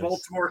Stallions.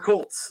 Baltimore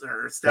Colts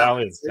or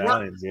Stallions. They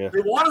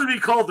wanted to be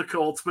called the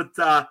Colts, but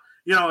a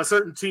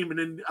certain team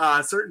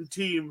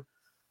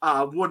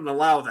wouldn't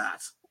allow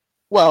that.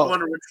 Well, I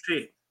wonder which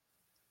team.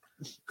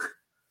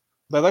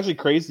 That's actually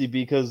crazy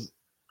because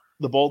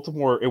it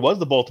was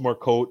the Baltimore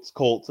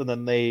Colts, and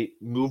then they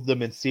moved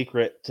them in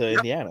secret to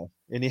Indiana.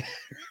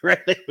 Right?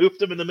 They moved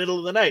them in the middle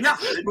of the night. Yeah,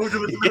 they moved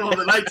them in the middle of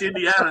the night to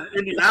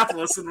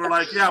Indianapolis, and we're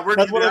like, yeah, we're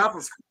in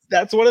Indianapolis.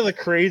 That's one of the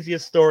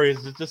craziest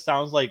stories. It just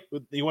sounds like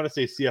you want to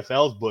say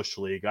CFL's Bush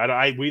League.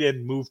 We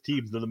didn't move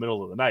teams in the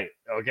middle of the night.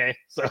 Okay,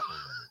 so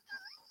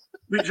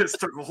we just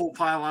took a whole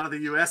pile out of the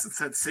U.S. and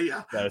said, "See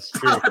ya." That's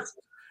true.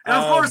 And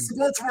of course,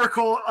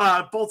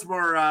 the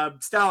Baltimore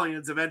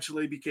Stallions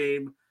eventually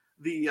became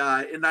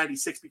in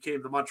 '96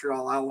 became the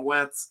Montreal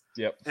Alouettes.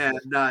 Yep. And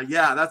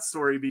that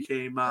story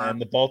became and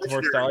the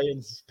Baltimore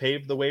Stallions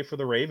paved the way for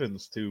the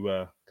Ravens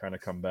to kind of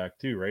come back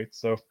too, right?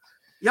 So.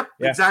 Yep,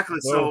 exactly.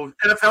 So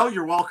NFL,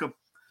 you're welcome.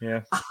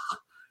 Yeah.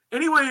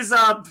 Anyways,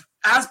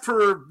 as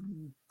per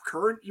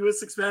current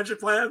U.S. expansion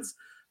plans,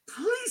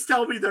 please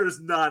tell me there's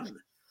none.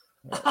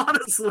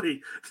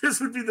 Honestly, this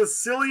would be the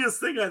silliest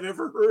thing I've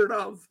ever heard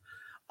of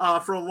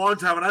for a long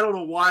time, and I don't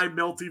know why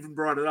Milt even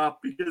brought it up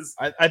because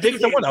I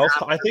think someone else.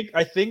 I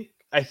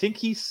think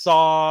he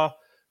saw,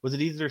 was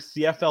it either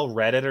CFL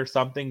Reddit or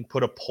something,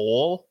 put a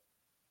poll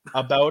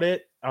about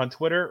it on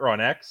Twitter or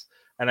on X,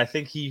 and I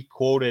think he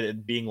quoted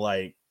it being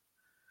like,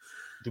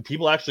 do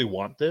people actually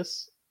want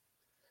this?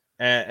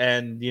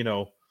 And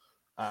no,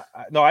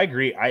 I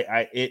agree.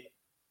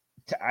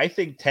 I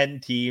think 10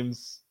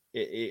 teams.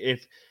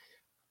 If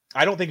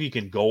I don't think you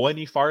can go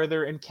any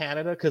farther in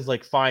Canada, because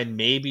fine,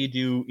 maybe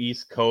do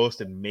East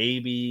Coast and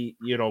maybe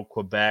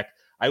Quebec.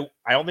 I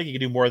don't think you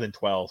can do more than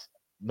 12.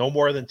 No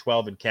more than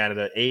 12 in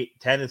Canada.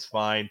 10 is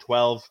fine.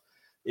 12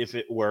 if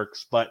it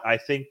works. But I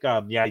think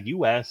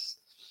US.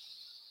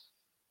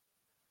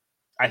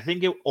 I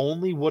think it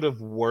only would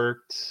have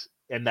worked.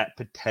 And that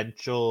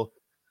potential,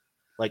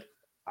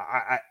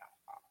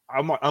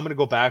 I'm going to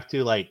go back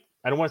to I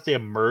don't want to say a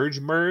merge,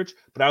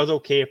 but I was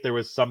okay if there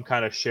was some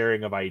kind of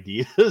sharing of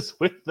ideas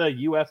with the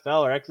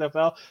UFL or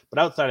XFL. But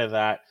outside of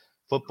that,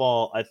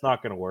 football, it's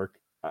not going to work.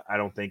 I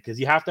don't think, because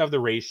you have to have the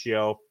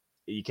ratio.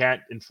 You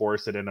can't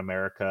enforce it in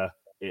America.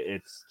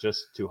 It's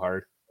just too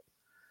hard.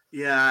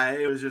 Yeah,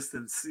 it was just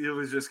going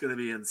to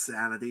be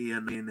insanity. I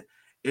mean,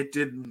 it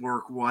didn't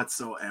work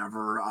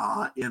whatsoever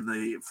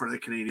for the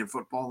Canadian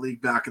Football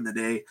League back in the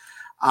day.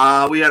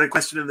 We had a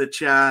question in the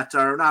chat,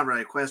 or not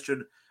really a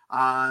question.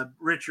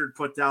 Richard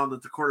put down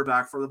that the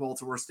quarterback for the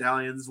Baltimore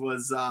Stallions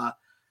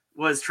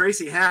was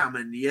Tracy Ham,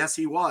 and yes,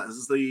 he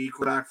was the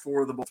quarterback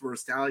for the Baltimore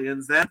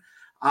Stallions. Then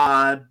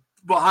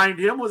behind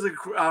him was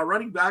a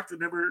running back that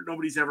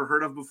nobody's ever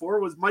heard of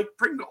before, was Mike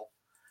Pringle.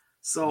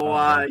 So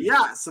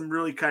some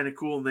really kind of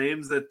cool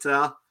names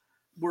that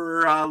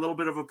were a little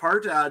bit of a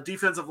part.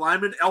 Defensive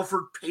lineman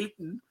Alfred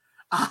Payton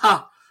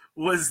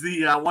was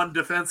the one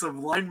defensive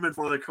lineman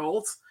for the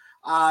Colts.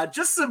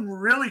 Just some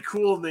really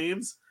cool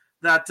names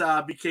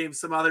that became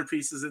some other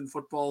pieces in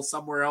football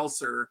somewhere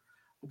else or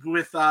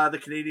with the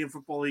Canadian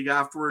Football League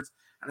afterwards.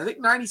 And I think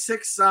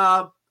 96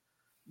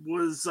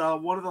 was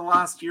one of the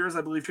last years.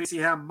 I believe Tracy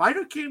Ham might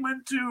have came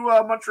into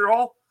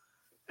Montreal.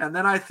 And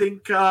then I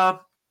think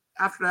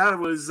after that it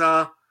was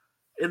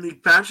in the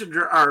expansion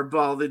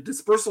the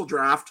dispersal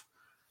draft.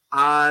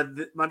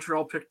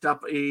 Montreal picked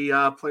up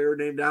a player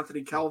named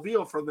Anthony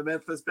Calvillo from the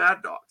Memphis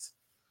Bad Dogs.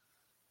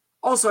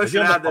 Also, I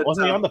should add that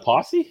wasn't he on the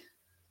Posse?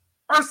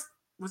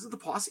 Was it the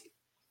Posse?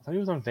 I thought he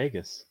was on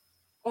Vegas.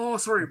 Oh,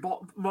 sorry,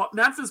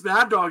 Memphis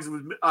Bad Dogs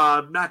was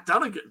Matt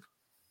Dunnigan.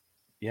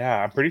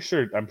 Yeah, I'm pretty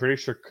sure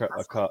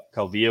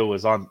Calvillo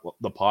was on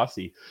the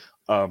Posse.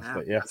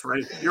 But yeah, that's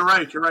right. You're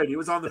right. He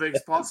was on the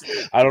Vegas Posse.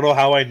 I don't know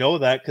how I know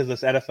that because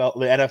this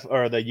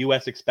the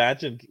US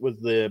expansion was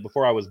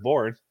before I was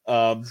born.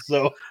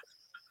 So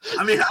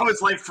I mean, I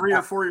was like 3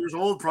 or 4 years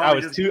old.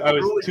 Probably. I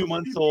was 2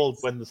 months old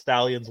when the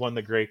Stallions won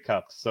the Grey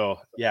Cup. So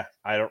yeah,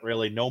 I don't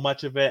really know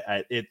much of it.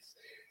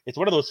 It's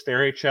one of those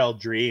fairy tale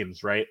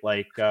dreams, right?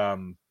 Like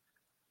TVs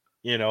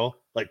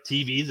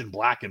in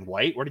black and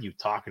white. What are you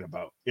talking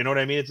about? You know what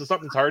I mean? It's just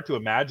something that's hard to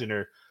imagine.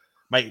 Or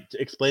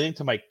explaining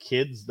to my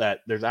kids that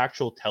there's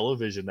actual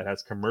television that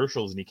has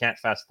commercials and you can't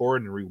fast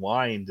forward and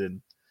rewind,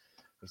 and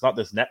it's not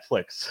this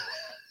Netflix.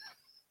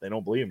 They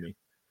don't believe me.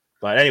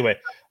 But anyway,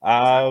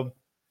 so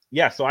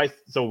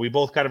we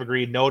both kind of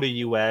agreed no to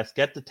US,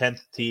 get the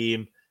 10th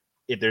team.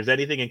 if there's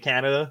anything in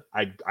Canada,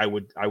 I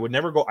would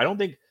never go. I don't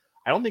think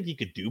you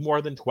could do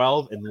more than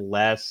 12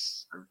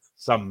 unless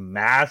some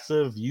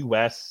massive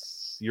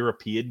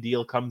European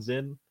deal comes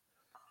in,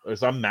 or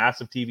some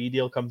massive TV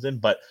deal comes in.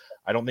 But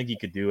I don't think you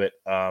could do it.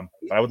 But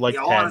I would like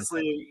 10.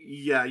 Honestly,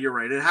 yeah, you're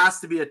right. It has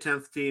to be a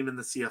 10th team in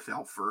the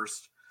CFL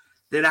first.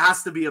 It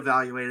has to be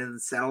evaluated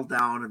and settled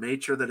down and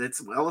made sure that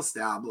it's well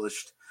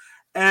established.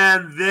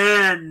 And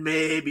then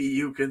maybe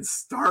you can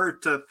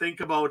start to think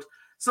about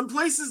some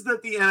places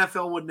that the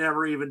NFL would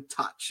never even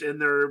touch in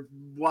their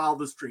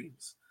wildest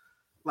dreams.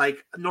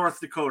 Like North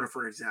Dakota,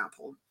 for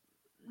example.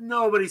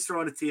 Nobody's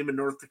throwing a team in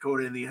North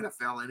Dakota in the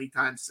NFL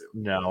anytime soon.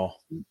 No.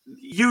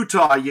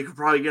 Utah, you could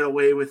probably get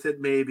away with it,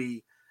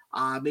 maybe.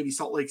 Maybe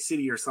Salt Lake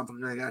City or something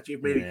like that. You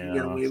maybe can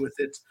get away with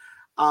it.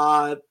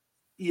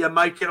 You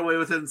might get away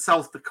with it in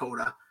South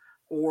Dakota,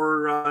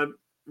 or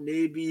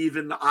maybe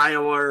even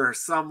Iowa or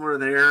somewhere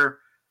there.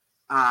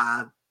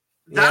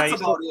 That's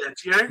about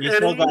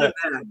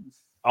it.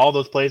 All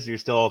those places, you're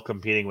still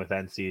competing with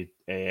NCAA.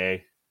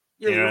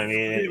 Yeah, you know what I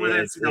mean? With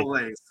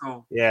NCAA.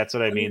 So yeah, that's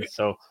what I mean.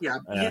 So yeah.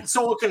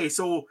 So okay.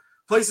 So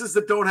places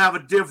that don't have a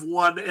Div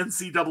 1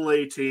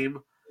 NCAA team.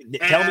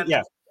 Tell me,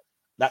 yeah.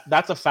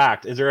 That's a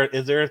fact. Is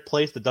there a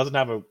place that doesn't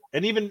have a,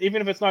 and even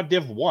if it's not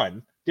Div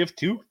 1, Div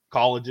 2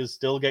 colleges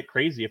still get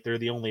crazy if they're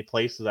the only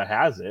places that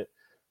has it,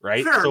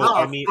 right? Fair enough,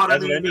 I mean,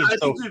 that's what I mean.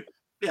 So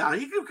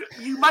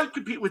you might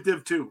compete with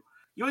Div 2.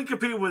 You ain't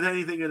competing with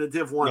anything in a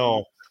Div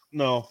 1.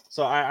 No.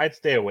 So I'd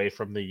stay away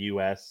from the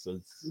US.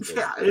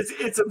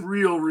 It's a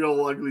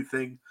real ugly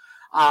thing.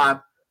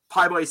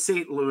 Pie Boy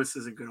St. Louis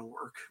isn't going to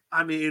work.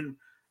 I mean,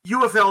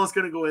 UFL is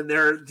going to go in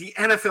there. The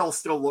NFL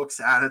still looks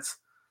at it.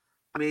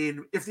 I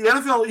mean, if the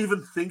NFL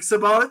even thinks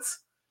about it,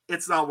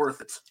 it's not worth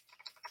it.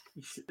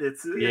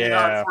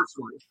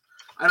 Unfortunately.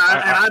 And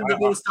I'm the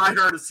most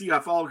diehard of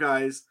CFL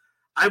guys.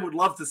 I would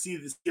love to see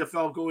the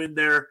CFL go in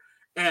there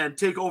and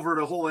take over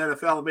the whole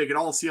NFL and make it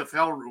all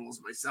CFL rules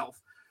myself.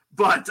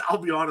 But I'll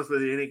be honest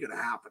with you, it ain't going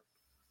to happen.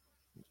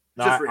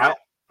 No,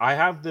 I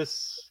have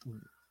this,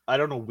 I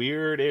don't know,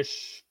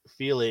 weird-ish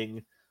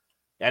feeling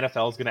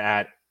NFL is going to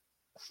add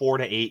 4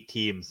 to 8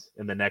 teams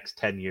in the next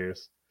 10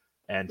 years.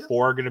 And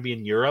 4 are going to be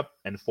in Europe,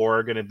 and 4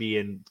 are going to be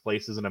in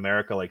places in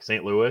America like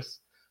St. Louis,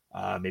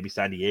 maybe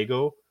San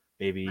Diego,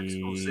 maybe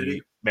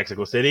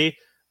Mexico City.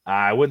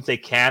 I wouldn't say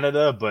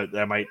Canada, but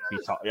that might be.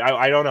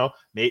 I don't know.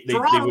 They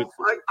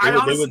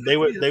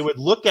would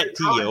look at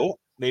TO.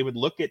 They would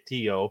look at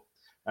TO,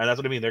 and that's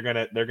what I mean. They're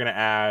gonna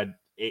add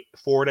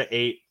 4 to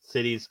 8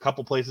 cities,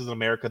 couple places in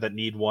America that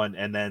need one,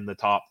 and then the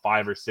top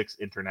 5 or 6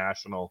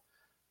 international.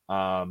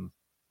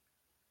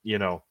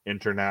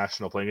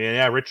 International playing. And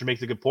yeah, Richard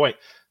makes a good point.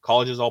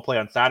 Colleges all play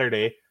on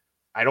Saturday.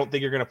 I don't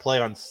think you're going to play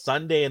on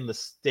Sunday in the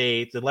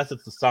States unless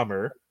it's the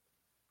summer.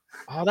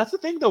 Oh, that's the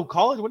thing, though.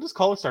 When does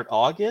college start?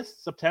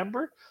 August,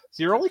 September?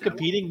 So you're only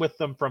competing with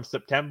them from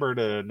September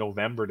to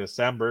November,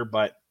 December.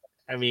 But,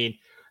 I mean,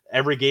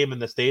 every game in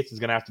the States is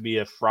going to have to be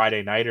a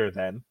Friday nighter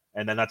then.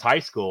 And then that's high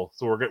school.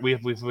 So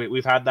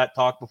we've had that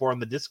talk before on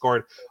the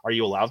Discord. Are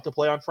you allowed to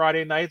play on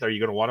Friday nights? Are you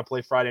going to want to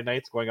play Friday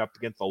nights going up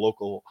against a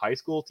local high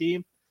school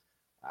team?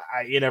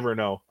 You never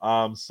know.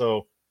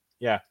 So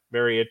yeah,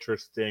 very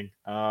interesting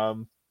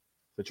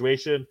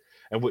situation.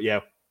 And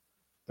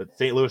but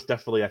St. Louis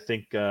definitely, I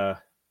think. No.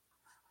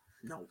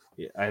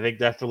 Yeah, I think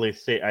definitely.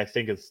 I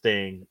think it's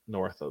staying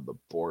north of the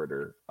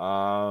border.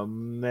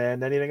 And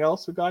anything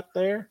else we got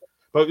there?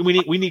 But we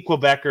need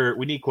Quebec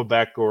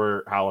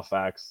or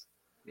Halifax.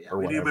 Yeah,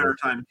 we need a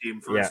maritime team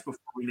first before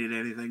we need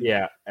anything.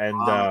 Yeah,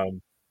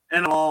 and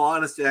in all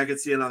honesty, I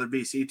could see another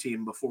BC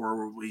team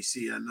before we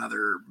see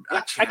another.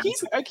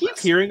 I keep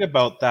hearing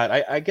about that.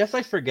 I guess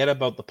I forget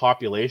about the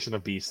population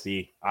of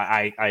BC.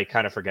 I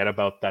kind of forget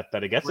about that.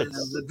 That I guess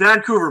it's the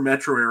Vancouver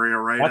metro area,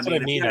 right? That's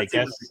what I mean. I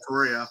guess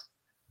Victoria.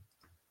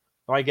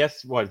 Well, I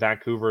guess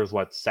Vancouver is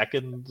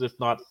second, if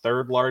not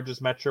third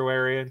largest metro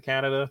area in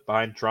Canada,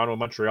 behind Toronto and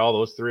Montreal.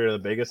 Those 3 are the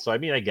biggest. So I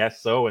mean, I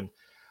guess so. And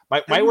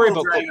my worry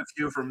about a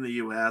few from the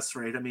U.S.,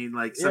 right? I mean,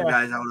 like some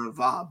guys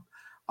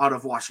out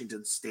of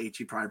Washington State,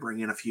 you probably bring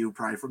in a few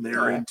probably from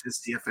there into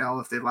CFL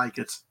if they like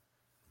it.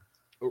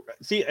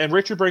 See, and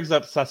Richard brings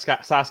up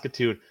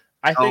Saskatoon.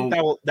 I think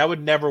that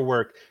would never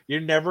work. You're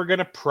never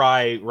gonna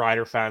pry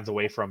Rider fans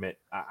away from it.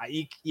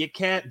 You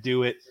can't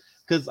do it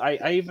because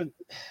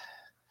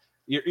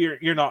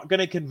you're not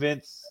gonna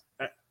convince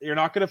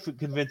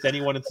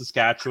anyone in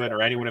Saskatchewan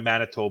or anyone in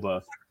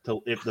Manitoba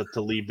to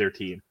leave their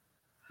team.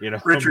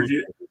 Richard,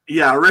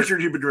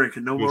 Richard, you've been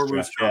drinking. No more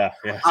Moose Jaw.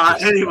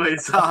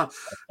 Anyways,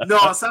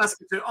 no,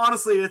 Saskatoon.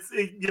 Honestly,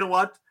 you know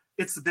what?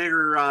 It's the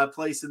bigger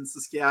place in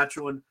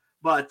Saskatchewan,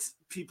 but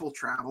people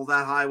travel.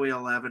 That Highway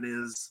 11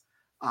 is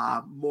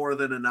more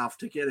than enough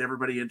to get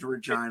everybody into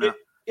Regina.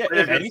 If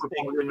anything,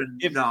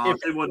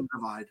 they wouldn't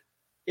provide.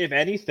 If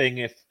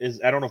anything,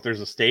 I don't know if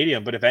there's a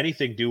stadium, but if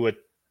anything,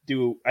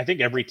 I think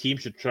every team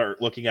should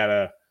start looking at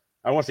I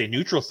don't want to say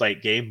neutral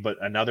site game, but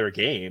another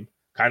game.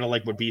 Kind of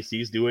like what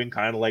BC's doing,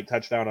 kind of like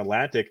Touchdown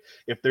Atlantic.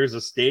 If there's a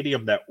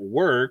stadium that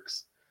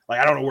works, Like,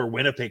 I don't know where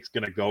Winnipeg's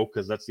going to go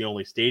because that's the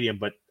only stadium,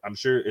 but I'm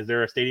sure, is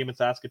there a stadium in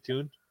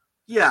Saskatoon?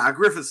 Yeah,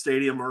 Griffith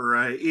Stadium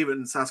or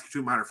even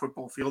Saskatoon Minor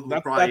Football Field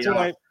would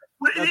probably.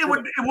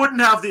 It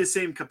wouldn't have the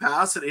same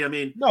capacity. I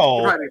mean,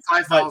 no, probably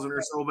 5,000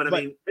 or so, but I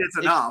mean, it's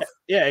enough.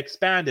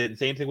 Expanded.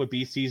 Same thing with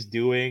BC's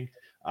doing.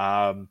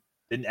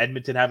 Didn't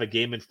Edmonton have a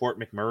game in Fort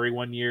McMurray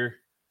one year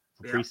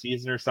for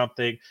preseason or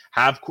something?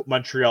 Have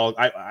Montreal?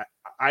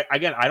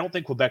 Again, I don't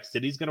think Quebec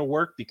City's going to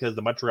work because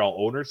the Montreal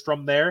owner's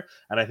from there,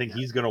 and I think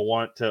he's going to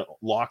want to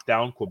lock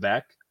down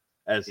Quebec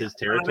as his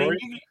territory.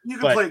 I mean, you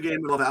can play a game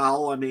in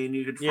Laval. I mean,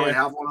 you could probably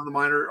have one of the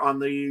minor on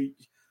the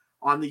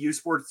U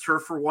Sports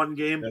turf for one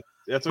game.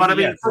 That's but I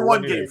mean, for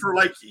one game, for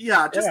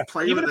just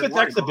play. Even if it's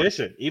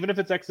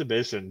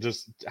exhibition,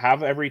 just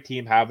have every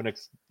team have a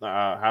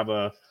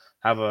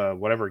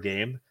whatever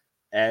game,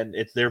 and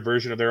it's their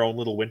version of their own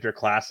little winter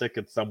classic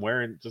and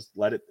somewhere, and just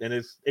let it, and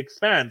it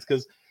expands.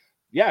 Because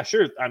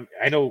sure,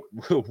 I know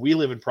we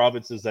live in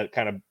provinces that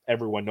kind of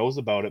everyone knows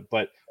about it,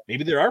 but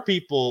maybe there are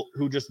people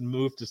who just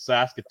moved to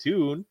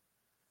Saskatoon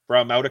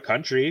from out of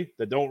country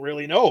that don't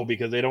really know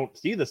because they don't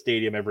see the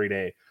stadium every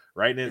day,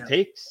 right? And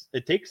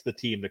it takes the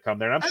team to come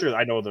there. And I'm sure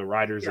I know the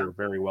riders are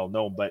very well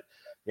known, but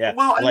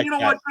well, and you know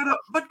what?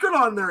 But good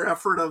on their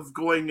effort of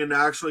going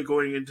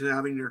into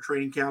having their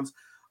training camps.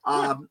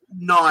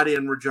 Not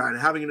in Regina,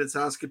 having it in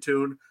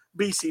Saskatoon.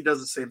 BC does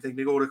the same thing.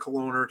 They go to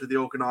Kelowna or to the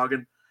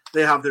Okanagan.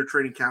 They have their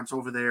training camps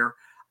over there.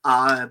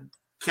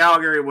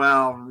 Calgary,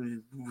 well,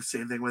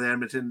 same thing with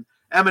Edmonton.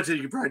 Edmonton,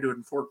 you can probably do it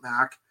in Fort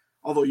Mac,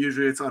 although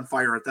usually it's on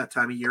fire at that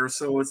time of year,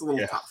 so it's a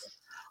little tough.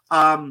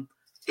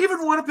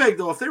 Even Winnipeg,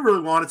 though, if they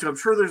really wanted to, I'm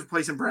sure there's a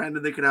place in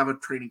Brandon they could have a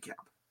training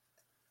camp.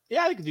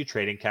 Yeah, they could do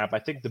training camp. I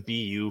think the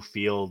BU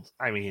field,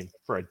 I mean,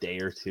 for a day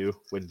or two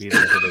wouldn't be the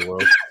end of the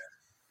world.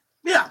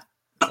 Yeah.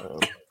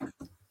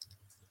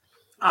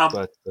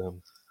 But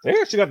they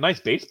actually got a nice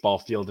baseball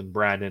field in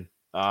Brandon.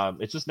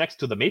 It's just next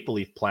to the Maple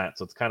Leaf plant,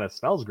 so it kind of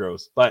smells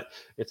gross, but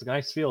it's a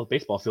nice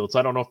baseball field. So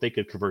I don't know if they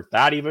could convert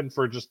that even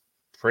for just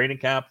training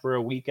camp for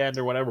a weekend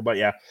or whatever. But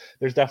yeah,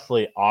 there's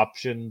definitely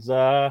options.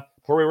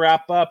 Before we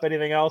wrap up,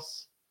 anything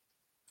else?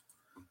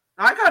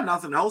 I got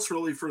nothing else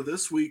really for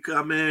this week.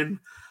 I mean,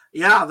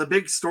 the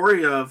big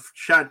story of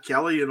Chad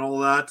Kelly and all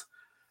that.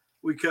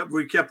 We kept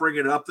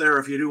bringing it up there.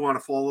 If you do want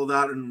to follow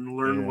that and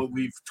learn what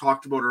we've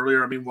talked about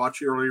earlier, I mean, watch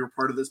the earlier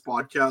part of this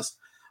podcast.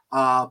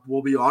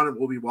 We'll be on it.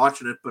 We'll be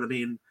watching it. But I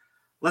mean,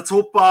 let's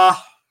hope. I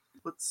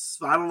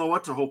don't know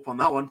what to hope on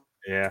that one.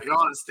 Yeah. To be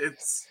honest,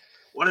 it's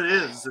what it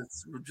is.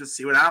 We'll just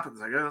see what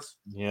happens, I guess.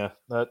 Yeah,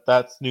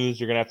 that's news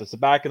you're gonna have to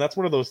sit back, and that's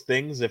one of those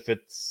things. If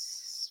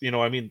it's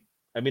I mean,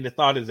 it's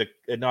not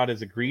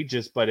as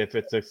egregious, but if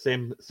it's a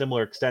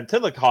similar extent to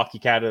the Hockey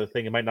Canada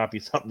thing, it might not be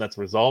something that's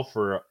resolved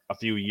for a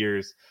few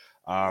years.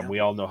 We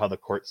all know how the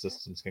court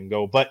systems can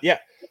go, but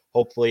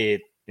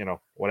hopefully,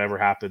 whatever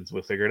happens,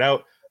 we'll figure it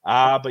out.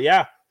 But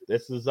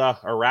this is a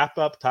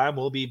wrap-up time.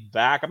 We'll be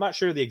back. I'm not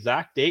sure the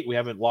exact date. We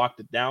haven't locked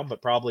it down, but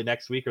probably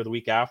next week or the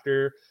week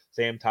after.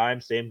 Same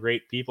time, same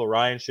great people.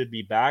 Ryan should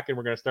be back, and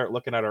we're going to start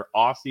looking at our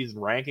off-season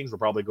rankings. We'll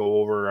probably go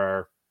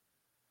over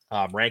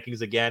our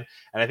rankings again.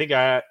 And I think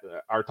our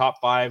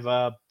top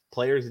 5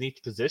 players in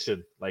each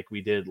position like we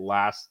did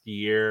last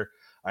year.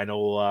 I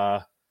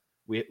know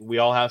we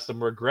all have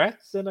some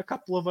regrets, and a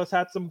couple of us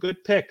had some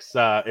good picks.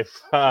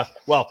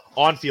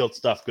 On-field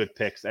stuff, good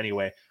picks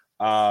anyway.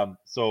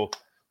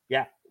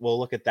 We'll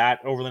look at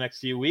that over the next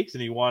few weeks.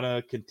 And if you want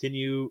to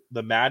continue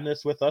the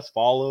madness with us,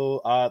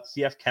 follow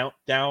CF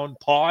Countdown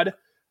Pod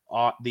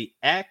on the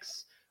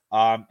X.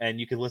 And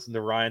you can listen to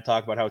Ryan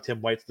talk about how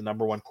Tim White's the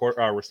number 1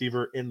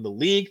 receiver in the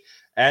league,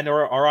 and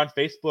are on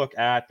Facebook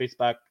at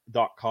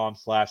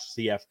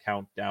facebook.com/CF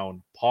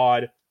Countdown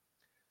Pod.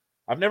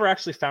 I've never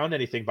actually found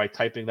anything by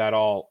typing that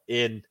all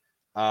in.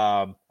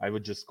 I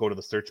would just go to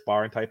the search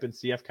bar and type in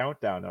CF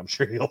Countdown. I'm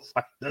sure you'll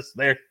find us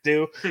there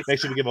too. Make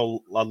sure to give a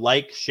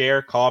like,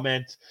 share,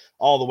 comment,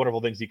 all the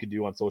wonderful things you can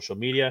do on social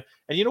media.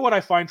 And you know what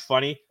I find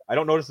funny? I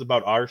don't notice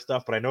about our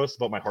stuff, but I notice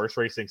about my horse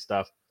racing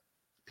stuff.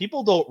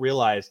 People don't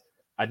realize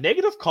a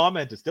negative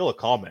comment is still a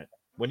comment.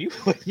 When you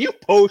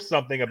post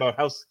something about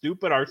how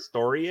stupid our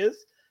story is,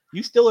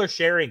 you still are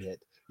sharing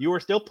it. You are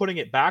still putting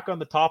it back on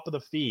the top of the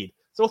feed.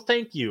 So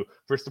thank you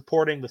for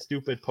supporting the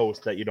stupid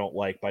post that you don't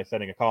like by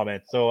sending a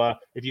comment. So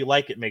if you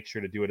like it, make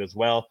sure to do it as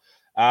well.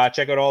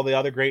 Check out all the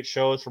other great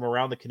shows from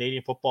around the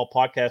Canadian Football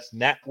Podcast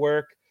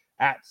Network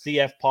at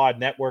CF Pod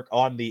Network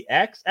on the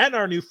X, and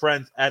our new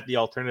friends at the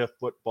Alternative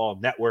Football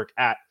Network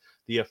at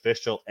the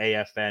official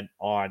AFN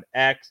on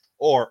X,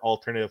 or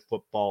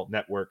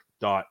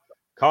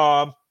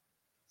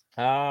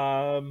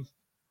alternativefootballnetwork.com.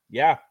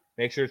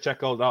 Make sure to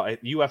check out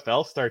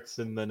UFL starts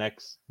in the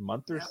next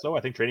month or so.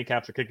 I think training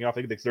camps are kicking off.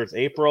 I think it starts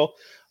April.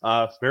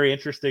 Very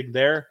interesting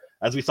there.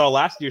 As we saw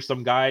last year,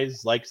 some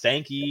guys like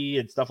Sankey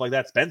and stuff like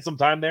that spent some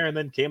time there and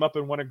then came up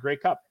and won a Grey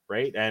Cup,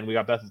 right? And we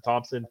got Bethel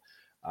Thompson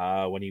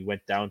when he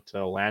went down to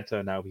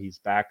Atlanta. Now he's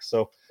back.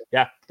 So,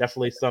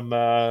 definitely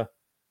some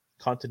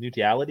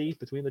continuity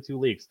between the two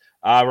leagues.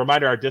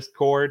 Reminder, our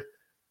Discord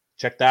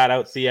check that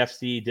out.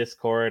 CFC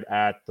Discord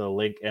at the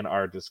link in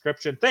our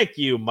description. Thank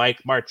you, Mike.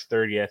 March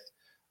 30th.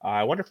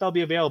 I wonder if they'll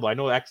be available. I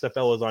know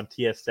XFL was on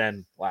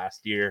TSN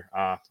last year.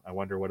 I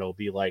wonder what it'll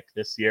be like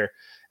this year.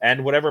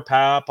 And whatever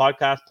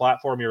podcast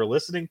platform you're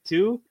listening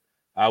to,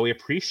 we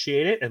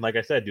appreciate it. And like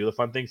I said, do the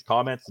fun things,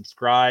 comment,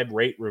 subscribe,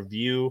 rate,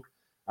 review.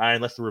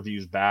 Unless the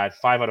review's bad,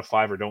 5 out of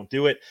 5 or don't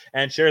do it,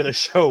 and share the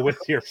show with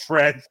your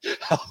friends.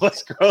 Help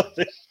us grow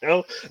the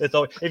show. If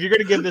you're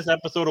going to give this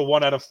episode a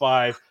 1 out of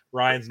 5,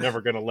 Ryan's never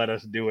going to let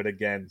us do it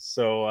again.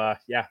 So,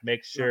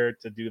 make sure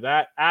to do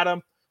that.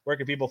 Adam, where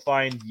can people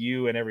find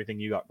you and everything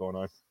you got going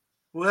on?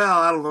 Well,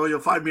 I don't know. You'll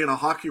find me in a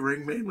hockey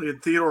rink, mainly in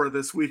Theodore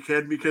this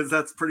weekend, because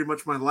that's pretty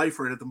much my life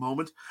right at the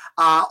moment.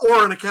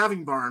 Or in a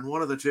calving barn,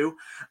 one of the two.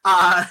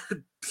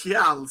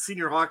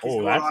 Senior hockey's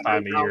going on. Oh, that's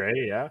time of year, eh?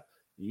 Yeah.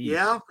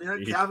 Yeah,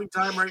 calving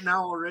time right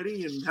now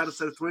already, and had a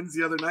set of twins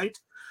the other night.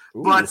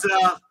 Ooh. But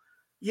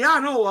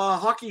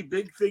hockey,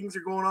 big things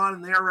are going on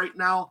in there right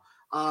now.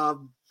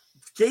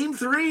 Game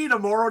 3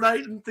 tomorrow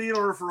night in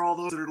Theodore for all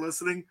those that are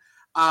listening.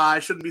 I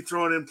shouldn't be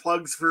throwing in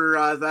plugs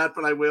for that,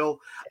 but I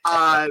will.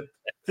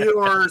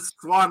 Theodore,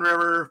 Swan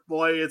River,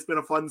 boy, it's been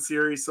a fun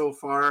series so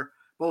far.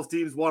 Both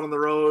teams won on the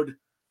road.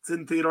 It's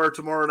in Theodore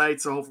tomorrow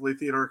night, so hopefully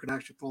Theodore can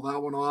actually pull that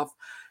one off.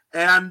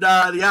 And,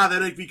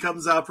 then it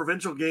becomes a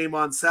provincial game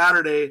on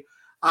Saturday.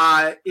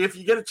 If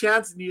you get a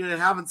chance and you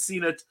haven't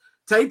seen it,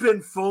 type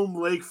in Foam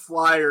Lake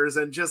Flyers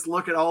and just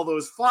look at all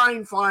those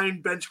fine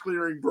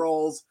bench-clearing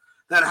brawls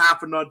that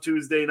happened on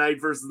Tuesday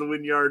night versus the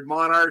Wynyard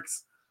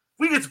Monarchs.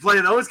 We get to play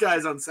those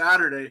guys on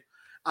Saturday.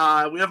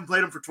 We haven't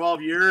played them for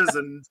 12 years,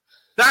 and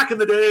back in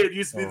the day, it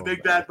used to be the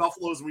big bad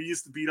Buffaloes, and we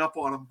used to beat up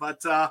on them. But,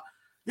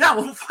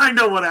 we'll find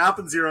out what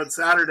happens here on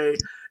Saturday.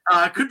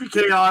 It could be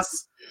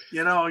chaos.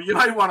 You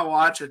might want to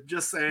watch it.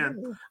 Just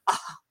saying.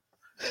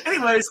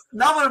 Anyways,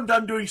 now that I'm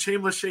done doing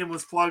shameless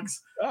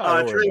plugs,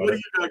 Trey, what do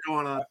you got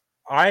going on?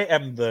 I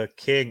am the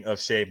king of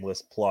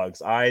shameless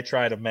plugs. I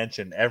try to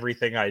mention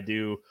everything I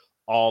do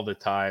all the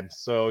time.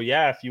 So,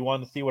 if you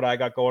want to see what I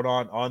got going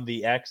on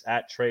the X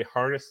at Trey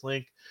Harness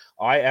Link,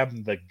 I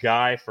am the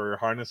guy for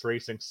harness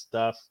racing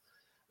stuff,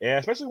 and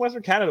especially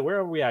Western Canada. Where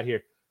are we at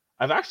here?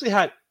 I've actually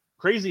had,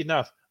 crazy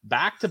enough,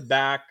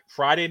 back-to-back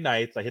Friday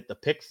nights, I hit the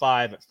Pick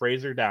 5 at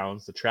Fraser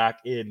Downs, the track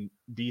in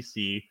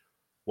BC.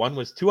 One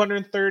was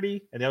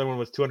 $230, and the other one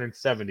was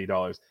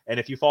 $270. And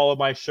if you follow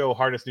my show,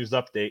 Harness News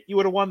Update, you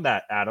would have won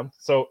that, Adam.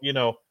 So, you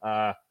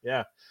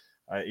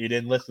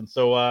didn't listen.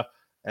 So,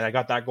 and I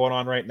got that going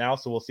on right now,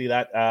 so we'll see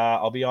that.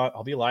 I'll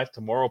be live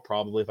tomorrow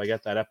probably if I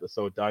get that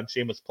episode done.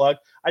 Shameless plug.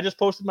 I just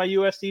posted my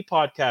UFC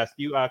podcast.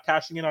 You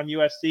cashing in on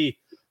UFC.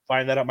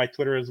 Find that on my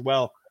Twitter as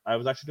well. I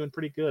was actually doing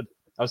pretty good.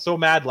 I was so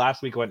mad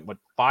last week. I went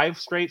 5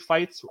 straight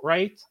fights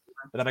right,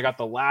 and then I got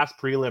the last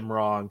prelim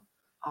wrong,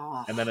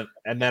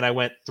 and then I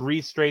went 3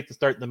 straight to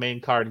start the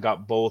main card and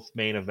got both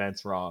main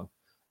events wrong.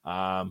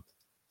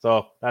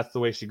 So that's the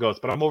way she goes.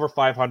 But I'm over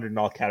 500 in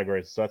all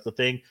categories, so that's the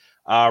thing.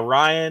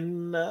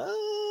 Ryan,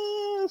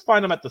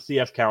 find him at the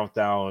CF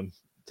Countdown.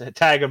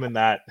 Tag him in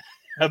that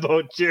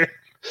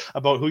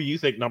about who you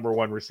think number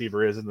 1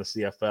 receiver is in the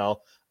CFL.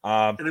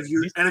 And if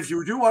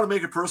you do want to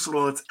make it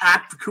personal, it's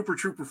at the Cooper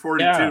Trooper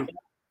 42. Yeah.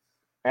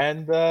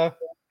 And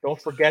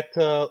don't forget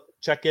to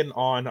check in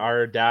on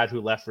our dad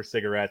who left for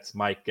cigarettes,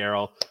 Mike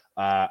Garrell,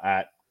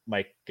 at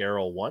Mike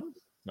Garrell 1.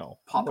 No,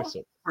 Papa.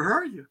 Where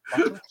are you,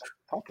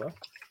 Papa?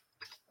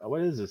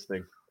 What is this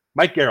thing?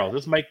 Mike Garrell.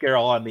 This is Mike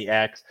Garrell on the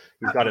X.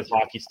 He's got his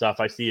hockey stuff.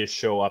 I see his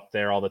show up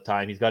there all the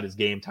time. He's got his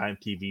Game Time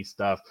TV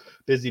stuff.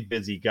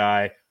 Busy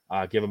guy.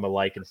 Give him a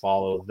like and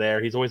follow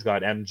there. He's always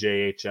got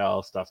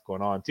MJHL stuff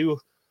going on too.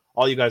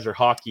 All you guys are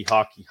hockey,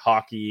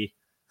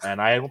 and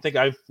I don't think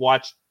I've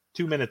watched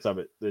 2 minutes of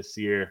it this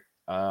year.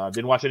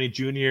 Didn't watch any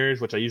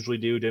juniors, which I usually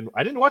do.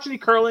 I didn't watch any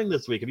curling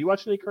this week. Have you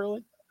watched any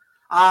curling?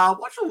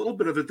 Watched a little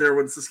bit of it there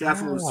when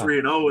Saskatchewan was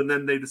 3-0, and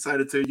then they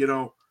decided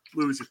to,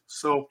 lose it.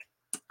 So,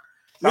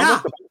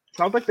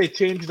 sounds like they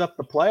changed up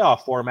the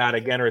playoff format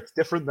again, or it's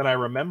different than I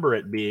remember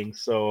it being.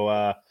 So,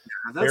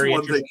 that's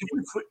one thing.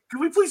 Can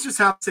we please just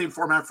have the same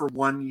format for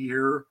 1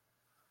 year?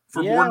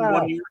 For more than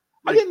 1 year?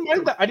 I didn't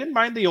mind that. I didn't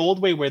mind the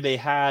old way where they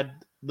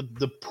had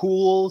the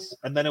pools,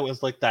 and then it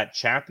was like that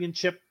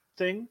championship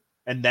thing,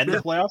 and then the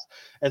playoffs.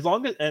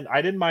 And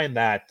I didn't mind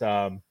that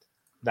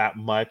that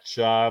much.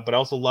 But I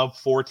also love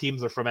 4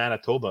 teams are from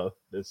Manitoba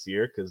this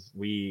year because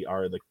we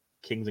are the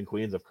kings and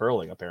queens of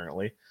curling,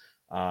 apparently.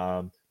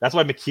 That's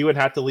why McEwen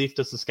had to leave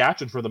to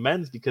Saskatchewan for the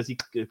men's, because he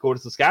could go to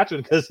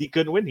Saskatchewan because he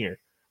couldn't win here,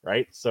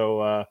 right?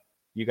 So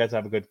you guys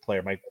have a good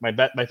player.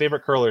 My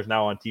favorite curler is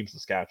now on Team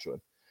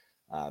Saskatchewan.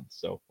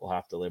 So we'll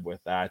have to live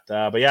with that.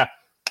 But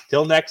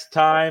till next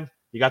time.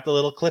 You got the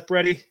little clip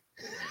ready?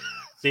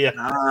 See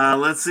ya.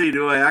 Let's see.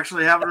 Do I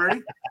actually have it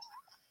ready?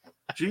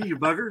 Gee, you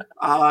bugger.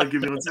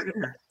 Give me 1 second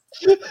here.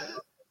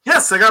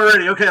 Yes, I got it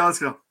ready. Okay, let's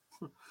go.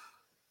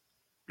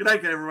 Good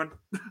night, everyone.